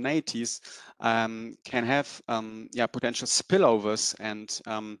heterogeneities can have potential spillovers, and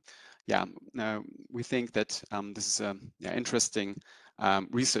we think that this is an interesting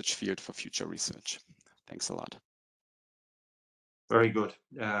research field for future research. Thanks a lot. Very good.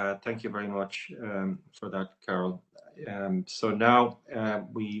 Thank you very much for that, Carol. So now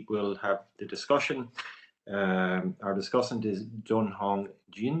we will have the discussion. Our discussant is Dunhong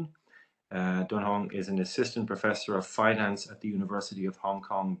Jin. Dunhong is an assistant professor of finance at the University of Hong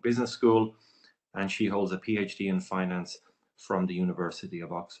Kong Business School, and she holds a PhD in finance from the University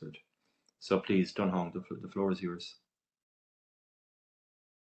of Oxford. So please, Dunhong, the floor is yours.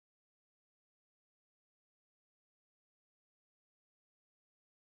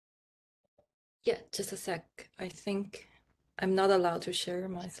 Yeah, just a sec. I think I'm not allowed to share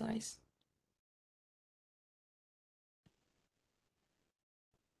my slides.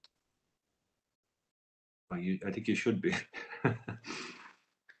 I think you should be.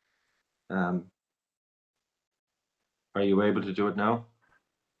 Are you able to do it now?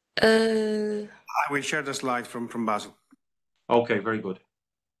 I will share the slide from Basil. Okay, very good.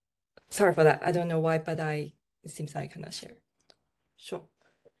 Sorry for that. I don't know why, but it seems I cannot share. Sure.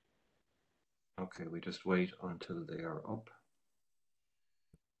 Okay, we just wait until they are up.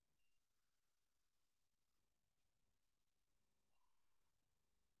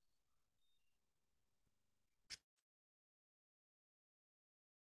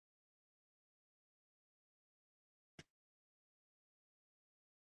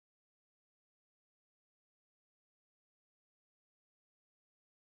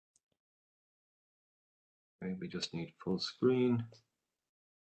 Okay, we just need full screen.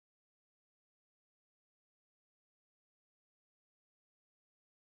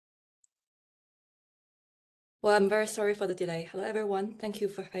 Well, I'm very sorry for the delay. Hello, everyone. Thank you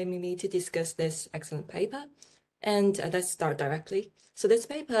for having me to discuss this excellent paper. And let's start directly. So this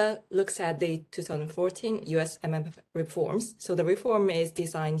paper looks at the 2014 US MMF reforms. So the reform is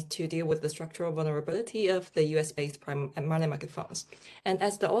designed to deal with the structural vulnerability of the US-based prime and money market funds. And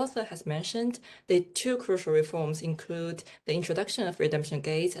as the author has mentioned, the two crucial reforms include the introduction of redemption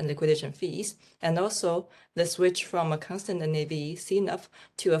gates and liquidation fees, and also the switch from a constant NAV CNAV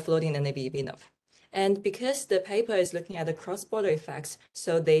to a floating NAV VNAV. And because the paper is looking at the cross-border effects,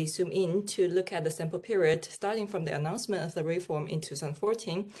 so they zoom in to look at the sample period starting from the announcement of the reform in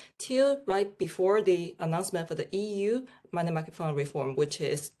 2014 till right before the announcement for the EU money market fund reform, which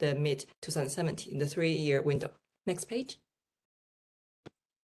is the mid-2017, the 3-year window. Next page.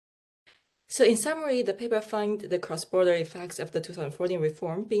 So in summary, the paper found the cross-border effects of the 2014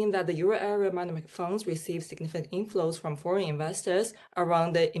 reform being that the euro area money market funds received significant inflows from foreign investors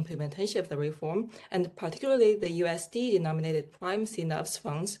around the implementation of the reform, and particularly the USD-denominated prime CNAVs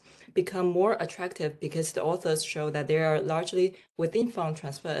funds become more attractive because the authors show that they are largely within fund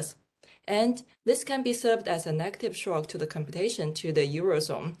transfers. And this can be served as a negative shock to the computation to the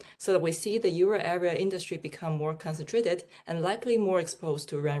Eurozone, so that we see the euro area industry become more concentrated and likely more exposed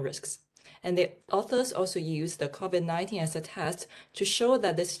to run risks. And the authors also used the COVID-19 as a test to show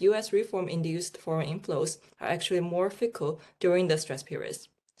that this US reform-induced foreign inflows are actually more fickle during the stress periods.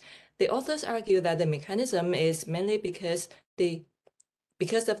 The authors argue that the mechanism is mainly because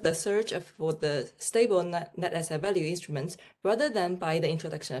of the search for the stable net asset value instruments rather than by the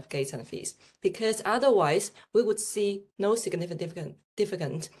introduction of gates and fees, because otherwise we would see no significant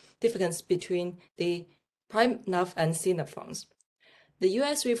difference between the prime NAV and CNAV funds. The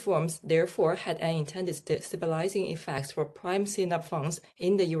US reforms, therefore, had an intended stabilizing effect for prime CNAV funds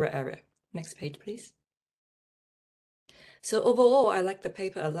in the euro area. Next page, please. So overall, I like the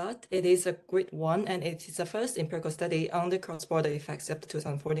paper a lot. It is a great one, and it is the first empirical study on the cross-border effects of the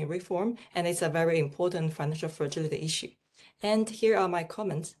 2014 reform, and it's a very important financial fragility issue. And here are my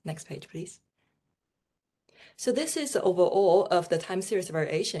comments. Next page, please. So this is the overall of the time series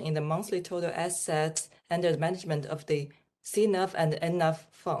variation in the monthly total assets under management of the CNAV and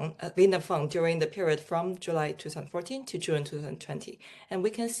VNAV fund during the period from July 2014 to June 2020. And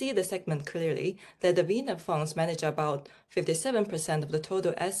we can see the segment clearly that the VNAV funds manage about 57% of the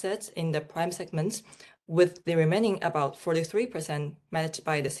total assets in the prime segments, with the remaining about 43% managed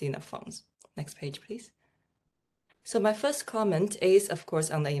by the CNAV funds. Next page, please. So my first comment is, of course,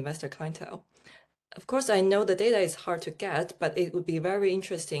 on the investor clientele. Of course, I know the data is hard to get, but it would be very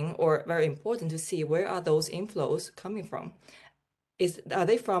interesting or very important to see where are those inflows coming from. Are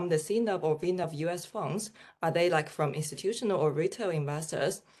they from the CNAV or VNAV US funds? Are they like from institutional or retail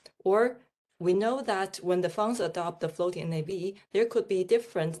investors? Or we know that when the funds adopt the floating NAV, there could be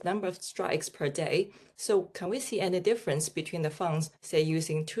different number of strikes per day. So can we see any difference between the funds, say,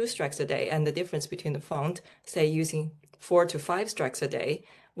 using 2 strikes a day and the difference between the fund, say, using 4 to 5 strikes a day,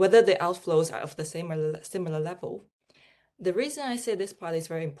 whether the outflows are of the similar level? The reason I say this part is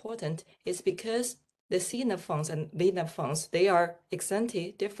very important is because the CNAV funds and VNAV funds, they are ex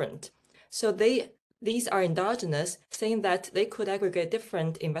ante different. So these are endogenous, saying that they could aggregate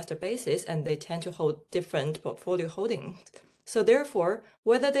different investor bases and they tend to hold different portfolio holdings. So therefore,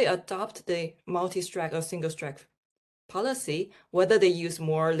 whether they adopt the multi-strike or single-strike policy, whether they use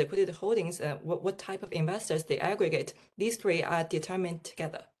more liquidity holdings, what type of investors they aggregate, these 3 are determined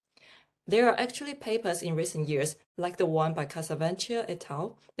together. There are actually papers in recent years, like the one by Casavencia et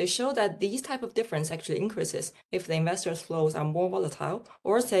al. They show that these type of difference actually increases if the investors' flows are more volatile,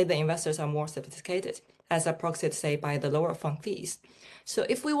 or say the investors are more sophisticated, as approximated, say, by the lower fund fees. So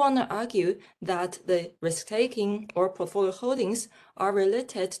if we want to argue that the risk-taking or portfolio holdings are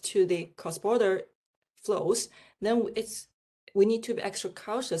related to the cross-border flows, then we need to be extra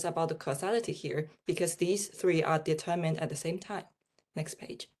cautious about the causality here, because these 3 are determined at the same time. Next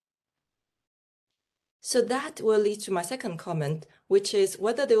page. So that will lead to my second comment, which is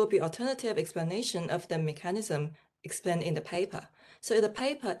whether there will be alternative explanation of the mechanism explained in the paper. So in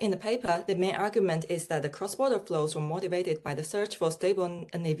the paper, the main argument is that the cross-border flows were motivated by the search for stable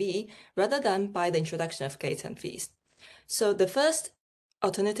NAV rather than by the introduction of gates and fees. So the first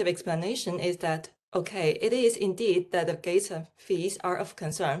alternative explanation is that, okay, it is indeed that the gates and fees are of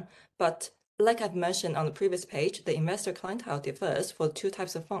concern, but like I've mentioned on the previous page, the investor clientele differs for 2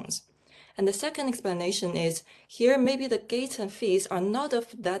 types of funds. And the second explanation is here maybe the gates and fees are not of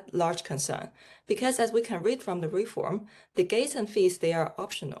that large concern, because as we can read from the reform, the gates and fees, they are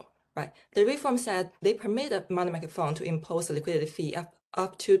optional, right? The reform said they permit a money market fund to impose a liquidity fee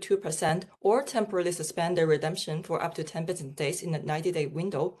up to 2% or temporarily suspend their redemption for up to 10 business days in a 90-day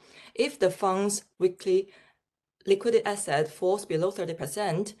window if the fund's weekly liquidity asset falls below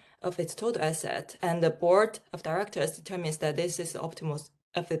 30% of its total asset, and the board of directors determines that this is the optimal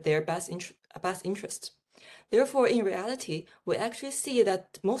of their best interest. Therefore, in reality, we actually see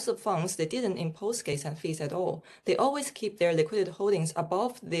that most of the funds, they didn't impose gates and fees at all. They always keep their liquidity holdings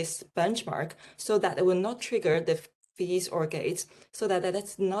above this benchmark so that it will not trigger the fees or gates, so that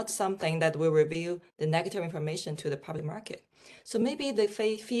that's not something that will reveal the negative information to the public market. So maybe the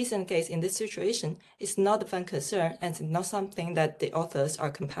fees and gains in this situation is not a fund concern and not something that the authors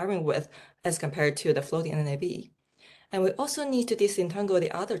are comparing with as compared to the floating NAV. And we also need to disentangle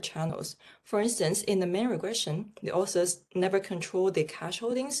the other channels. For instance, in the main regression, the authors never control the cash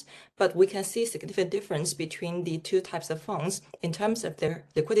holdings, but we can see significant difference between the two types of funds in terms of their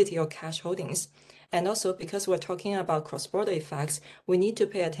liquidity or cash holdings. And also, because we're talking about cross-border effects, we need to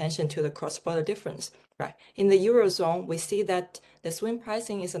pay attention to the cross-border difference, right? In the Eurozone, we see that the swing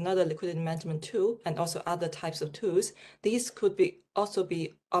pricing is another liquidity management tool and also other types of tools. These could also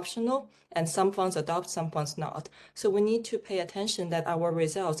be optional, and some funds adopt, some funds not. So we need to pay attention that our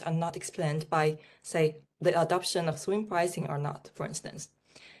results are not explained by, say, the adoption of swing pricing or not, for instance.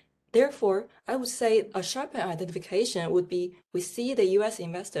 Therefore, I would say a sharper identification would be we see the US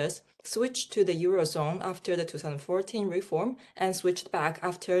investors switch to the Eurozone after the 2014 reform and switched back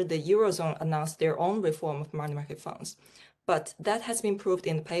after the Eurozone announced their own reform of money market funds. But that has been proved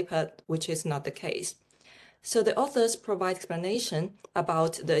in the paper, which is not the case. So the authors provide explanation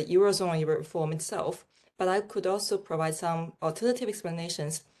about the Eurozone reform itself, but I could also provide some alternative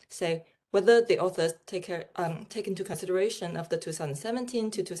explanations, say whether the authors take into consideration of the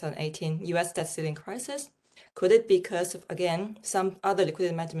 2017 to 2018 US debt ceiling crisis. Could it be because of, again, some other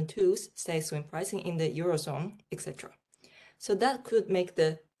liquidity management tools, say swing pricing in the Eurozone, etc. So that could make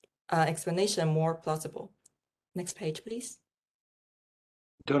the explanation more plausible. Next page, please.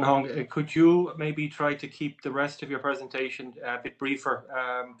 Dunhong, could you maybe try to keep the rest of your presentation a bit briefer,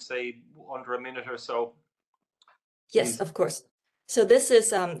 say under a minute or so? Yes, of course. So this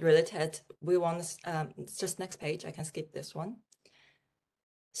is related. We want just next page. I can skip this one.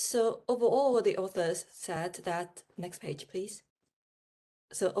 So overall, the authors said that, next page, please.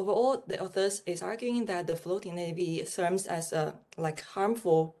 So overall, the authors is arguing that the floating NAV serves as a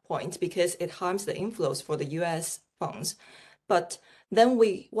harmful point because it harms the inflows for the US funds. But then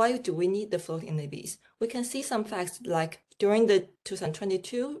why do we need the floating NAVs? We can see some facts like during the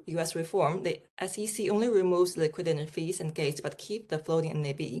 2022 US reform, the SEC only removes liquidity fees and gates but keep the floating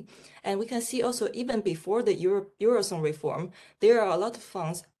NAV. And we can see also even before the Eurozone reform, there are a lot of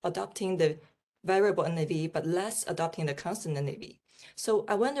funds adopting the variable NAV but less adopting the constant NAV. So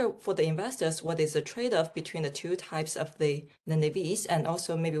I wonder for the investors, what is the trade-off between the two types of the NAVs, and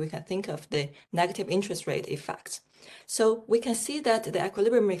also maybe we can think of the negative interest rate effects. So we can see that the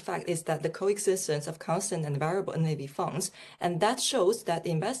equilibrium effect is that the coexistence of constant and variable NAV funds, and that shows that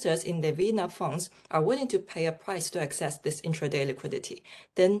investors in the VNAV funds are willing to pay a price to access this intraday liquidity.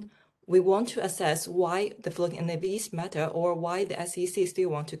 Then we want to assess why the floating NAVs matter or why the SEC still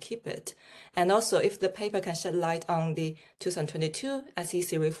want to keep it. And also, if the paper can shed light on the 2022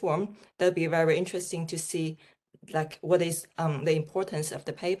 SEC reform, that'll be very interesting to see what is the importance of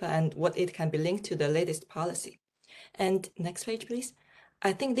the paper and what it can be linked to the latest policy. And next page, please.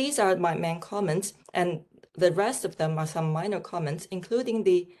 I think these are my main comments, and the rest of them are some minor comments, including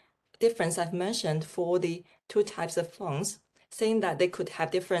the difference I've mentioned for the two types of funds, saying that they could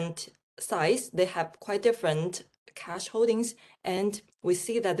have different size, they have quite different cash holdings, and we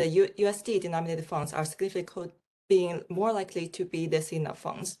see that the USD denominated funds are significantly being more likely to be the CNAV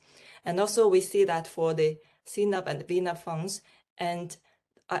funds. And also we see that for the CNAV and VNAV funds, and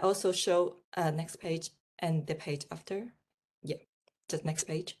I also show next page and the page after. Yeah, just next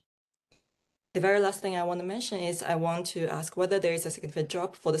page. The very last thing I want to mention is I want to ask whether there is a significant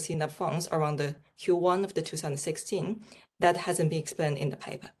drop for the CNAV funds around the Q1 of the 2016 that hasn't been explained in the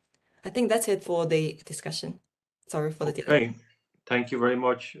paper. I think that's it for the discussion. Sorry for the delay. Okay, thank you very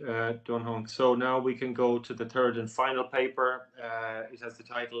much, Dunhong. So now we can go to the third and final paper. It has the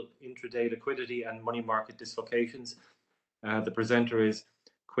title Intraday Liquidity and Money Market Dislocations. The presenter is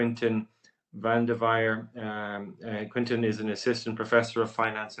Quinten van der Weyer. Quinten is an assistant professor of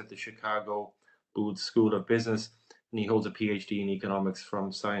finance at the Chicago Booth School of Business, and he holds a PhD in economics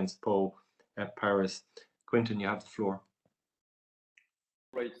from Sciences Po at Paris. Quinten, you have the floor.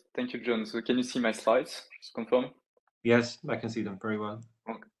 Right, thank you, John. So can you see my slides? Just confirm. Yes, I can see them very well.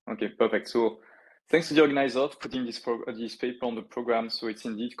 Okay, perfect. So thanks to the organizer for putting this paper on the program. So it's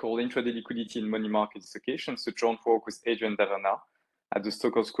indeed called Intraday Liquidity and Money Market Dislocations. So John worked with Adrian Daverna at the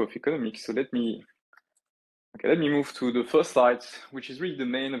Stockholm School of Economics. So let me move to the first slide, which is really the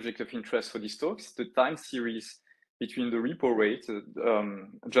main object of interest for this talk. It's the time series between the repo rate,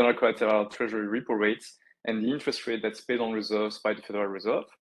 general collateral treasury repo rates, and the interest rate that's paid on reserves by the Federal Reserve.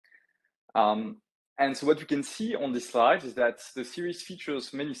 And so what you can see on this slide is that the series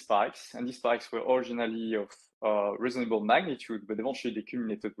features many spikes, and these spikes were originally of reasonable magnitude, but eventually they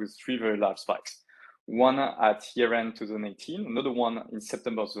culminated with three very large spikes. One at year-end 2018, another one in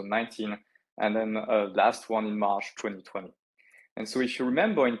September 2019, and then last one in March 2020. And so if you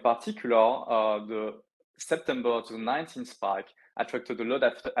remember in particular, the September 2019 spike attracted a lot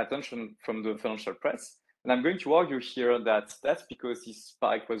of attention from the financial press. And I'm going to argue here that that's because this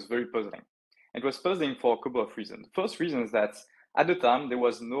spike was very puzzling. It was puzzling for a couple of reasons. The first reason is that at the time, there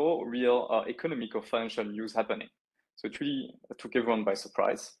was no real economic or financial news happening. So it really took everyone by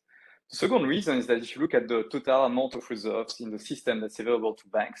surprise. The second reason is that if you look at the total amount of reserves in the system that's available to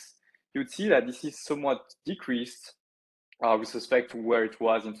banks, you would see that this is somewhat decreased with respect to where it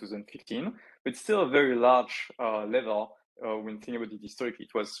was in 2015, but still a very large level when thinking about it historically.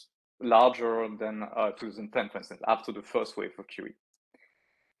 It was larger than 2010, for instance, after the first wave of QE.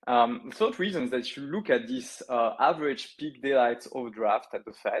 The third reason is that if you look at this average peak daylight overdraft at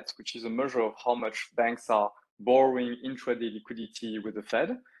the Fed, which is a measure of how much banks are borrowing intraday liquidity with the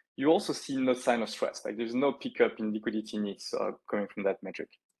Fed, you also see no sign of stress. Like there's no pickup in liquidity needs coming from that metric.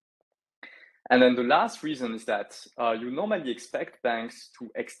 And then the last reason is that you normally expect banks to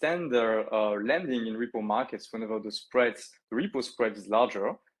extend their lending in repo markets whenever the repo spread is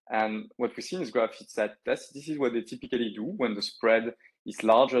larger. And what we see in this graph is that this is what they typically do when the spread is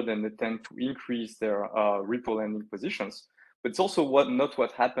larger, then they tend to increase their repo lending positions. But it's also not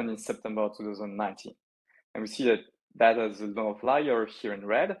what happened in September 2019. And we see that as a non outlier here in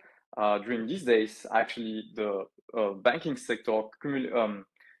red. During these days, actually, the banking sector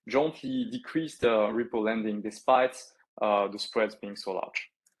jointly decreased repo lending despite the spreads being so large.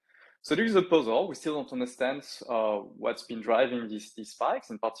 So there is a puzzle. We still don't understand what's been driving these spikes,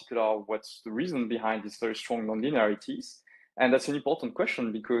 in particular, what's the reason behind these very strong nonlinearities. And that's an important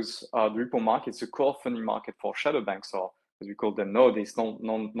question because the repo market is a core funding market for shadow banks, or as we call them nowadays,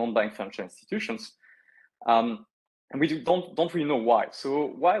 non-bank financial institutions. And we don't really know why.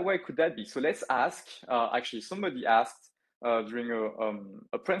 So why could that be? So let's ask, actually somebody asked during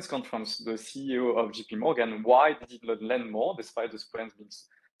a press conference, the CEO of JP Morgan, why did it not lend more despite the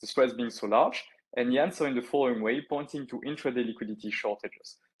spreads being so large? And he answered in the following way, pointing to intraday liquidity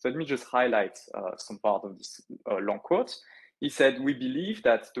shortages. So let me just highlight some part of this long quote. He said, we believe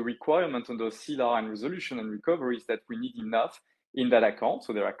that the requirement under CLR and resolution and recovery is that we need enough in that account,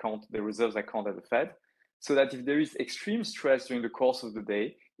 so the reserves account at the Fed, so that if there is extreme stress during the course of the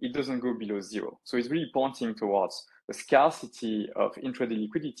day, it doesn't go below zero. So it's really pointing towards the scarcity of intraday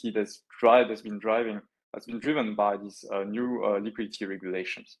liquidity that's been driven by these new liquidity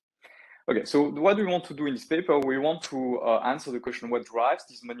regulations. Okay, so what we want to do in this paper, we want to answer the question, what drives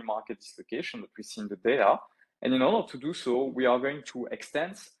this money market dislocation that we see in the data? And in order to do so, we are going to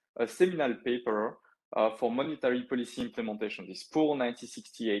extend a seminal paper for monetary policy implementation, this POOL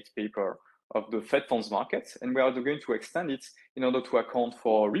 1968 paper of the Fed funds market, and we are going to extend it in order to account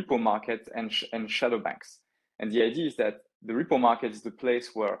for repo market and shadow banks. And the idea is that the repo market is the place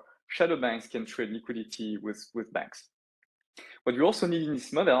where shadow banks can trade liquidity with banks. What we also need in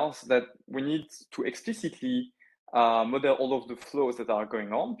these models that we need to explicitly model all of the flows that are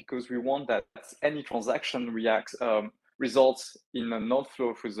going on, because we want that any transaction results in an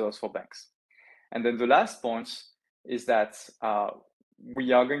outflow of reserves for banks. And then the last point is that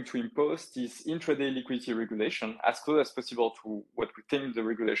we are going to impose this intraday liquidity regulation as close as possible to what we think the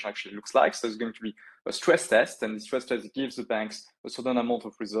regulation actually looks like. So it's going to be a stress test, and the stress test gives the banks a certain amount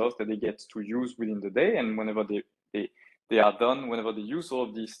of reserves that they get to use within the day, and whenever they are done, whenever they use all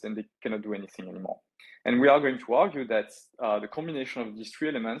of this, then they cannot do anything anymore. And we are going to argue that the combination of these three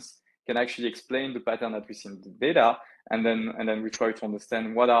elements can actually explain the pattern that we see in the data, and then we try to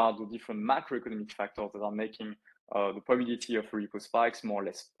understand what are the different macroeconomic factors that are making the probability of repo spikes more or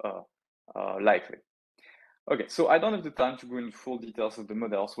less likely. Okay, so I don't have the time to go into full details of the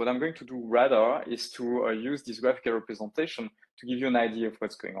models. What I'm going to do rather is to use this graphical representation to give you an idea of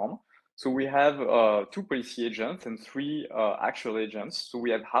what's going on. So we have 2 policy agents and 3 actual agents. So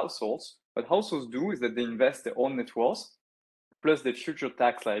we have households. What households do is that they invest their own net worth plus their future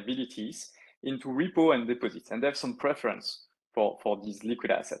tax liabilities into repo and deposits, and they have some preference for these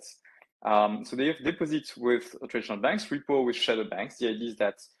liquid assets. So they have deposits with traditional banks, repo with shadow banks. The idea is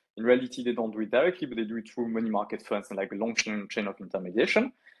that in reality, they don't do it directly, but they do it through money market funds and like a long chain of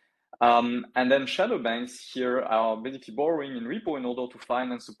intermediation. And then shadow banks here are basically borrowing in repo in order to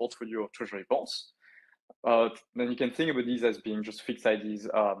finance a portfolio of treasury bonds. Then you can think about these as being just fixed IDs,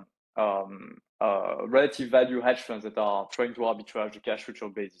 relative value hedge funds that are trying to arbitrage the cash future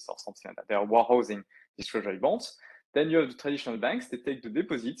basis or something like that. They are warehousing these treasury bonds. Then you have the traditional banks. They take the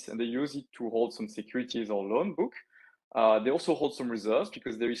deposits and they use it to hold some securities or loan book. They also hold some reserves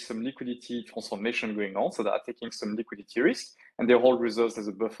because there is some liquidity transformation going on. So they are taking some liquidity risk and they hold reserves as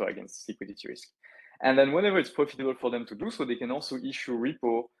a buffer against liquidity risk. And then whenever it's profitable for them to do so, they can also issue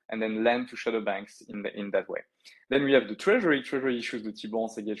repo and then lend to shadow banks in that way. Then we have the Treasury. Treasury issues the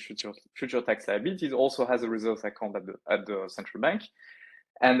T-bonds against future tax liabilities, also has a reserves account at the central bank.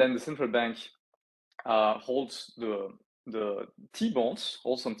 And then the central bank holds the T-bonds,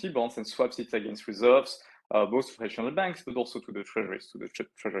 holds some T-bonds and swaps it against reserves, both to regional banks, but also to the treasuries, to the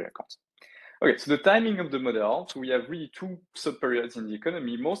treasury accounts. Okay, so the timing of the model, so we have really two sub-periods in the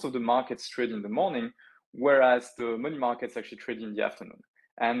economy. Most of the markets trade in the morning, whereas the money markets actually trade in the afternoon.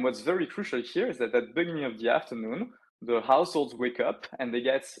 And what's very crucial here is that at the beginning of the afternoon, the households wake up and they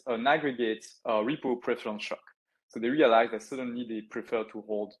get an aggregate repo preference shock. So they realize that suddenly they prefer to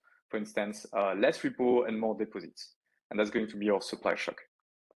hold, for instance, less repo and more deposits. And that's going to be our supply shock.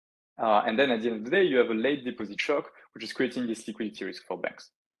 And then at the end of the day, you have a late deposit shock, which is creating this liquidity risk for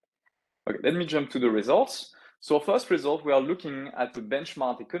banks. Okay, let me jump to the results. So first result, we are looking at the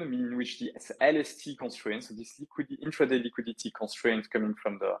benchmark economy in which the LST constraint, so this intraday liquidity constraint coming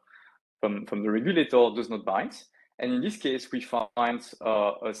from the regulator, does not bind. And in this case, we find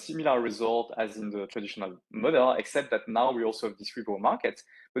a similar result as in the traditional model, except that now we also have this repo market.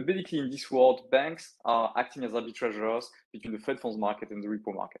 But basically in this world, banks are acting as arbitrageurs between the Fed funds market and the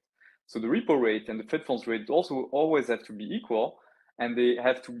repo market. So the repo rate and the Fed funds rate also always have to be equal, and they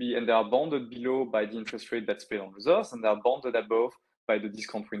have to be, and they are bounded below by the interest rate that's paid on reserves, and they are bounded above by the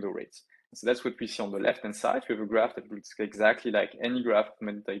discount window rates. So that's what we see on the left-hand side. We have a graph that looks exactly like any graph of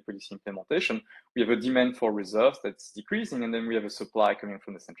monetary policy implementation. We have a demand for reserves that's decreasing, and then we have a supply coming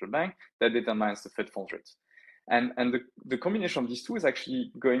from the central bank that determines the Fed funds rate. And the combination of these two is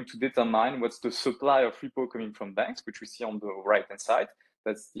actually going to determine what's the supply of repo coming from banks, which we see on the right-hand side.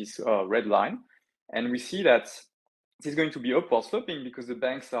 That's this red line. And we see that it is going to be upward sloping because the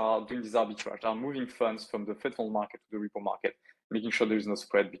banks are doing this arbitrage, are moving funds from the Fed fund market to the repo market, making sure there is no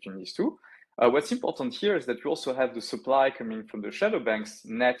spread between these two. What's important here is that we also have the supply coming from the shadow banks,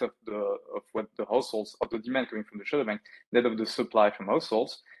 net of what the households, of the demand coming from the shadow bank, net of the supply from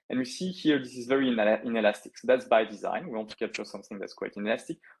households. And we see here this is very inelastic. So that's by design. We want to capture something that's quite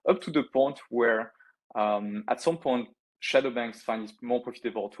inelastic, up to the point where at some point shadow banks find it more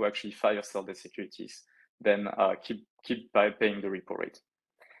profitable to actually fire sell their securities than keep by paying the repo rate.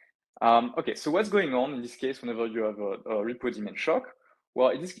 Okay, so what's going on in this case whenever you have a repo demand shock? Well,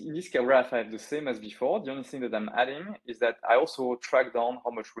 in this graph, I have the same as before. The only thing that I'm adding is that I also track down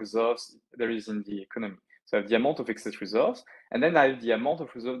how much reserves there is in the economy. So I have the amount of excess reserves, and then I have the amount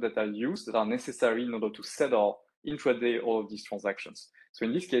of reserves that are used that are necessary in order to settle intraday all of these transactions. So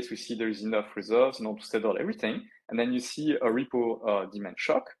in this case, we see there is enough reserves in order to settle everything, and then you see a repo demand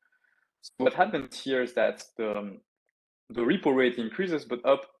shock. So what happens here is that the repo rate increases, but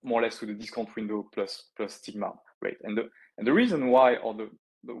up more or less to the discount window plus sigma rate. And the reason why, or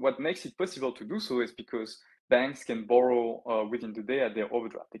what makes it possible to do so, is because banks can borrow within the day at their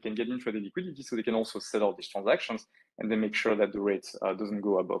overdraft. They can get intraday liquidity, so they can also settle these transactions, and they make sure that the rate doesn't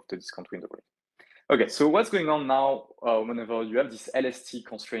go above the discount window rate. Okay, so what's going on now whenever you have this LST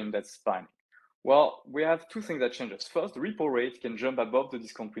constraint that's binding? Well, we have two things that changes. First, the repo rate can jump above the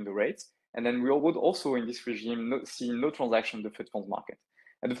discount window rate, and then we would also in this regime see no transaction in the Fed funds market.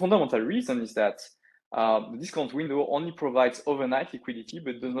 And the fundamental reason is that the discount window only provides overnight liquidity,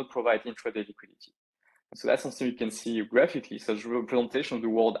 but does not provide intraday liquidity. And so that's something you can see graphically. So it's a representation of the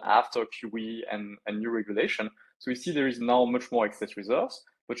world after QE and new regulation. So we see there is now much more excess reserves,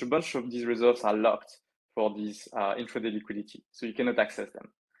 but a bunch of these reserves are locked for this intraday liquidity. So you cannot access them.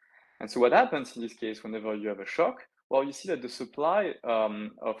 And so what happens in this case, whenever you have a shock, well, you see that the supply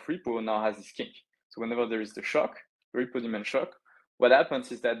of repo now has this kink. So whenever there is the shock, the repo demand shock, what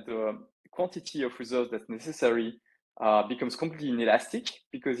happens is that the quantity of reserves that's necessary becomes completely inelastic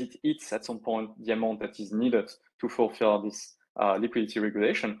because it eats at some point the amount that is needed to fulfill this liquidity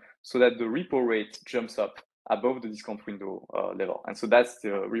regulation, so that the repo rate jumps up above the discount window level. And so that's the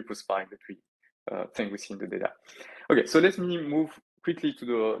repo spike that we think we see in the data. Okay, so let me move quickly to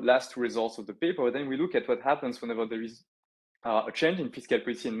the last two results of the paper. Then we look at what happens whenever there is a change in fiscal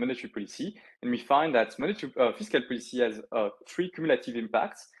policy and monetary policy, and we find that fiscal policy has three cumulative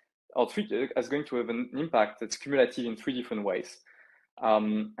impacts, or is going to have an impact that's cumulative in three different ways.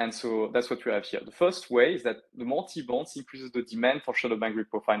 And so that's what we have here. The first way is that the more T-bonds increases the demand for shadow bank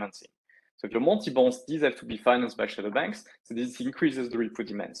repo financing. So if your multi-bonds, these have to be financed by shadow banks, so this increases the repo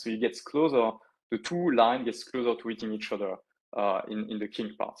demand. So it gets closer, the two line gets closer to hitting each other in the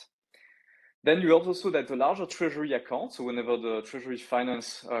kink part. Then you also saw that the larger treasury account, so whenever the treasury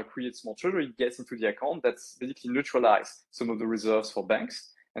finance creates more treasury, it gets into the account, that's basically neutralize some of the reserves for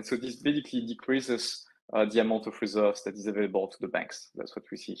banks. And so this basically decreases the amount of reserves that is available to the banks. That's what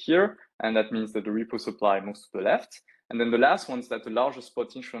we see here. And that means that the repo supply moves to the left. And then the last one is that the larger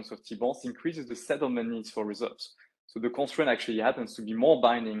spot issuance of T-bonds increases the settlement needs for reserves. So the constraint actually happens to be more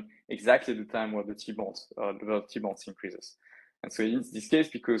binding exactly at the time where the T-bonds increases. And so in this case,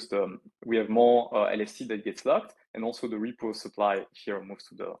 because we have more LFC that gets locked, and also the repo supply here moves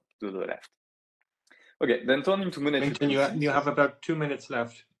to the left. Okay, then turning to monetary policy. You have about 2 minutes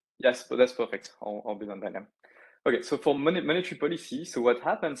left. Yes, but that's perfect. I'll be done by now. Okay, so for monetary policy, so what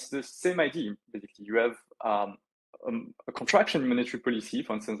happens, the same idea, basically. You have a contraction in monetary policy,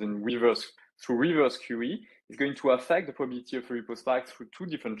 for instance, through reverse QE, is going to affect the probability of a repo spike through two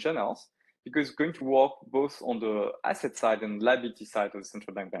different channels, because it's going to work both on the asset side and liability side of the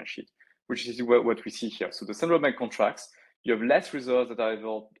central bank balance sheet, which is what we see here. So the central bank contracts, you have less reserves that are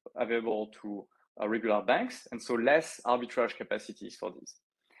available to regular banks, and so less arbitrage capacities for these.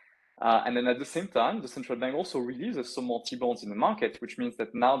 And then at the same time, the central bank also releases some more T-bonds in the market, which means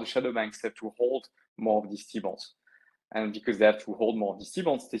that now the shadow banks have to hold more of these T-bonds. And because they have to hold more of these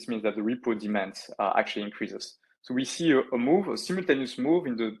T-bonds, this means that the repo demand actually increases. So we see a simultaneous move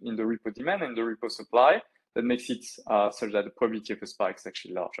in the repo demand and the repo supply that makes it such that the probability of a spike is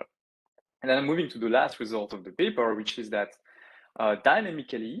actually larger. And then moving to the last result of the paper, which is that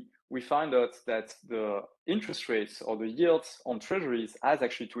dynamically, we find out that the interest rates or the yields on treasuries has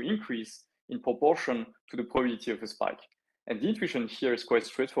actually to increase in proportion to the probability of a spike. And the intuition here is quite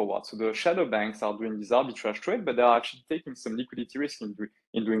straightforward. So the shadow banks are doing this arbitrage trade, but they're actually taking some liquidity risk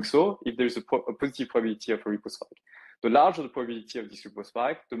in doing so if there's a positive probability of a repo spike. The larger the probability of this repo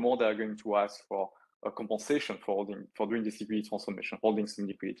spike, the more they're going to ask for a compensation for doing this liquidity transformation, holding some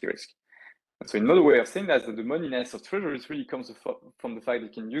liquidity risk. And so another way of saying that is that the moneyness of treasuries really comes from the fact that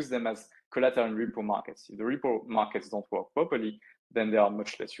you can use them as collateral in repo markets. If the repo markets don't work properly, then they are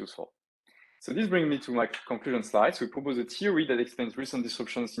much less useful. So this brings me to my conclusion slide. So we propose a theory that explains recent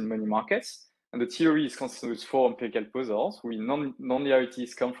disruptions in money markets. And the theory is consistent with 4 empirical puzzles, where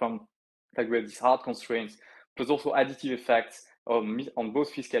non-linearities come from that we have these hard constraints, plus also additive effects on both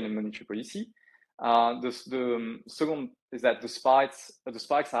fiscal and monetary policy. The second is that the spikes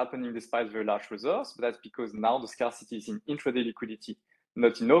are happening despite very large reserves, but that's because now the scarcity is in intraday liquidity,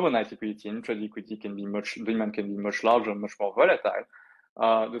 not in overnight liquidity. And intraday liquidity demand can be much larger and much more volatile.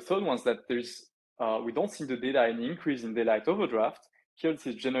 The third one is that we don't see the data any increase in daylight overdraft. Here this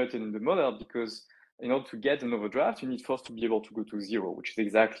is generated in the model because in order to get an overdraft, you need first to be able to go to zero, which is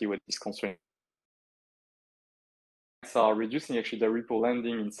exactly what this constraint are reducing actually the repo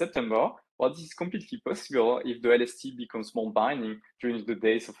lending in September. Well, this is completely possible if the LST becomes more binding during the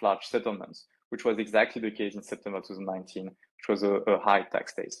days of large settlements, which was exactly the case in September 2019, which was a high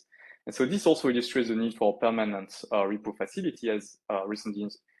tax days. And so this also illustrates the need for a permanent repo facility as recently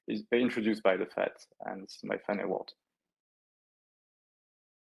is introduced by the Fed. And this is my final word.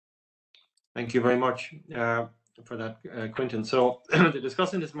 Thank you very much for that, Quinton. So the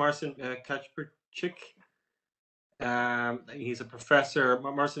discussant is Marcin Kacperczyk. He's a professor.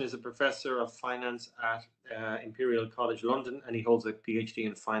 Marcin is a professor of finance at Imperial College London, and he holds a PhD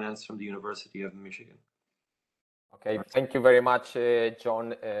in finance from the University of Michigan. Okay, thank you very much,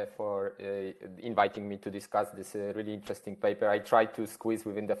 John, for inviting me to discuss this really interesting paper. I tried to squeeze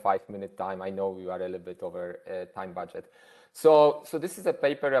within the 5-minute time. I know we are a little bit over time budget. So this is a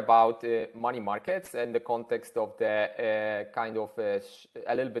paper about money markets and the context of the kind of a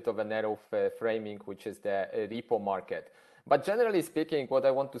little bit of a narrow framing, which is the repo market. But generally speaking, what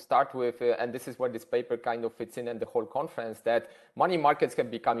I want to start with, and this is where this paper kind of fits in and the whole conference, that money markets have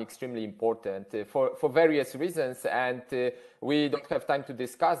become extremely important for various reasons, and we don't have time to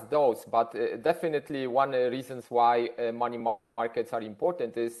discuss those, but definitely one reasons why money markets are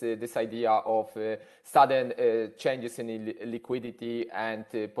important is this idea of sudden changes in liquidity and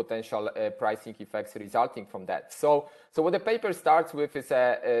potential pricing effects resulting from that. So what the paper starts with is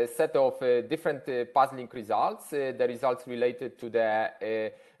a set of different puzzling results, the results related to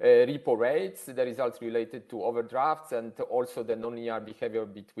the repo rates, the results related to overdrafts, and also the nonlinear behavior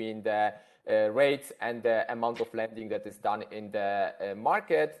between the rates and the amount of lending that is done in the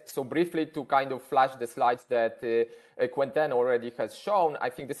market. So briefly to kind of flash the slides that Quentin already has shown, I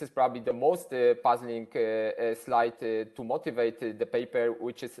think this is probably the most puzzling slide to motivate the paper,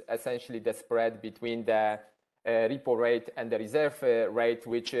 which is essentially the spread between the repo rate and the reserve rate,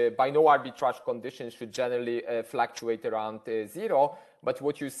 which by no arbitrage conditions should generally fluctuate around zero. But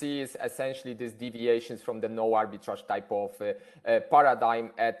what you see is essentially these deviations from the no arbitrage type of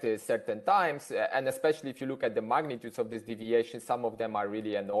paradigm at certain times. And especially if you look at the magnitudes of these deviations, some of them are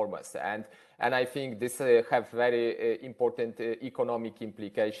really enormous. And I think this have very important economic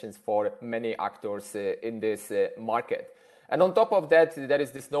implications for many actors in this market. And on top of that, there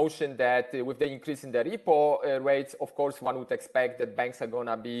is this notion that with the increase in the repo rates, of course, one would expect that banks are going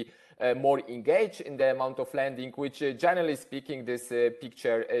to be more engaged in the amount of lending, which generally speaking, this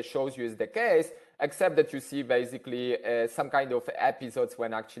picture shows you is the case, except that you see basically some kind of episodes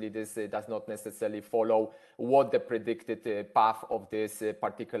when actually this does not necessarily follow what the predicted path of this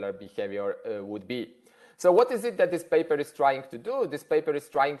particular behavior would be. So what is it that this paper is trying to do? This paper is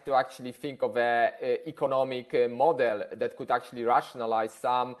trying to actually think of an economic model that could actually rationalize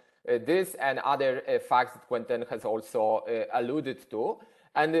some this and other facts that Quentin has also alluded to,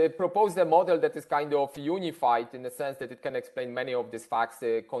 and propose a model that is kind of unified in the sense that it can explain many of these facts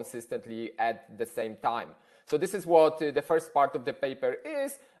consistently at the same time. So this is what the first part of the paper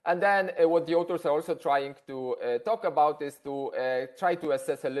is. And then what the authors are also trying to talk about is to try to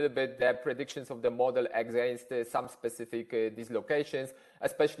assess a little bit the predictions of the model against some specific dislocations,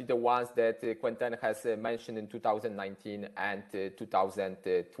 especially the ones that Quentin has mentioned in 2019 and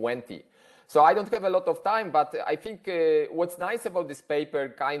 2020. So I don't have a lot of time, but I think what's nice about this paper,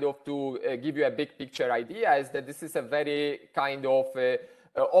 kind of to give you a big picture idea, is that this is a very kind of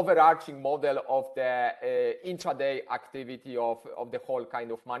overarching model of the intraday activity of the whole kind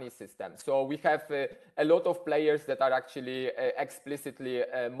of money system. So we have a lot of players that are actually explicitly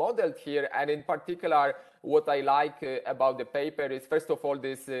modeled here. And in particular, what I like about the paper is, first of all,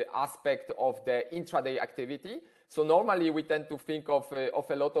 this aspect of the intraday activity. So normally we tend to think of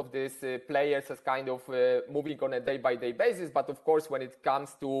a lot of these players as kind of moving on a day-by-day basis. But of course, when it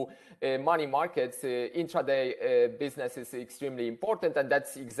comes to money markets, intraday business is extremely important. And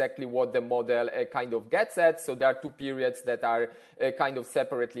that's exactly what the model kind of gets at. So there are two periods that are kind of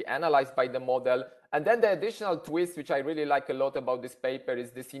separately analyzed by the model. And then the additional twist, which I really like a lot about this paper,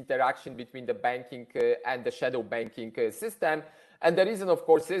 is this interaction between the banking and the shadow banking system. And the reason, of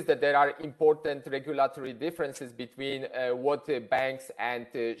course, is that there are important regulatory differences between what banks and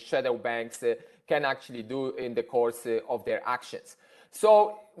shadow banks can actually do in the course of their actions.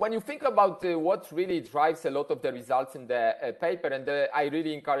 So when you think about what really drives a lot of the results in the paper, and I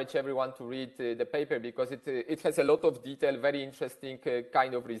really encourage everyone to read the paper because it has a lot of detail, very interesting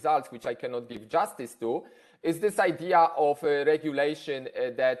kind of results, which I cannot give justice to, is this idea of regulation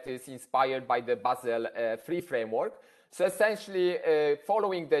that is inspired by the Basel III framework. So essentially,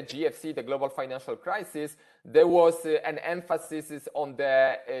 following the GFC, the global financial crisis, there was an emphasis on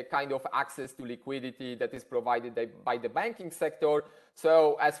the kind of access to liquidity that is provided by the banking sector.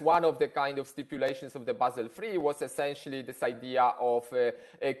 So as one of the kind of stipulations of the Basel III was essentially this idea of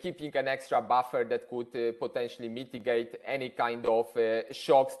keeping an extra buffer that could potentially mitigate any kind of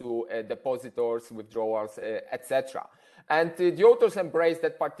shocks to depositors, withdrawals, etc. And the authors embrace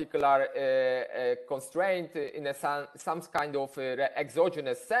that particular constraint in some kind of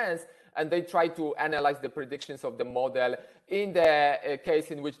exogenous sense, and they try to analyze the predictions of the model in the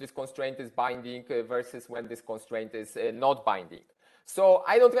case in which this constraint is binding versus when this constraint is not binding. So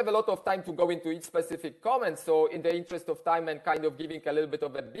I don't have a lot of time to go into each specific comment. So in the interest of time and kind of giving a little bit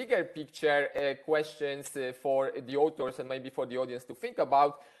of a bigger picture questions for the authors and maybe for the audience to think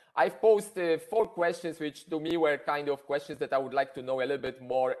about, I've posed 4 questions, which to me were kind of questions that I would like to know a little bit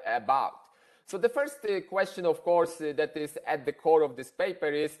more about. So the first question, of course, that is at the core of this paper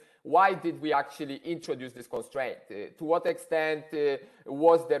is, why did we actually introduce this constraint? To what extent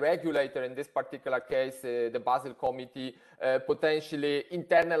was the regulator, in this particular case, the Basel Committee, potentially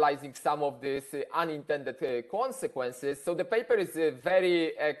internalizing some of these unintended consequences? So the paper is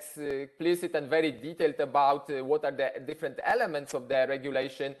very explicit and very detailed about what are the different elements of the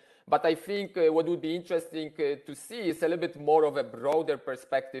regulation. But I think what would be interesting to see is a little bit more of a broader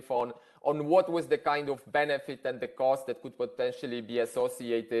perspective on what was the kind of benefit and the cost that could potentially be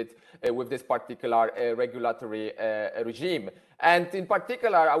associated with this particular regulatory regime. And in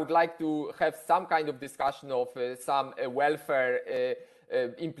particular, I would like to have some kind of discussion of some welfare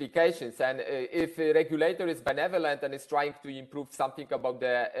implications. And if a regulator is benevolent and is trying to improve something about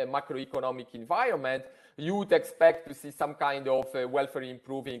the macroeconomic environment, you would expect to see some kind of welfare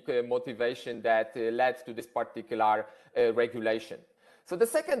improving motivation that led to this particular regulation. So the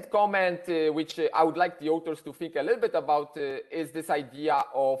second comment, which I would like the authors to think a little bit about, is this idea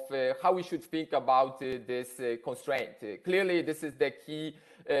of how we should think about this constraint. Clearly, this is the key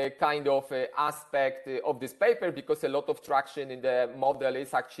kind of aspect of this paper, because a lot of traction in the model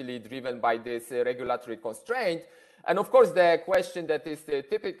is actually driven by this regulatory constraint. And of course, the question that is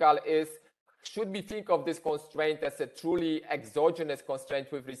typical is, should we think of this constraint as a truly exogenous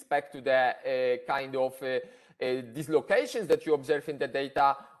constraint with respect to the kind of dislocations that you observe in the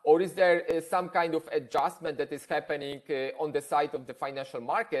data, or is there some kind of adjustment that is happening on the side of the financial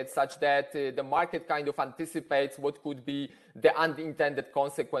market, such that the market kind of anticipates what could be the unintended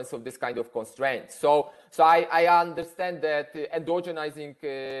consequence of this kind of constraint? So I understand that endogenizing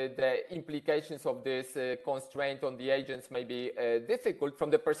the implications of this constraint on the agents may be difficult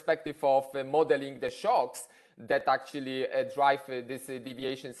from the perspective of modeling the shocks that actually drive these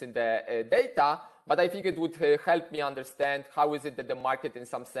deviations in the data. But I think it would help me understand how is it that the market in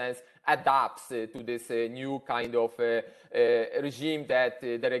some sense adapts to this new kind of regime that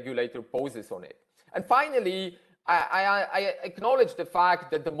the regulator poses on it. And finally, I acknowledge the fact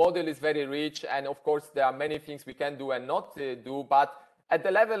that the model is very rich, and of course there are many things we can do and not do, but at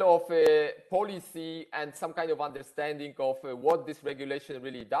the level of policy and some kind of understanding of what this regulation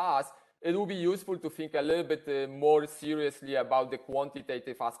really does, it will be useful to think a little bit more seriously about the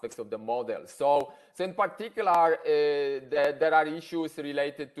quantitative aspects of the model. So in particular, there are issues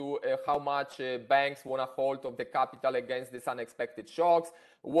related to how much banks want to hold of the capital against these unexpected shocks.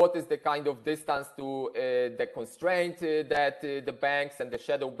 What is the kind of distance to the constraint that the banks and the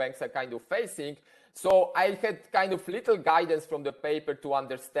shadow banks are kind of facing? So I had kind of little guidance from the paper to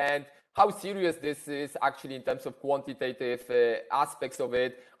understand how serious this is actually in terms of quantitative aspects of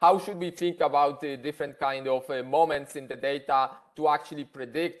it. How should we think about different kind of moments in the data to actually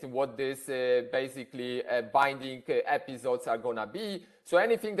predict what these basically binding episodes are going to be? So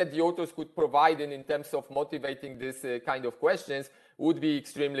anything that the authors could provide in terms of motivating this kind of questions would be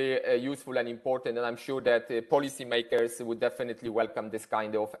extremely useful and important, and I'm sure that policymakers would definitely welcome this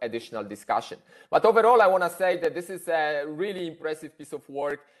kind of additional discussion. But overall, I want to say that this is a really impressive piece of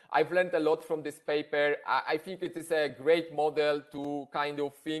work. I've learned a lot from this paper. I think it is a great model to kind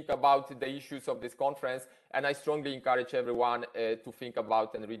of think about the issues of this conference, and I strongly encourage everyone to think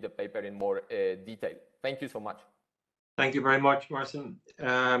about and read the paper in more detail. Thank you so much. Thank you very much, Marcin.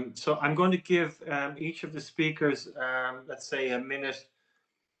 So I'm going to give each of the speakers, let's say a minute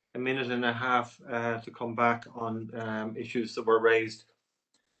and a half to come back on issues that were raised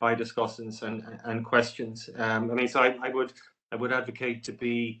by discussants and questions. I mean, so I would advocate to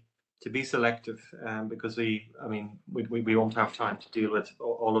be selective because we won't have time to deal with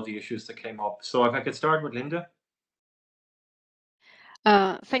all of the issues that came up. So if I could start with Linda.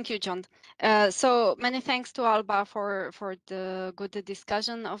 Thank you, John. So many thanks to Alba for the good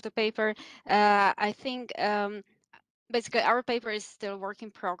discussion of the paper. I think basically our paper is still work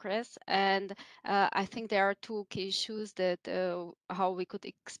in progress, and I think there are two key issues that how we could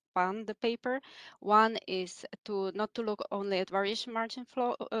expand the paper. One is not to look only at variation margin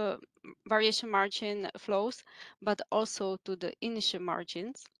flows, but also to the initial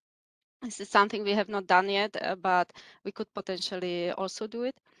margins. This is something we have not done yet, but we could potentially also do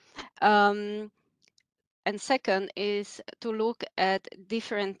it. And second is to look at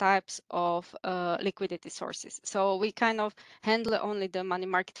different types of liquidity sources. So we kind of handle only the money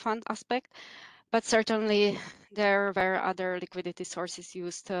market fund aspect, but certainly there were other liquidity sources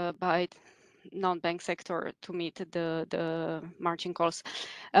used by non-bank sector to meet the margin calls.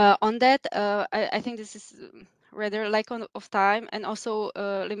 On that, I think this is rather lack of time and also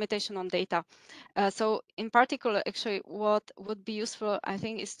limitation on data. So in particular, actually, what would be useful, I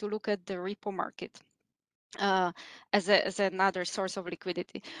think, is to look at the repo market as another source of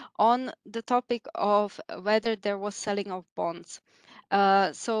liquidity. On the topic of whether there was selling of bonds.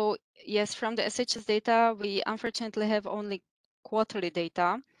 So yes, from the SHS data, we unfortunately have only quarterly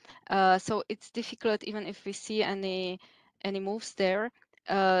data. So it's difficult, even if we see any moves there,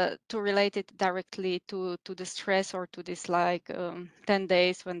 to relate it directly to the stress or to this 10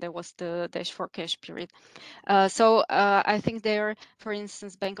 days when there was the dash for cash period. So I think there, for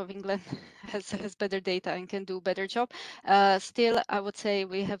instance, Bank of England has better data and can do a better job. Still, I would say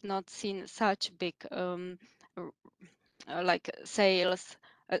we have not seen such big sales.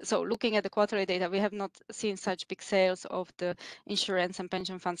 So looking at the quarterly data, we have not seen such big sales of the insurance and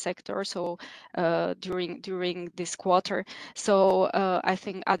pension fund sector. So during this quarter, so I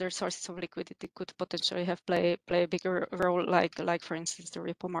think other sources of liquidity could potentially have play a bigger role, like for instance the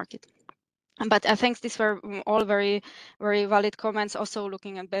repo market. But I think these were all very, very valid comments. Also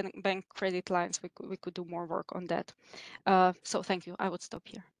looking at bank credit lines, we could do more work on that. So thank you. I would stop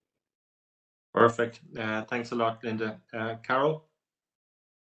here. Perfect. Thanks a lot, Linda. Carol?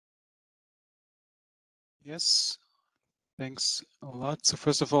 Yes, thanks a lot. So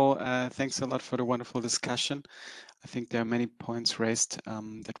first of all, thanks a lot for the wonderful discussion. I think there are many points raised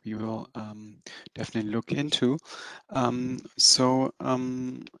that we will definitely look into.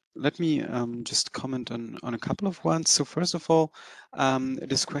 Let me just comment on a couple of ones. So first of all,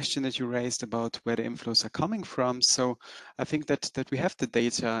 this question that you raised about where the inflows are coming from. So I think that we have the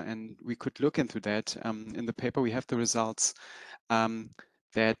data and we could look into that. In the paper, we have the results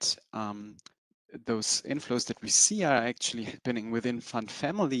that those inflows that we see are actually happening within fund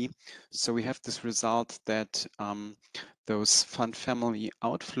family. So we have this result that those fund family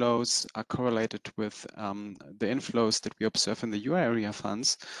outflows are correlated with the inflows that we observe in the euro area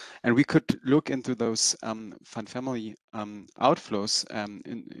funds. And we could look into those fund family outflows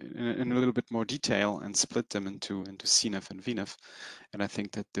in a little bit more detail and split them into CNF and VNF. And I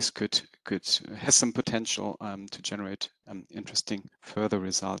think that this could has some potential to generate interesting further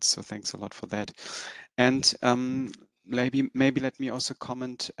results. So thanks a lot for that. And maybe let me also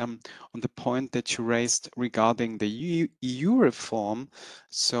comment on the point that you raised regarding the EU reform.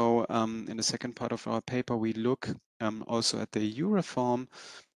 So in the second part of our paper, we look also at the EU reform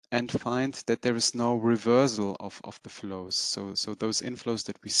and find that there is no reversal of the flows. So those inflows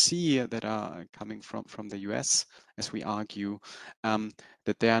that we see that are coming from the US, as we argue,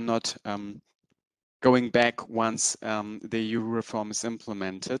 that they are not going back once the EU reform is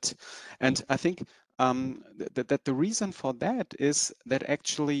implemented. And I think that the reason for that is that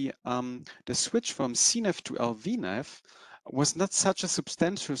actually the switch from CNF to LVNF was not such a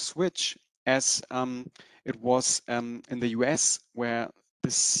substantial switch as it was in the US, where the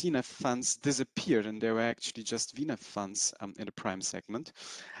CNF funds disappeared and there were actually just VNF funds in the prime segment.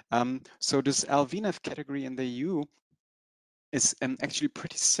 So this LVNF category in the EU is actually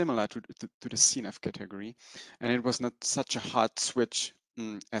pretty similar to the CNF category, and it was not such a hard switch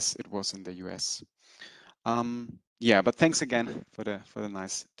as it was in the US. Yeah, but thanks again for the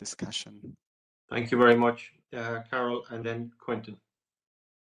nice discussion. Thank you very much, Carol, and then Quentin.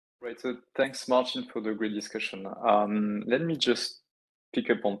 Right, so thanks, Martin, for the great discussion. Let me just pick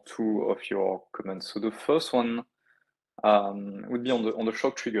up on two of your comments. So the first one would be on the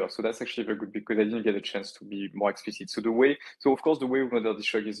shock trigger. So that's actually very good because I didn't get a chance to be more explicit. So of course, the way we model the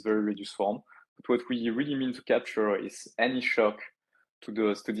shock is very reduced form. But what we really mean to capture is any shock to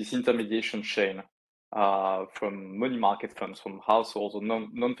this intermediation chain from money market funds, from households or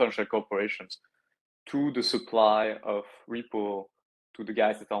non-financial corporations to the supply of repo to the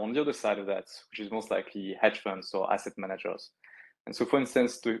guys that are on the other side of that, which is most likely hedge funds or asset managers. And so, for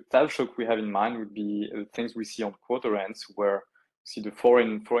instance, the type of shock we have in mind would be the things we see on quarter ends, where we see the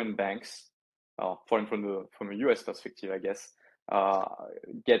foreign banks, foreign from a US perspective, I guess,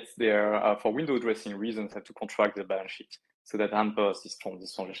 get their for window dressing reasons have to contract their balance sheet. So that hampers this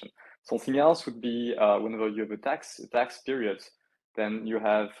transition. Something else would be whenever you have a tax period, then you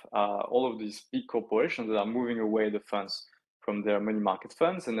have all of these big corporations that are moving away the funds from their money market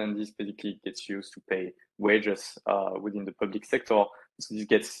funds, and then this basically gets used to pay wages within the public sector. So this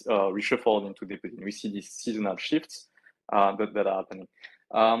gets reshuffled into deposit. We see these seasonal shifts that are happening.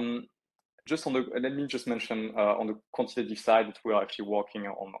 Let me just mention on the quantitative side that we are actually working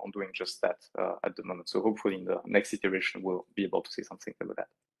on doing just that at the moment. So hopefully in the next iteration we'll be able to say something about that.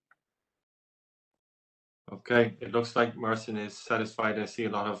 Okay, it looks like Martin is satisfied. I see a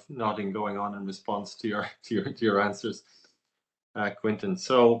lot of nodding going on in response to your answers, Quentin.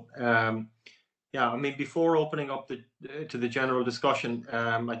 So yeah, I mean, before opening up to the general discussion,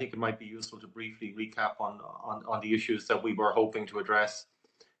 I think it might be useful to briefly recap on the issues that we were hoping to address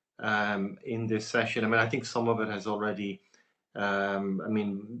in this session. I mean, I think some of it has already, I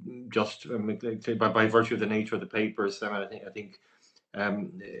mean, just by virtue of the nature of the papers, I think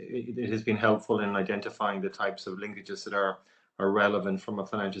it has been helpful in identifying the types of linkages that are relevant from a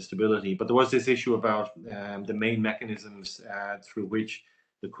financial stability. But there was this issue about the main mechanisms through which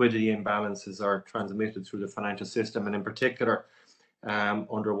liquidity imbalances are transmitted through the financial system, and in particular,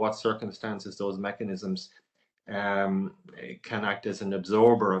 under what circumstances those mechanisms can act as an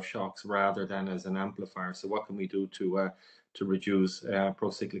absorber of shocks rather than as an amplifier. So what can we do to reduce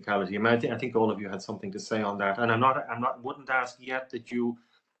pro-cyclicality? I mean, I think all of you had something to say on that, and wouldn't ask yet that you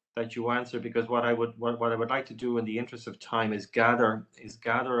answer, because what I would like to do in the interest of time is gather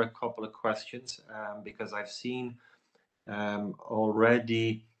a couple of questions, because I've seen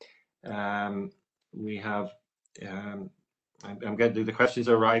already we have I'm getting the questions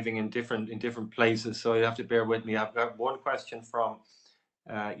are arriving in different places, so you have to bear with me. I've got one question from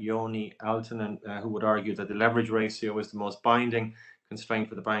Yoni Altonen, who would argue that the leverage ratio is the most binding constraint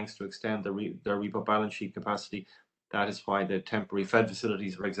for the banks to extend their repo balance sheet capacity. That is why the temporary Fed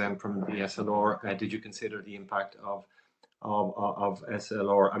facilities are exempt from the SLR. Did you consider the impact of of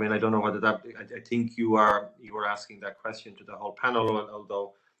SLR. I mean, I don't know whether that. I think you were asking that question to the whole panel,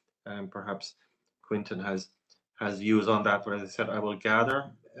 although perhaps Quinton has views on that. But as I said, I will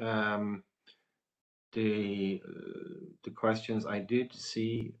gather the questions. I did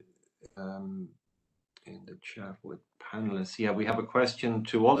see in the chat with panelists. Yeah, we have a question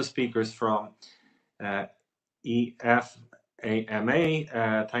to all the speakers from EFAMA.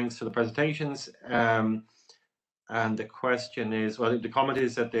 Thanks for the presentations. And the question is, well, the comment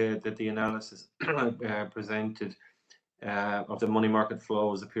is that the analysis presented of the money market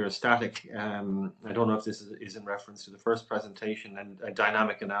flows appear static. I don't know if this is in reference to the first presentation, and a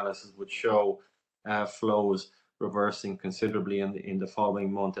dynamic analysis would show flows reversing considerably in the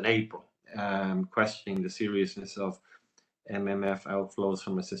following month in April, questioning the seriousness of MMF outflows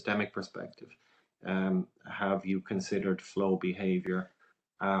from a systemic perspective. Have you considered flow behavior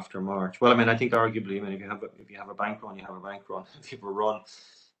after March? Well, I mean, I think arguably, I mean, if you have a bank run, you have a bank run. If you have a run,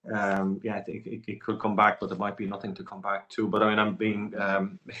 yeah, I think it could come back, but there might be nothing to come back to. But I mean, I'm being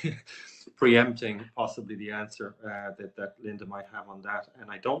preempting possibly the answer that Linda might have on that, and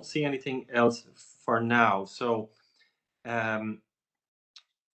I don't see anything else for now. So,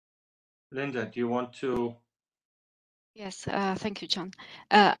 Linda, do you want to? Yes, thank you, John.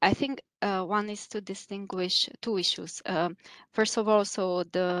 I think one is to distinguish two issues. First of all, so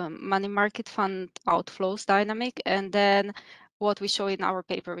the money market fund outflows dynamic, and then what we show in our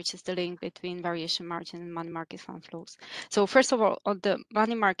paper, which is the link between variation margin and money market fund flows. So first of all, on the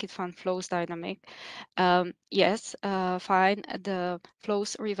money market fund flows dynamic, yes, fine, the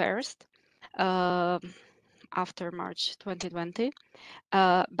flows reversed after March 2020,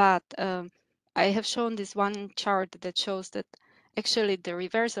 but I have shown this one chart that shows that actually the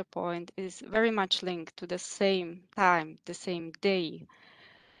reversal point is very much linked to the same time, the same day,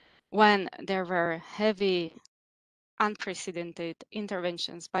 when there were heavy, unprecedented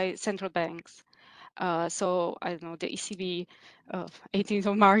interventions by central banks. So I don't know, the ECB 18th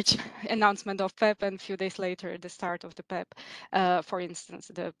of March announcement of PEP, and a few days later the start of the PEP, for instance,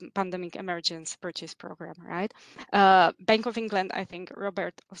 the Pandemic Emergence Purchase Program, right? Bank of England, I think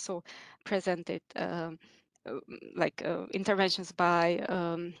Robert also presented interventions by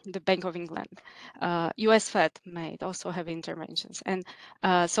the Bank of England. US Fed might also have interventions. And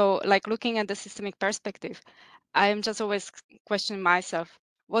so like looking at the systemic perspective, I am just always questioning myself,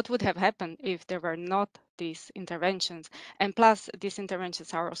 what would have happened if there were not these interventions? And plus, these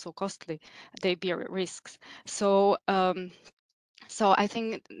interventions are also costly. They bear risks. So, so I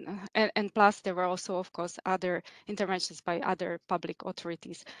think, and plus there were also, of course, other interventions by other public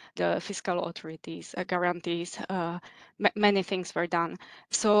authorities, the fiscal authorities, guarantees, many things were done.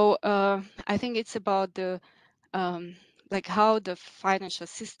 So I think it's about the like how the financial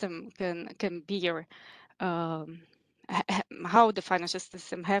system can bear. How the financial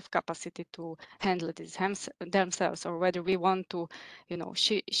system have capacity to handle this themselves, or whether we want to, you know,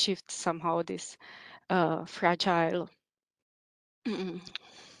 shift somehow this fragile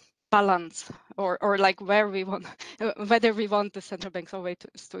balance, or like where we want, whether we want the central banks always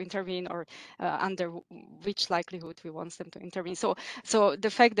to intervene, or under which likelihood we want them to intervene. So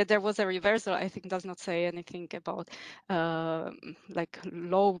the fact that there was a reversal, I think, does not say anything about like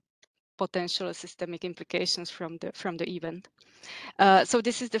low potential systemic implications from the event. So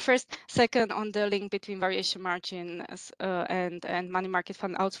this is the first. Second, on the link between variation margin and money market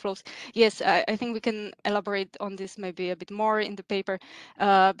fund outflows. Yes, I think we can elaborate on this maybe a bit more in the paper.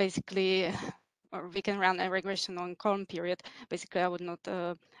 Basically, or we can run a regression on column period. Basically, I would not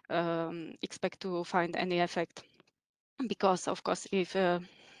expect to find any effect, because of course, if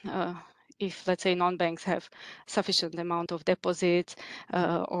let's say non-banks have sufficient amount of deposits,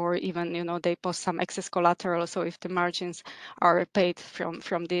 or even, you know, they post some excess collateral, so if the margins are paid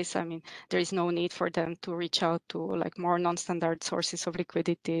from this, I mean, there is no need for them to reach out to like more non-standard sources of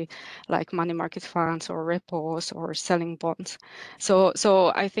liquidity, like money market funds or repos or selling bonds.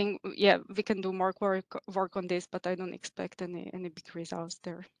 So I think, yeah, we can do more work on this, but I don't expect any big results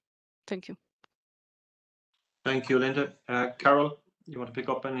there. Thank you. Thank you, Linda. Carol, you want to pick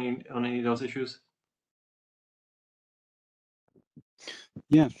up on any of those issues?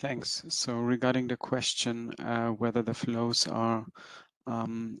 Yeah, thanks. So regarding the question whether the flows are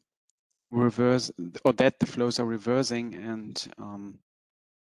reverse, or that the flows are reversing, and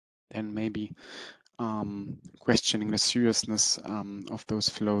then maybe questioning the seriousness of those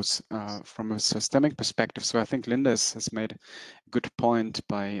flows from a systemic perspective. So I think Linda has made a good point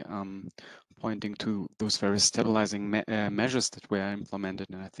by pointing to those very stabilizing measures that were implemented,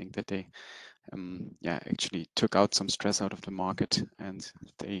 and I think that they yeah, actually took out some stress out of the market, and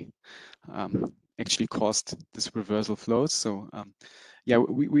they actually caused this reversal flows. So yeah,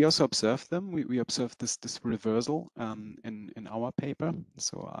 we also observed them. We observed this reversal in our paper.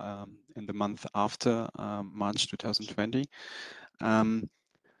 So in the month after March 2020.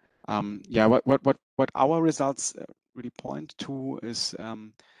 Yeah, what our results really point to is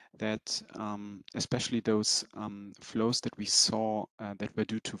that especially those flows that we saw that were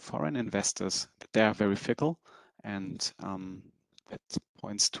due to foreign investors, that they are very fickle, and that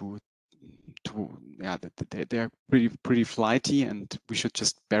points to yeah, that they are pretty flighty, and we should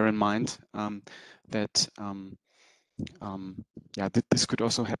just bear in mind that yeah, this could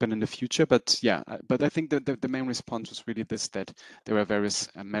also happen in the future. But yeah, but I think the main response was really this, that there were various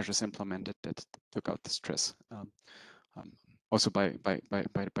measures implemented that took out the stress, also by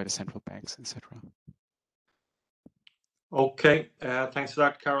the central banks, etc. Okay, thanks for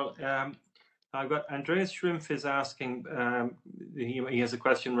that, Carol. I've got Andreas Schrimpf is asking, he has a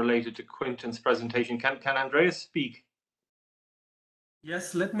question related to Quinten's presentation. Can Andreas speak?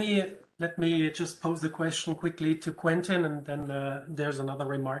 Yes, let me just pose the question quickly to Quinten, and then there's another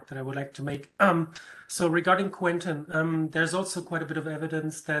remark that I would like to make. So regarding Quinten, there's also quite a bit of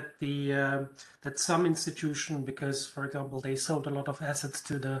evidence that that some institution, because for example they sold a lot of assets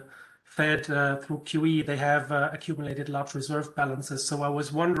to the Fed through QE, they have accumulated large reserve balances. So I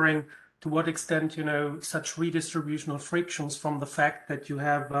was wondering to what extent, you know, such redistributional frictions from the fact that you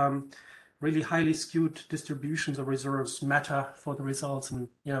have really highly skewed distributions of reserves matter for the results, and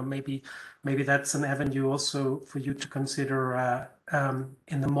you know, maybe that's an avenue also for you to consider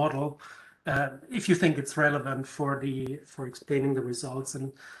in the model, if you think it's relevant for explaining the results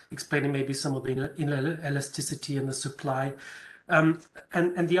and explaining maybe some of the inelasticity in the supply.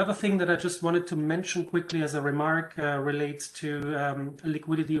 And the other thing that I just wanted to mention quickly as a remark relates to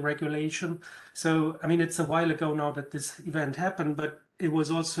liquidity regulation. So, I mean, it's a while ago now that this event happened, but it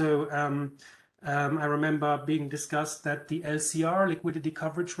was also, I remember being discussed that the LCR, liquidity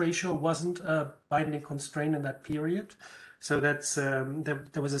coverage ratio, wasn't a binding constraint in that period. So that's there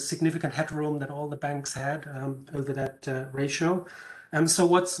was a significant headroom that all the banks had over that ratio. And so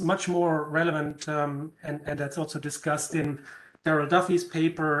what's much more relevant, and that's also discussed in Darrell Duffy's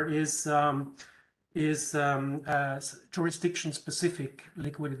paper, is jurisdiction-specific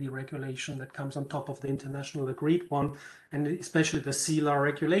liquidity regulation that comes on top of the international agreed one, and especially the CLR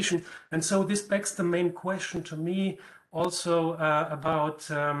regulation. And so this begs the main question to me also about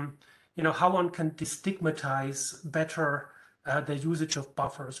you know, how one can destigmatize better the usage of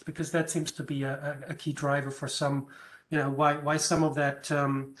buffers, because that seems to be a key driver for some, you know, why some of that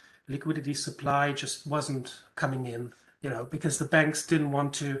liquidity supply just wasn't coming in, you know, because the banks didn't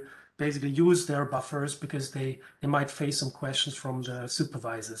want to basically use their buffers because they might face some questions from the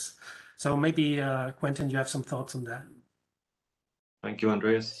supervisors. So maybe Quinten, you have some thoughts on that. Thank you,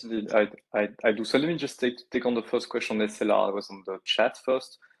 Andreas. Indeed, I do. So let me just take on the first question on SLR. I was on the chat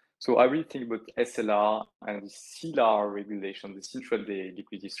first. So I really think about SLR and the CLR regulation, this intraday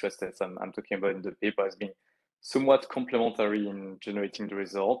liquidity stress test I'm talking about in the paper, as being somewhat complementary in generating the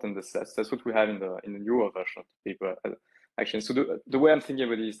result, and that's what we have in the newer version of the paper. Actually, so the way I'm thinking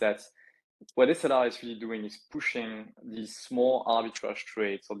about it is that what SLR is really doing is pushing these small arbitrage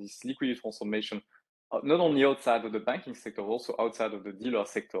trades or this liquidity transformation, not only outside of the banking sector, but also outside of the dealer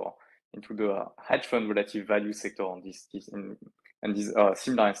sector, into the hedge fund relative value sector on these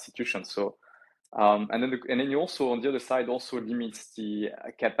similar institutions. So, and then you also, on the other side, also limits the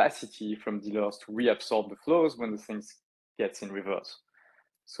capacity from dealers to reabsorb the flows when the things gets in reverse.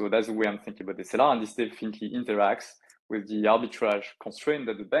 So that's the way I'm thinking about SLR, and this definitely interacts with the arbitrage constraint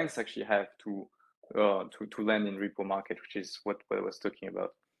that the banks actually have to lend in repo market, which is what I was talking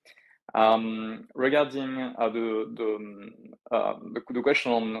about. Regarding the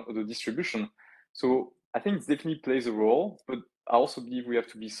question on the distribution, so I think it definitely plays a role, but I also believe we have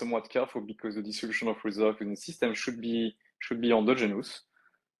to be somewhat careful, because the distribution of reserve in the system should be endogenous.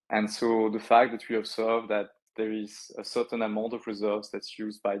 And so the fact that we observe that there is a certain amount of reserves that's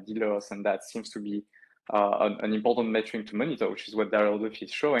used by dealers, and that seems to be an important metric to monitor, which is what Darrell Duffy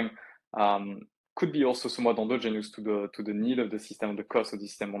is showing, could be also somewhat endogenous to the need of the system, the cost of the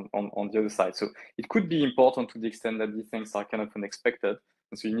system on the other side. So it could be important to the extent that these things are kind of unexpected,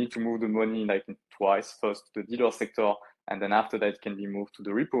 and so you need to move the money like twice, first to the dealer sector, and then after that it can be moved to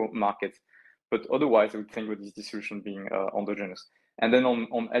the repo market. But otherwise, I would think with this distribution being endogenous. And then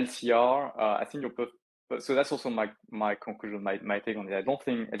on LCR, I think so that's also my conclusion, my take on it. I don't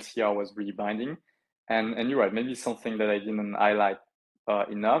think LCR was really binding, and you're right. Maybe something that I didn't highlight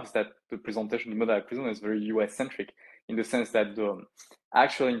enough is that the presentation, the model I present, is very US centric, in the sense that the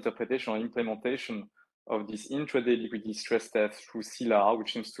actual interpretation or implementation of this intraday liquidity stress test through CLR,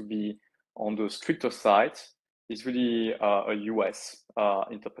 which seems to be on the stricter side is really a US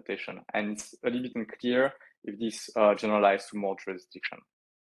interpretation, and it's a little bit unclear if this generalized to more jurisdiction.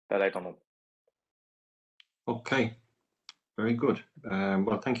 That I don't know. Okay, very good.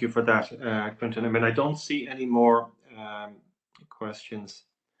 Well, thank you for that, Quentin. I mean, I don't see any more questions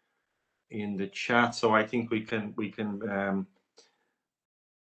in the chat, so I think we can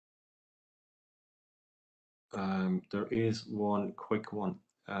there is one quick one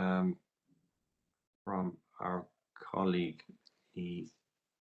from our colleague, the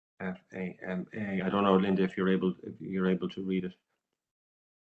FAMA. I don't know, Linda, if you're able to read it.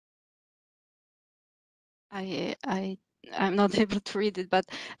 I'm not able to read it, but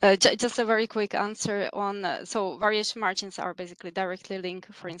just a very quick answer on, so variation margins are basically directly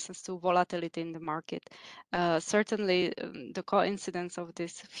linked, for instance, to volatility in the market. Certainly, the coincidence of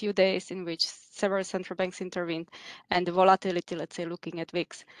these few days in which several central banks intervened and the volatility, let's say, looking at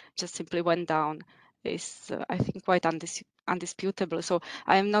VIX, just simply went down is, I think, quite undisputable. So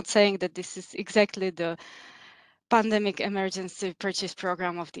I am not saying that this is exactly the pandemic emergency purchase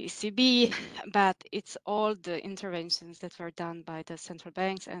program of the ECB, but it's all the interventions that were done by the central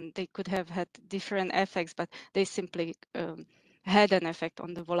banks, and they could have had different effects, but they simply had an effect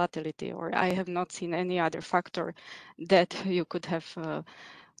on the volatility, or I have not seen any other factor that you could have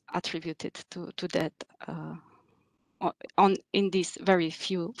attributed to that in these very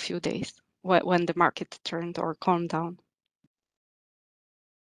few days when the market turned or calmed down.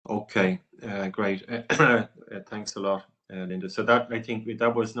 Okay, great. Thanks a lot, Linda. So that, I think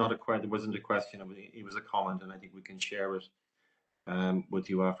that was not a question. It wasn't a question. It was a comment, and I think we can share it with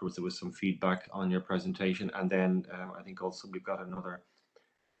you afterwards. There was some feedback on your presentation, and then I think also we've got another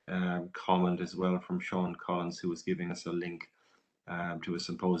comment as well from Sean Collins, who was giving us a link to a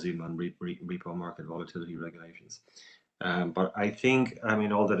symposium on repo market volatility regulations. But I think, I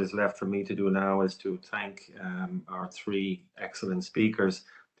mean, all that is left for me to do now is to thank our three excellent speakers,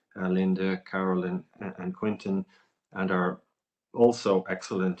 Linda, Carolyn, and Quentin, and our also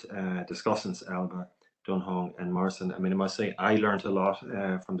excellent discussants, Alba, Dunhong, and Marcin. I mean, I must say, I learned a lot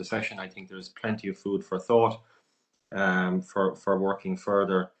from the session. I think there's plenty of food for thought for working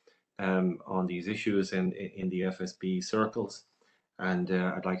further on these issues in the FSB circles. And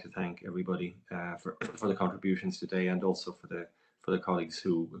I'd like to thank everybody for the contributions today, and also for the colleagues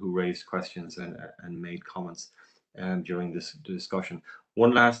who raised questions and made comments during this discussion.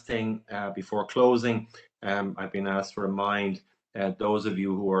 One last thing before closing, I've been asked to remind those of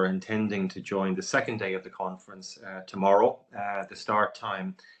you who are intending to join the second day of the conference tomorrow. The start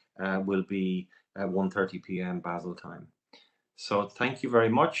time will be at 1:30 p.m. Basel time. So thank you very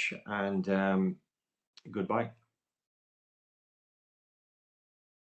much, and goodbye.